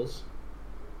other doors.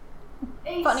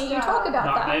 Funny you talk about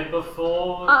that. Nightmare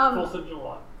Before 4th of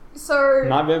July. So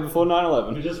Nightmare Before He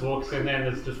 9/11. just walks in there and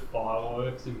there's just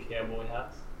fireworks and cowboy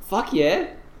hats. Fuck yeah.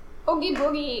 Oogie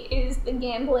Boogie is the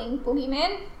gambling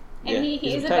boogeyman, and Yeah, he he's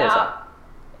a hears potato about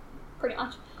pretty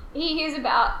much. He hears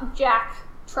about Jack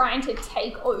trying to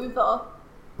take over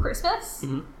Christmas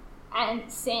Mhm.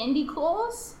 and Sandy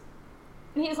Claus,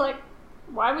 and he's like,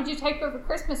 "Why would you take over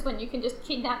Christmas when you can just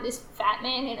kidnap this fat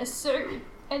man in a suit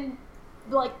and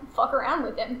like fuck around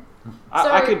with him?"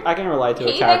 So I can relate to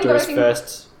a he character then whose goes in-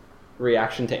 first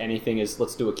reaction to anything is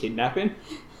let's do a kidnapping.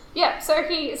 Yeah, so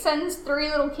he sends 3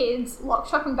 little kids, lock,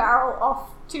 shock, and barrel, off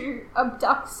to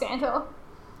abduct Santa,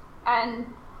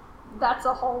 and that's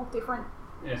a whole different.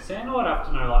 Yeah, Santa would have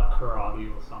to know like karate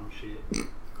or some shit.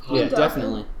 He Yeah, does.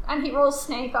 definitely. And he rolls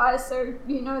snake eyes, so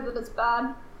you know that it's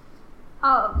bad.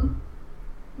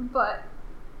 But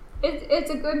it's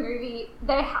a good movie.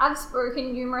 They have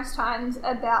spoken numerous times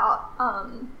about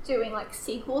doing like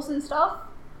sequels and stuff,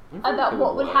 about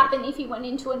what would happen if he went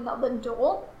into another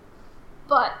door.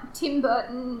 But Tim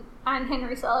Burton and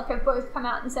Henry Selick have both come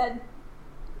out and said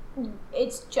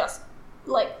it's just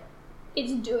like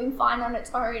it's doing fine on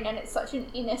its own, and it's such an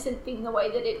innocent thing the way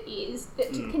that it is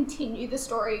that to continue the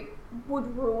story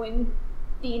would ruin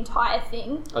the entire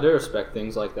thing. I do respect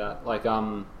things like that. Like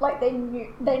they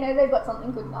know they've got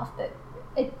something good enough that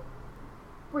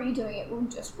redoing it will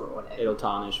just ruin it. it'll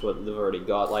tarnish what they've already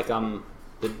got. Like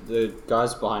the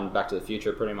guys behind Back to the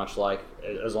Future are pretty much like,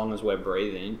 as long as we're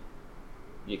breathing,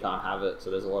 you can't have it. So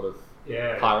there's a lot of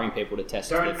hiring people to test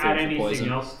Don't the add food for anything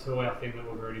poison. else to our thing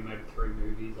that we've already made 3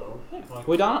 movies of. Like,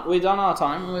 We done our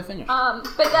time and we're finished.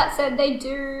 But that said, they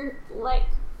do like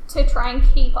to try and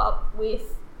keep up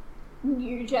with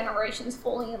new generations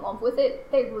falling in love with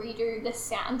it. They redo the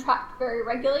soundtrack very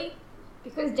regularly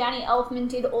because Danny Elfman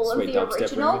did all Sweet of the dubstep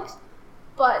original. remix.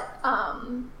 But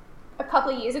a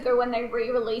couple of years ago, when they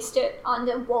re-released it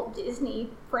under Walt Disney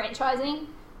franchising,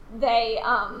 they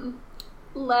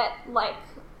let like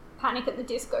Panic at the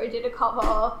Disco did a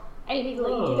cover, Amy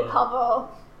Lee did a cover,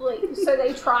 like so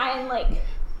they try and like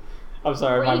I'm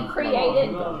sorry, recreate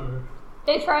it. no.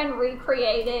 They try and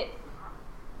recreate it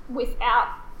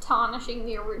without tarnishing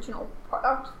the original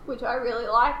product, which I really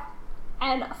like.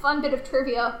 And a fun bit of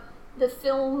trivia, the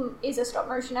film is a stop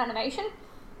motion animation,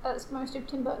 as most of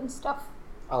Tim Burton's stuff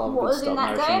I love good was in stop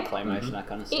that motion, day. claymation, that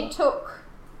kind of It stuff. took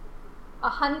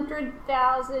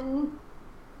 100,000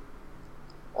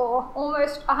 or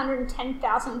almost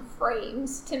 110,000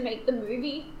 frames to make the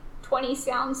movie, 20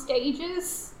 sound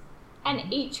stages,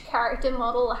 and each character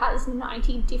model has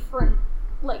 90 different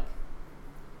like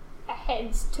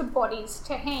heads to bodies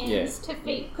to hands to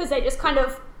feet, because they just kind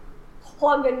of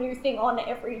plug a new thing on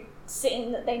every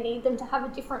scene that they need them to have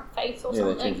a different face or Yeah,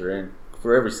 something. they change around.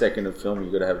 For every second of film,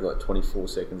 you've got to have like 24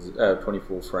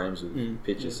 frames of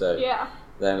picture, so Yeah.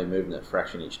 they only move in that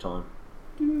fraction each time.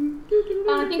 And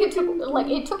I think it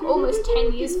took almost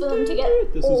 10 years for them to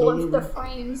get all of the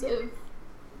frames of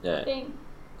Yeah. thing.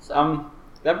 So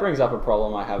That brings up a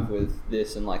problem I have with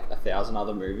this and like 1,000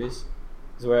 other movies.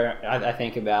 Is where I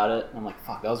think about it and I'm like,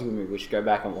 fuck, that was a good movie, we should go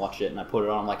back and watch it, and I put it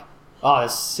on, I'm like, oh,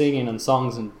 there's singing and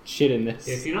songs and shit in this.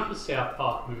 If you're not the South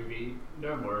Park movie,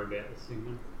 don't worry about the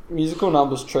singing. Musical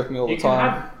numbers trick me all the You can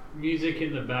time. have music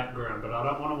in the background, but I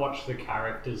don't want to watch the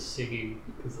characters singing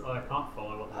because I can't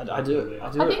follow what they're I do talking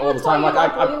about. it I think all the that's why time. you Like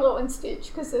like I Lilo and Stitch,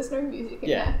 because there's no music in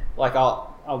yeah, there. like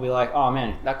I'll be like, oh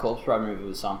man, that Corpse Bride movie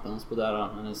was something, let's put that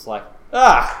on, and it's like,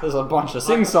 there's a bunch of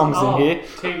sing songs in here.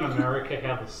 Team America,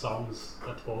 how the songs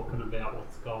are talking about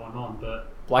what's going on, but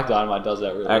Black Dynamite does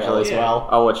that really well Actually, as yeah. well.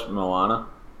 I watched Moana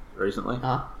recently.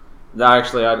 Huh? No,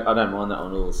 actually, I don't mind that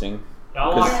one little sing. I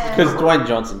like Because Dwayne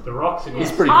Johnson. the Rocks are good.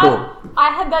 He's pretty cool. I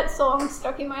had that song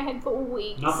stuck in my head for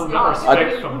weeks. Nothing but I respect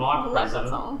really for my love that president.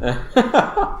 song.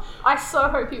 I so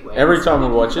hope he wins. Every time we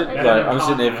watch it, Okay. like, I'm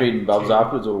sitting there Yeah. feeding Bubs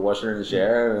afterwards or washing her in the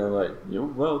shower, and I'm like, you're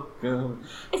welcome.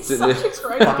 It's Sit such there. a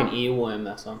great Fucking song. earworm,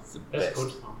 that song. It's the That's best.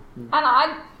 good song. And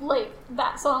I like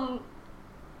that song.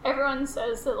 Everyone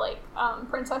says that like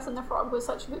Princess and the Frog was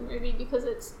such a good movie because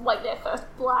it's like their first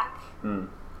black. Mm.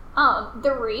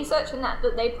 The research and that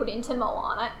they put into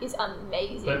Moana is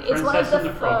amazing. But It's one of Princess and the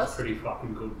the Frog's first. pretty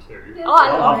fucking good too. Yeah. Oh, I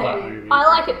I love love it. that movie. I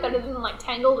like it better than like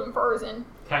Tangled and Frozen.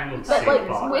 Tangled's But sick, like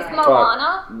but with Right.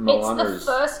 Moana, it's Moana's-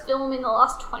 the first film in the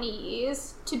last 20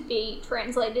 years to be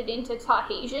translated into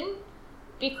Tahitian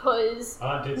because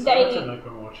I did they- say to make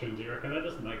them watch it. Do you reckon they're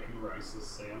just making racist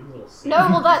sounds or something? no,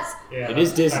 well that's Yeah, It is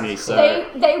that's Disney, cool. so-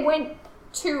 they went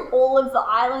to all of the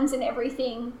islands and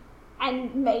everything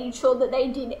and made sure that they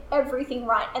did everything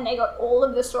right and they got all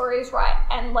of the stories right.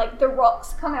 And like The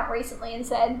Rock's come out recently and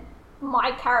said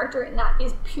my character in that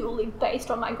is purely based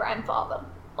on my grandfather.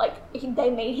 Like they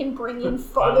made him bring in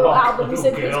photo Unlock albums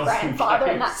little of his girls grandfather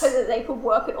in and that so caves. that they could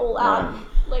work it all out.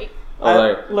 Like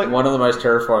Although, Like- one of the most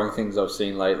terrifying things I've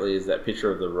seen lately is that picture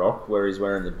of The Rock where he's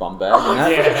wearing the bum bag and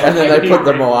that. yeah. And then they put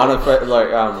the Moana,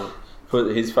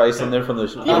 put his face in there from the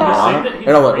Yeah. Moana. He's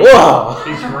And I'm like, whoa!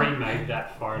 He's remade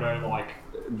that photo like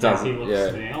as Doesn't- he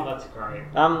looks yeah. now. That's great.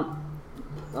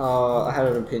 I had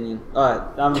an opinion. Alright,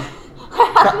 I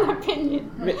have an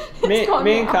opinion. me, It's gone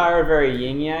me and now. Kara are very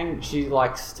yin yang. She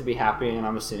likes to be happy, and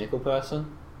I'm a cynical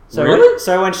person. So Really?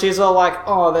 So when she's all like,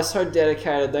 "Oh, they're so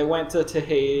dedicated. They went to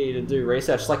Tahiti to do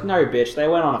research." It's like, no, bitch. They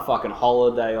went on a fucking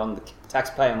holiday on the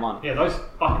taxpayer money. Yeah, those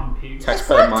fucking pigs.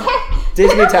 Taxpayer money.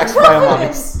 Disney taxpayer money.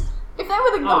 If they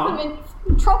were the government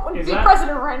Trump wouldn't Is be that-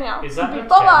 president right now. is that It'd be the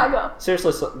Bob 10? Iger.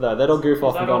 Seriously, though, they'd all goof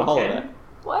off that and go on all holiday. 10?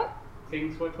 What?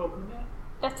 Things we're talking about?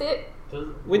 That's it.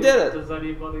 We did it. Does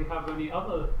anybody have any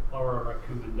other horror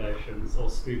recommendations or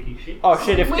spooky shit? Oh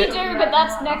shit! If We do, but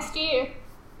that's next year.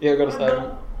 yeah, got to stay.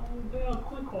 Yeah,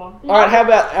 quick one. All right, how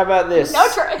about this? No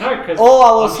Trey. No, because All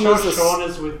our I'm sure listeners are- Sean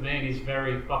is with me and he's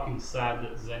very fucking sad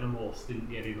that Xenomorphs didn't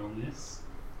get in on this.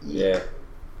 Yeah.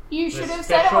 You The should have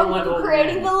said it special when you little were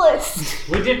creating man. the list.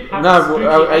 We didn't have No, a spooky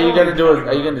are you going to do Halloween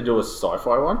a? Are you going category. to do a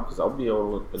sci-fi one? Because I'll be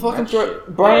all in Fucking that throw shit.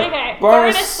 Okay,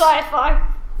 bonus sci-fi.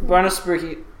 bonus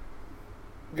spooky.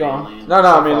 Go on. No,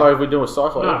 I mean like if we do a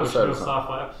sci-fi No, we should episode do a or something.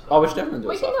 sci-fi episode. Oh, we should definitely do.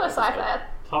 We can do a sci-fi.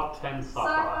 Top 10 sci-fi.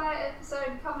 Sci-fi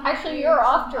episode coming. Actually,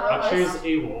 up you're soon. after I us. choose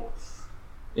Ewoks.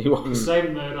 He wants, They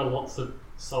murder lots of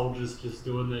soldiers just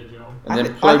doing their job. and I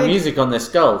then thi- play I think- music on their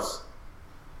skulls.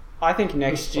 I think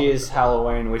next year's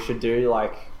Halloween we should do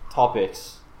like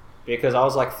topics, because I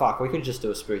was like, fuck, we could just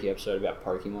do a spooky episode about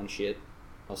Pokemon shit.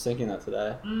 I was thinking that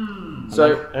today.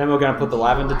 So, And then we're going to put the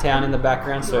Lavender Town in the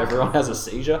background so everyone has a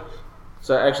seizure.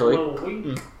 so actually,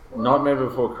 Halloween. Nightmare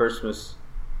Before Christmas,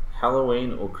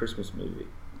 Halloween or Christmas movie.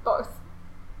 Both.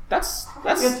 That's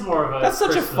It's more of a that's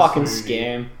such a Christmas fucking movie.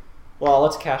 scam. Well,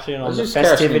 let's cash in on Let's the just cash in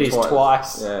festivities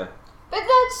twice. Yeah. But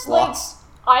that's like, Slots.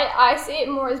 I see it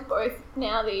more as both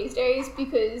now these days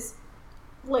because,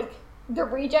 like, the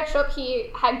reject shop here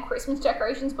had Christmas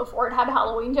decorations before it had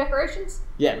Halloween decorations.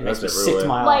 Yeah, it makes me That's sick to everywhere.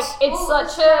 my Like, ass. it's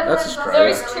such a... That's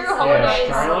Australia. Those two Yeah, holidays...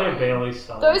 Australia barely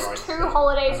celebrates Those two it,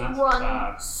 holidays and that's run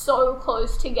bad. so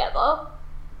close together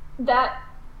that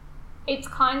it's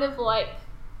kind of like,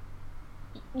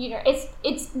 you know,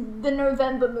 it's the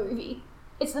November movie.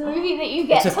 It's the movie that you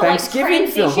get It's a to Thanksgiving like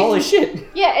film. transition. Holy shit!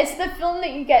 Yeah, it's the film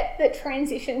that you get that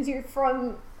transitions you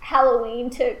from Halloween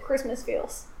to Christmas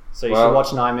feels. So you Well, should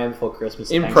watch Nightmare Before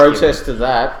Christmas. In Thanksgiving. protest to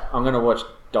that, I'm going to watch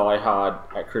Die Hard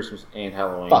at Christmas and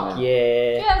Halloween. Fuck then.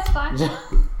 yeah! Yeah, that's fine.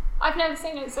 I've never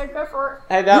seen it, so go for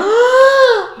Hey, that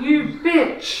You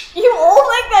bitch! it. You all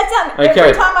make that sound every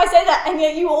Okay. time I say that, and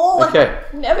yet you all like, Okay.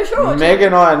 never sure. Meg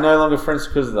and I are no longer friends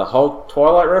because of the whole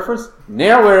Twilight reference.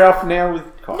 Now we're off now with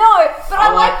Cox. No, but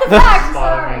I like the fact.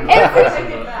 Spider-Man. Every-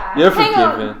 Take it back. You're Hang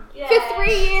on. forgiven. Yay. For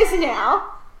 3 years now,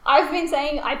 I've been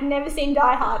saying I've never seen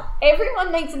Die Hard.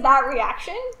 Everyone makes that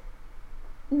reaction.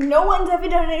 No one's ever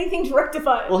done anything to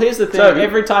rectify it. well, here's the thing. Toby,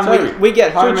 Every time Toby, we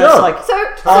get home, good it's job. like so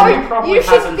Tommy probably you should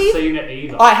hasn't be seen it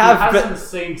either. I have, He but- hasn't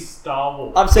seen Star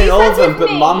Wars. I've seen Be all of friends them, with but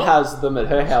me. Mum has them at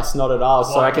her house, not at ours,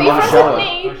 so I can be Well, never friends show with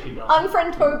her. me. No, she doesn't.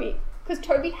 Unfriend Toby, because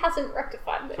Toby hasn't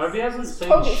rectified this. Toby hasn't seen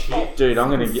Toby's shit. fault. Dude, I'm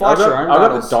going to get. Fight your own I got the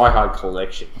battles. Die Hard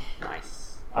collection.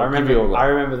 Nice. I'll give you all that. I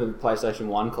remember the PlayStation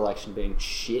 1 collection being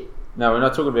shit. No, we're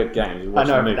not talking about games. We're I watching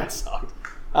know, but movies. that sucked.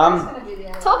 That's gonna be the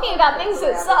end. Talking about things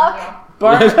that suck.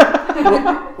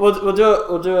 We'll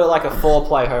do it like a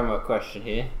 4-play homework question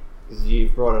here, because you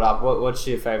brought it up. What's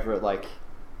your favorite like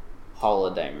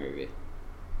holiday movie?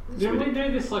 Didn't we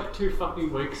do this like 2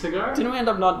 fucking weeks ago? Didn't we end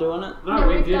up not doing it? No,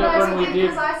 we did it when we did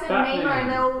Because I said Nemo, and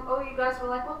Batman. all you guys were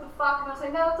like, "What the fuck?" And I was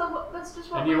like, "No, that's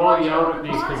just what And we you all watch yelled all at the me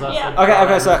because I time." Yeah. said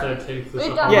Okay, so- Friday the 13th or We've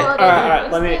something. done Yeah. holiday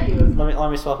All right. movies.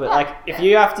 Let me swap it. Like, if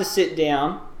you have to sit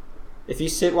down, if you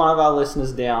sit one of our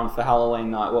listeners down for Halloween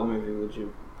night, what movie would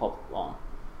you pop on?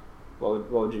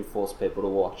 What would you force people to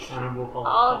watch? Cannibal Oh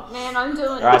Holocaust. man, I'm doing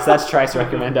All right, so that's Trace's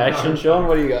recommendation. Sean,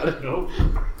 what do you got? Nope.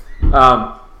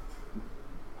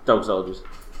 Dog Soldiers.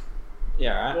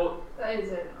 Yeah, all right. Well, That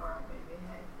is an horror movie.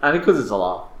 Hey. Only because it's a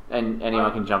laugh. And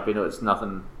anyone can jump into it. It's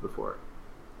nothing before it.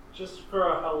 just for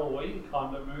a Halloween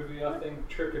kind of movie, I think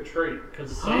Trick or Treat,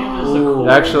 because Sam is a cool.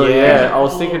 Actually, yeah. yeah. I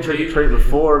was thinking Trick or Treat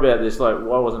before about this. Like,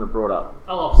 why wasn't it brought up?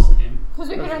 I love Sam. Because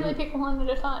we can only pick one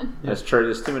at a time. That's true.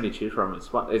 There's too many to choose from.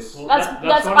 It's Well, That's one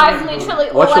I've of them literally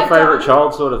all what's your I've favorite done.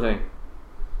 child sort of thing.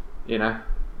 You know,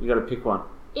 you got to pick one.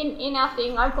 In our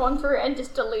thing, I've gone through and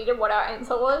just deleted what our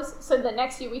answer was, so the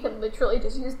next year we can literally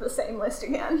just use the same list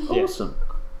again. Awesome.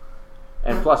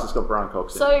 And plus, it's got Brian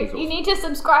Cox. in So it. He's you awesome. need to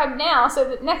subscribe now, so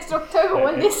that next October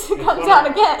when this It's comes one out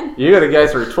of- again. You got to go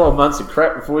through 12 months of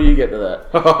crap before you get to that.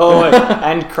 Oh,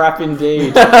 and crap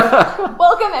indeed.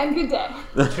 Welcome and good day.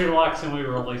 2 likes and we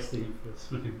release the infamous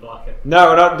Movie Bucket. No,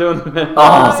 we're not doing the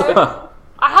Oh.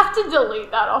 I have to delete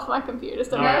that off my computer,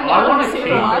 so No, I I never want to see keep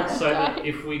the live it so that day.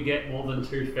 if we get more than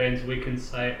 2 fans, we can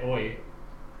say, "Oi,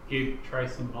 give Trey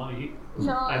some money," and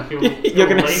No. You're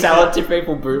going to sell it to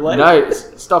people bootleg? No,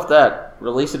 stop that.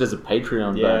 Release it as a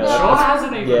Patreon Yeah. bonus. No. Sean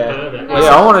hasn't even Yeah. heard it. No.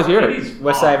 Yeah, I want to hear it. is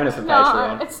We're fun. saving it for No,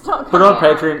 Patreon. it's not Put it on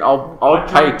coming out. Patreon. I'll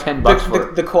pay $10 for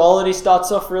The it. quality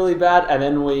starts off really bad, and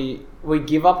then we we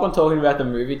give up on talking about the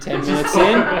movie 10 minutes Talk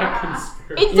in. about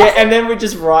conspiracy. It Yeah, doesn't- and then we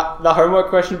just write. The homework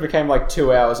question became like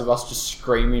 2 hours of us just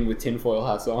screaming with tinfoil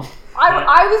hats on.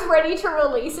 I was ready to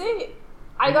release it.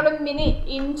 I got a minute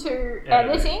into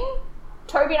editing.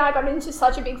 Toby and I got into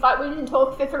such a big fight, we didn't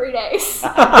talk for 3 days. It's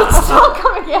not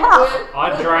coming out.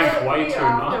 I drank way too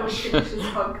after much. we finished this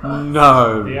podcast.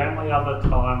 No. The only other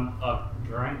time I've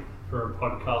drank for a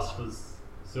podcast was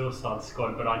Suicide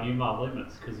Squad, but I knew my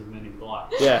limits because of Men in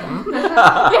Black. Yeah.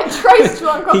 Yeah, Trey's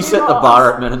drunk on He set the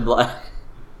bar at Men in Black.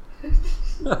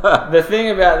 The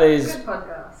thing about these, Good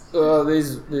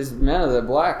podcast. these men, they're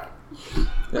black.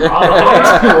 One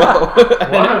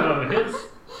of them is.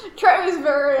 Trey was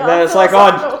very And then it's like,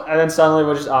 philosophical. and then suddenly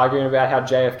we're just arguing about how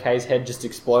JFK's head just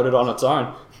exploded on its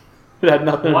own. It had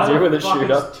nothing Why to do with the the fuck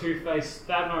shooter. is Two-Face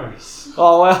Thanos?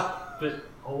 Oh well. But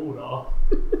older.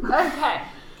 Okay,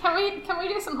 can we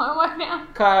do some homework now?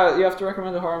 Kyle, you have to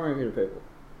recommend a horror movie to people.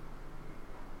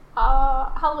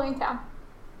 Halloween Town.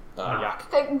 Oh, yuck.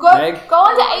 So go Meg? on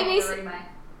to The ABC. remake.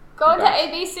 Go on to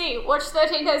Okay. ABC. Watch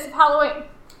 13 Days of Halloween.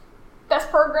 Best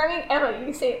programming ever.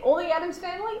 You see all the Addams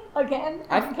Family again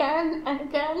and again and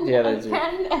again Yeah, they and do.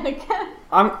 again and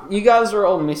again. You guys are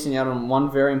all missing out on one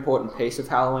very important piece of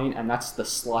Halloween, and that's the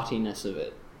sluttiness of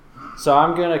it. So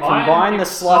I'm going to I am combine the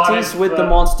excited slutties with the for-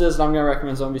 monsters, and I'm going to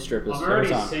recommend zombie strippers I'm every already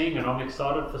time. seeing it. I'm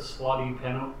excited for Slutty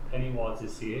Pennywise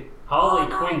this year.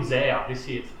 Harley Quinn's out. This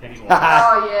year it's Pennywise.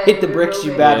 Oh, yeah. Hit the it bricks, will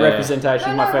you be. bad Yeah. representation.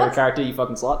 No, My no, favorite what's- character, you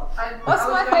fucking slut. What's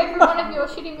my favourite one of your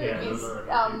shitty Yeah, movies? those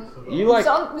are You like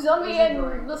Zombie and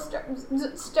the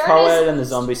Co-ed Stoners. and the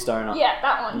zombie stoner. Yeah,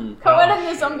 that one. Mm. Co-ed Oh, and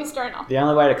the shit. zombie stoner. The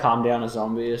only way to calm down a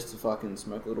zombie is to fucking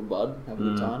smoke a little bud, have a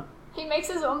good time. He makes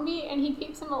a zombie and he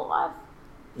keeps him alive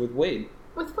With weed.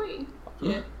 with weed.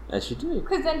 Yeah. As you do.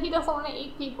 Because then he doesn't want to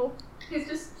eat people. He's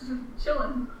just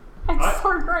chilling. It's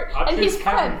so great. I And choose he's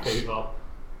Cabin French. Fever.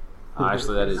 Oh,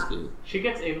 actually, that is good. She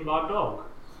gets eaten by a dog.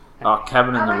 Oh,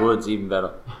 Cabin in I the like- Woods, even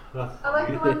better. That's, I like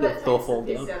the one that takes Thor the fall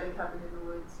piss down. out of Cabin in the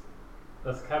Woods.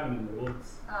 that's Cabin in the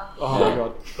Woods. Oh Yeah. my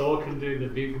god. Thor can do the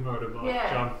big motorbike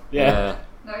Yeah. jump. Yeah.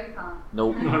 No, you can't.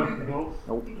 Nope. No, no.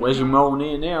 Nope. Where's your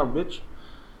Mjolnir now, bitch?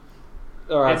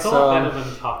 Alright, It's so a lot better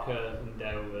than Tucker and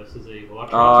Dale versus Evil. I Oh,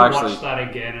 tried to actually- watch that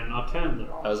again and I turned it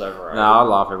off. that was overrated. No, I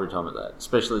laugh every time at that,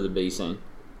 especially the B scene.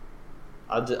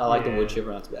 I like the Yeah. wood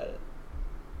chipper, that's about it.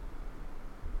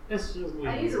 It's just weird.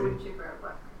 I use a wood chipper at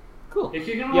work. Cool. If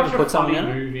you're gonna You ever watch a put something funny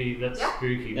in it? movie that's Yeah.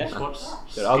 spooky, Yeah. just watch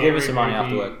Good, I'll give you Scary some money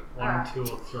after Movie work. 1, Alright. 2 or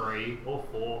 3 or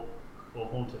 4 or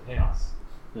Haunted House.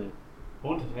 Hmm.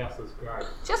 Haunted House is great.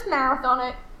 Just marathon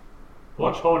it.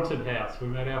 Watch Haunted House. We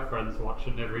made our friends watch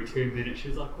it every 2 minutes.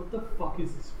 She's like, what the fuck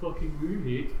is this fucking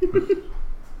movie?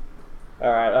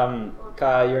 Alright,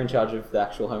 Kyle, you're in charge of the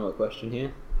actual homework question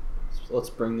here. So let's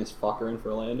bring this fucker in for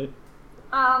a landing.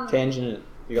 Tangent it.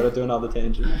 You gotta do another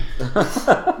tangent.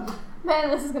 Man,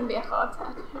 this is going to be a hard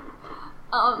time.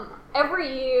 Every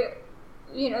year,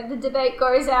 the debate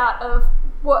goes out of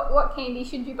what candy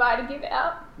should you buy to give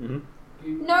out. hmm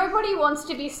Nobody wants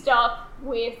to be stuck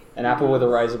with An apple with a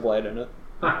razor blade in it.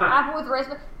 apple with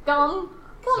raspberry gum.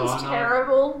 Gum's Cyanide.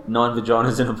 terrible. 9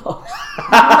 vaginas in a box.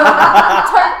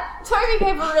 Toby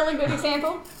gave a really good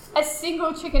example. A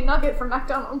single chicken nugget from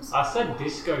McDonald's. I said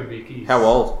Disco Vicky's. How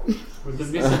old? With the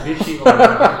Mitsubishi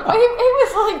logo. He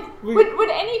was like, would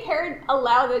any parent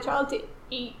allow their child to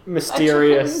eat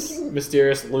Mysterious, a chicken?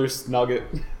 mysterious loose nugget.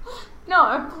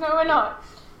 No, we're not.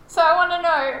 So I want to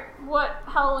know, what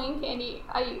Halloween candy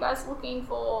are you guys looking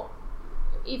for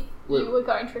if you were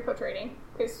going trick-or-treating?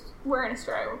 Because we're in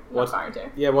Australia, we're not going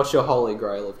to. Yeah, what's your holy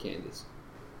grail of candies?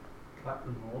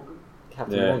 Captain Morgan.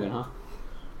 Captain Yeah. Morgan, huh?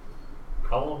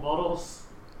 Cola bottles.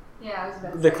 Yeah, I was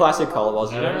about to The say classic that. color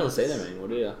balls. You don't No. really see them anymore,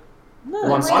 do you? No, The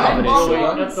ones really covered in not.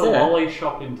 sugar. At the Yeah. lolly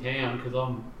shop in town because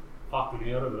I'm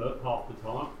fucking out of it half the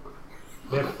time.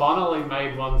 They've finally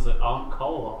made ones that aren't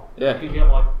cola. Yeah. You can get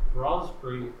like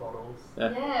raspberry bottles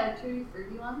Yeah, 2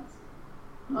 fruity ones.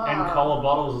 and Oh, cola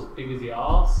bottles as big as your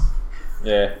ass.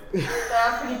 Yeah. They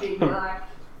are pretty big, like,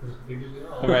 As big as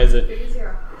your ass. Amazing. big as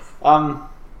your eyes.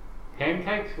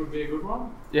 Pancakes would be a good one.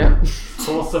 Yeah.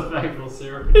 Sauce of maple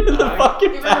syrup in the bag. Fucking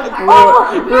Give it bag. a pack.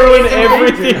 Oh, Ruin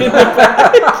everything in the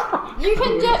bag. You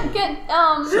can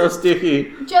get So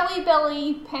sticky. Jelly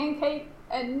Belly pancake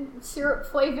and syrup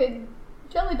flavored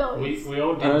Jelly Bellies. We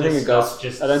all did I don't think it discuss goes-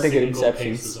 just I don't think it single inceptions.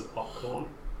 pieces of popcorn.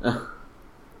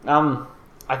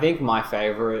 I think my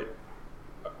favorite,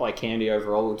 like candy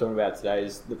overall, we're talking about today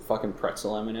is the fucking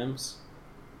pretzel M&Ms.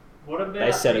 What about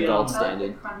They set a the, gold I standard.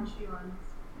 like the crunchy ones.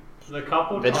 The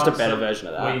couple They're just a times better that version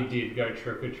of that. we did go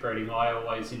trick or treating, I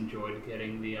always enjoyed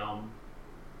getting the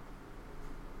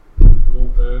little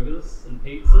burgers and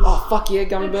pizzas. Oh, fuck yeah,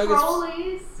 gummy The burgers.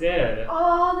 trolleys. Yeah,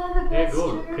 Oh, they're the they're best.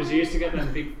 good because you used to get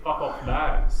them big fuck off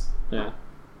bags. Yeah.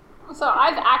 So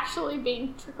I've actually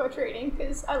been trick or treating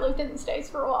because I lived in the States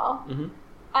for a while, Mm-hmm.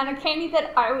 and a candy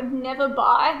that I would never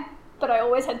buy, but I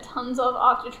always had tons of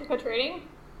after trick or treating,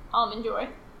 Almond Joy.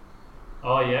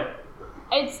 Oh yeah.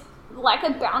 It's like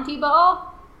a bounty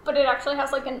bar, but it actually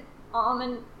has like an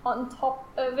almond on top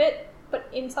of it, but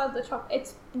inside the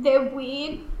chocolate. They're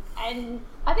weird, and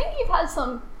I think you've had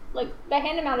some. Like they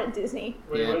hand them out at Disney.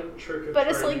 We Yeah. went trick or But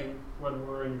it's like- treating when we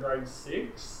were in grade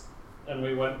 6, and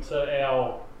we went to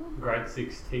our grade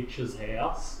 6 teacher's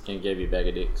house. And gave you a bag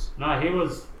of dicks. No, he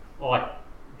was like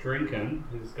drinking.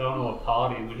 He was going to a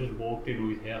party, and we just walked into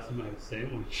his house and made a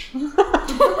sandwich.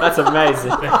 That's amazing.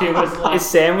 But he was like, Is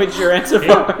sandwich your answer he,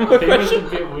 for my he was a question?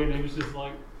 bit weird. He was just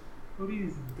like, "What are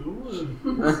you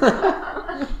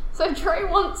doing?" So Trey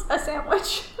wants a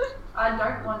sandwich. I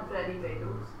don't want dirty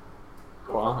beetles.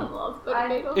 I Wow. love the I-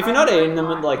 beetles. If you're not eating them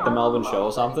at like the Melbourne show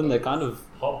or something, they're kind of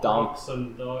Hot dumb. dogs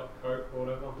and Diet Coke or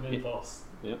whatever. Mentos.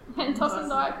 Mentos and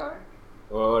Diet Coke.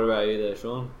 Well, what about you there,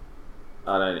 Sean?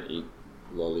 I don't eat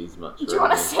lollies much. Do you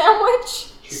want a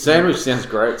sandwich? Sandwich sounds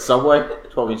great. Subway,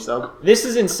 12-inch sub. This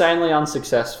is insanely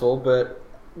unsuccessful, but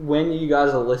when you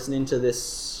guys are listening to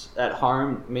this at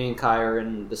home, me and Kai are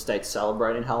in the States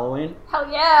celebrating Halloween. Hell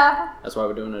yeah. That's why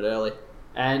we're doing it early.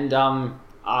 And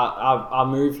our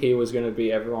move here was going to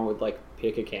be everyone would like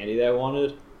pick a candy they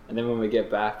wanted, and then when we get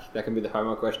back, that can be the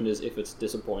homework question: is if it's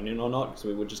disappointing or not, because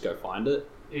we would just go find it.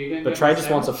 Are you gonna But get Trey me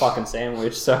just wants a sandwich? fucking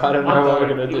sandwich, so I don't know what we're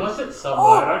gonna do. Unless it's Subway,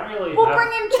 Oh, I don't really we'll have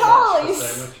bring him much for Charlie's.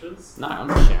 sandwiches. No, I'm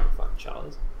not sharing fucking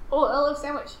Charlie's. Oh, I love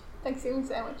sandwich. Thanksgiving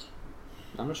sandwich.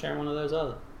 I'm not sharing one of those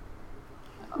either.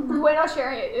 We're not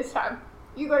sharing it this time.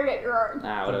 You gotta get your own.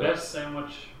 Nah, The whatever. best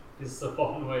sandwich is the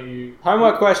one where you...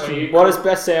 Homework where question: you what cook- is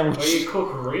best sandwich? Where you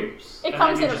cook ribs, It and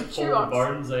comes then in you a just pull shoebox. the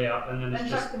bones out, and then it's And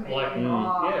just chuck the meat like... in.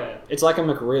 Oh. Yeah. It's like a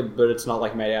McRib, but it's not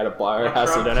like made out of I biohazard,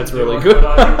 tried and to it's do really it, good.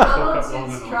 but I didn't cook Oh, it long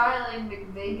since enough. trialing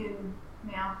McVegan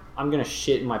now. I'm gonna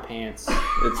shit in my pants.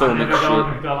 It's all I'm never going to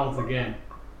shit. McDonald's again.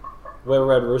 We're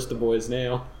Red Rooster Boys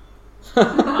now.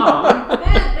 Oh.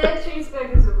 Their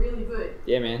cheeseburgers are really good.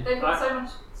 Yeah, man. They've got so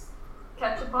much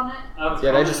ketchup on it.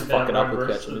 Yeah, they just fuck it up with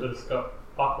ketchup. ketchup. But it's got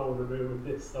fuck all to do with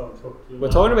this, so I'll talk to you We're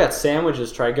later. talking about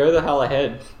sandwiches, Trey. Go the hell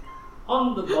ahead.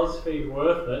 On the BuzzFeed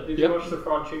Worth It, did Yep. you watch the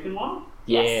fried chicken one?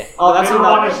 Yeah. Yes. Oh, that's the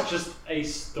middle one another. is just a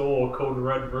store called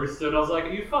Red Rooster, and I was like, "Are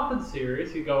you fucking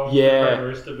serious? You go Yeah. to Red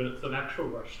Rooster, but it's an actual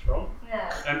restaurant."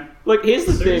 Yeah. And Look, here's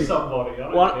the sue thing. somebody.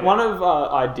 I don't care. One of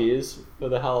our ideas for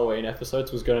the Halloween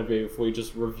episodes was going to be if we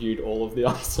just reviewed all of the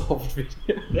unsolved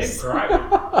videos. They're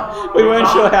great. We weren't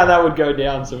sure how that would go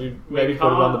down, so we We maybe put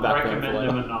it on the can't background for recommend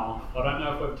them later. enough. I don't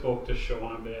know if we've talked to Sean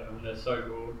about them. They're so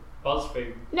good.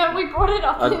 BuzzFeed. No, we brought it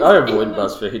up. I in avoid the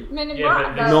BuzzFeed. Men in Yeah,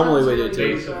 Black. but Normally we one's do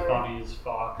too. These are funny as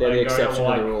fuck. They're the They go to, exception to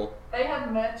like, the rule. They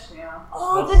have merch now.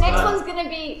 Oh, What's the next that? one's gonna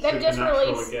be. They've just Supernatural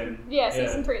released. again. Yeah,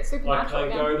 season 3. It's Like Supernatural they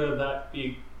again. go to that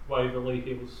big Waverly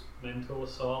Hills mental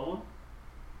asylum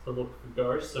to look for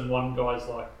ghosts, and one guy's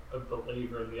like a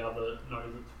believer, and the other knows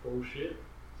it's bullshit.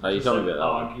 Oh, you Just, told me like, about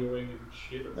that one. arguing and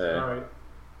shit. It's Yeah. great.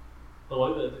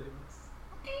 Below that,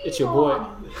 It's your boy.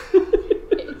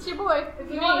 It's your boy. If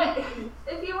Me.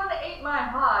 you want to eat my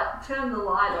heart, turn the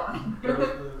light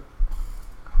on.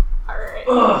 Alright.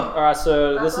 Alright,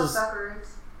 so That's this our is suckers.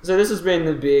 so this has been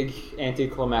the big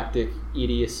anticlimactic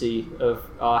idiocy of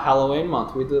Halloween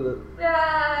month. We did it. Yeah.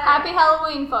 Happy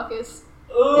Halloween, fuckers.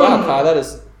 Wow, Kai, that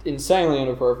is insanely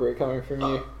inappropriate coming from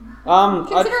you.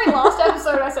 Considering last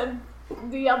episode I said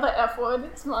the other F word,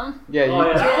 it's fine. Yeah, you, Oh,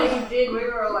 yeah. Yeah, you did. We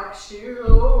were all like,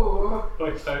 shoo.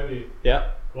 Wait, Toby,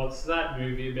 yeah. what's that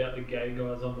movie about the gay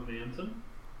guys on the mountain?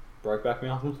 Brokeback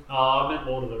Mountain. Oh, I meant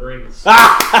Lord of the Rings.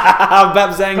 Ah,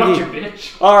 Babzangi. Gotcha,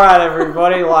 bitch. Alright,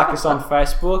 everybody, like us on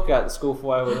Facebook at the School for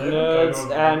Wayward Yeah, Nerds,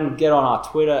 go on. and get on our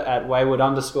Twitter at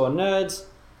wayward_nerds.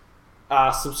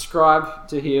 Subscribe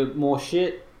to hear more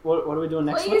shit. What are we doing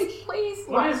next Please, week? please.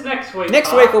 What is next week?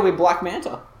 Next week will be Black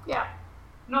Manta. Yeah.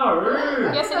 No.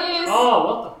 Yes, it is. Oh,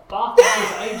 what the fuck?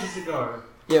 That was ages ago.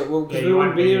 Yeah, well, because Yeah, we you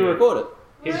wouldn't won't be be here to here. record it.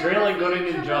 He's really good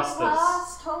in Injustice.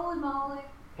 Holy moly.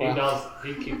 He Wow. does.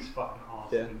 He kicks fucking ass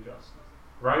Yeah. in Injustice.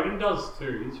 Raiden does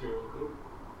too. He's really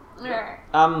good.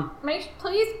 Alright.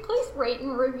 Please rate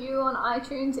and review on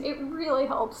iTunes. It really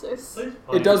helps us. Please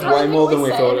play It does I don't way think more than we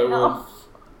say thought it enough.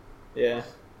 would. Yeah.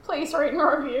 Please rate and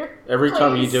review. Every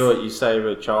time you Please. do it, you save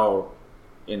a child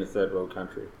in a third world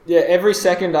country. Yeah, every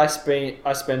second I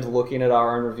spend looking at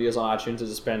our own reviews on iTunes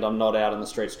is a spend I'm not out in the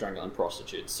street strangling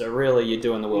prostitutes. So really, you're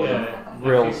doing the world Yeah. a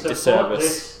real If you support disservice,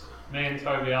 this, me and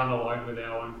Toby aren't alone with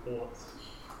our own thoughts.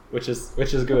 which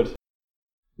is good.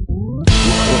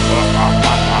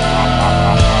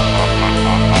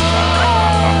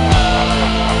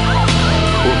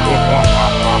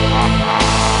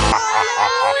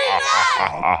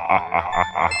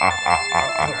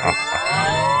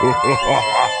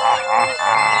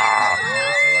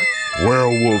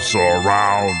 Werewolves are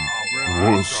around.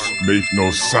 Wolves make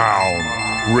no sound.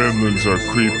 Gremlins are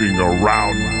creeping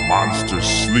around. Monsters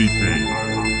sleeping.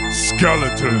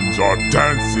 Skeletons are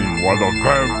dancing while the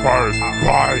vampires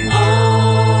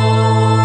bite.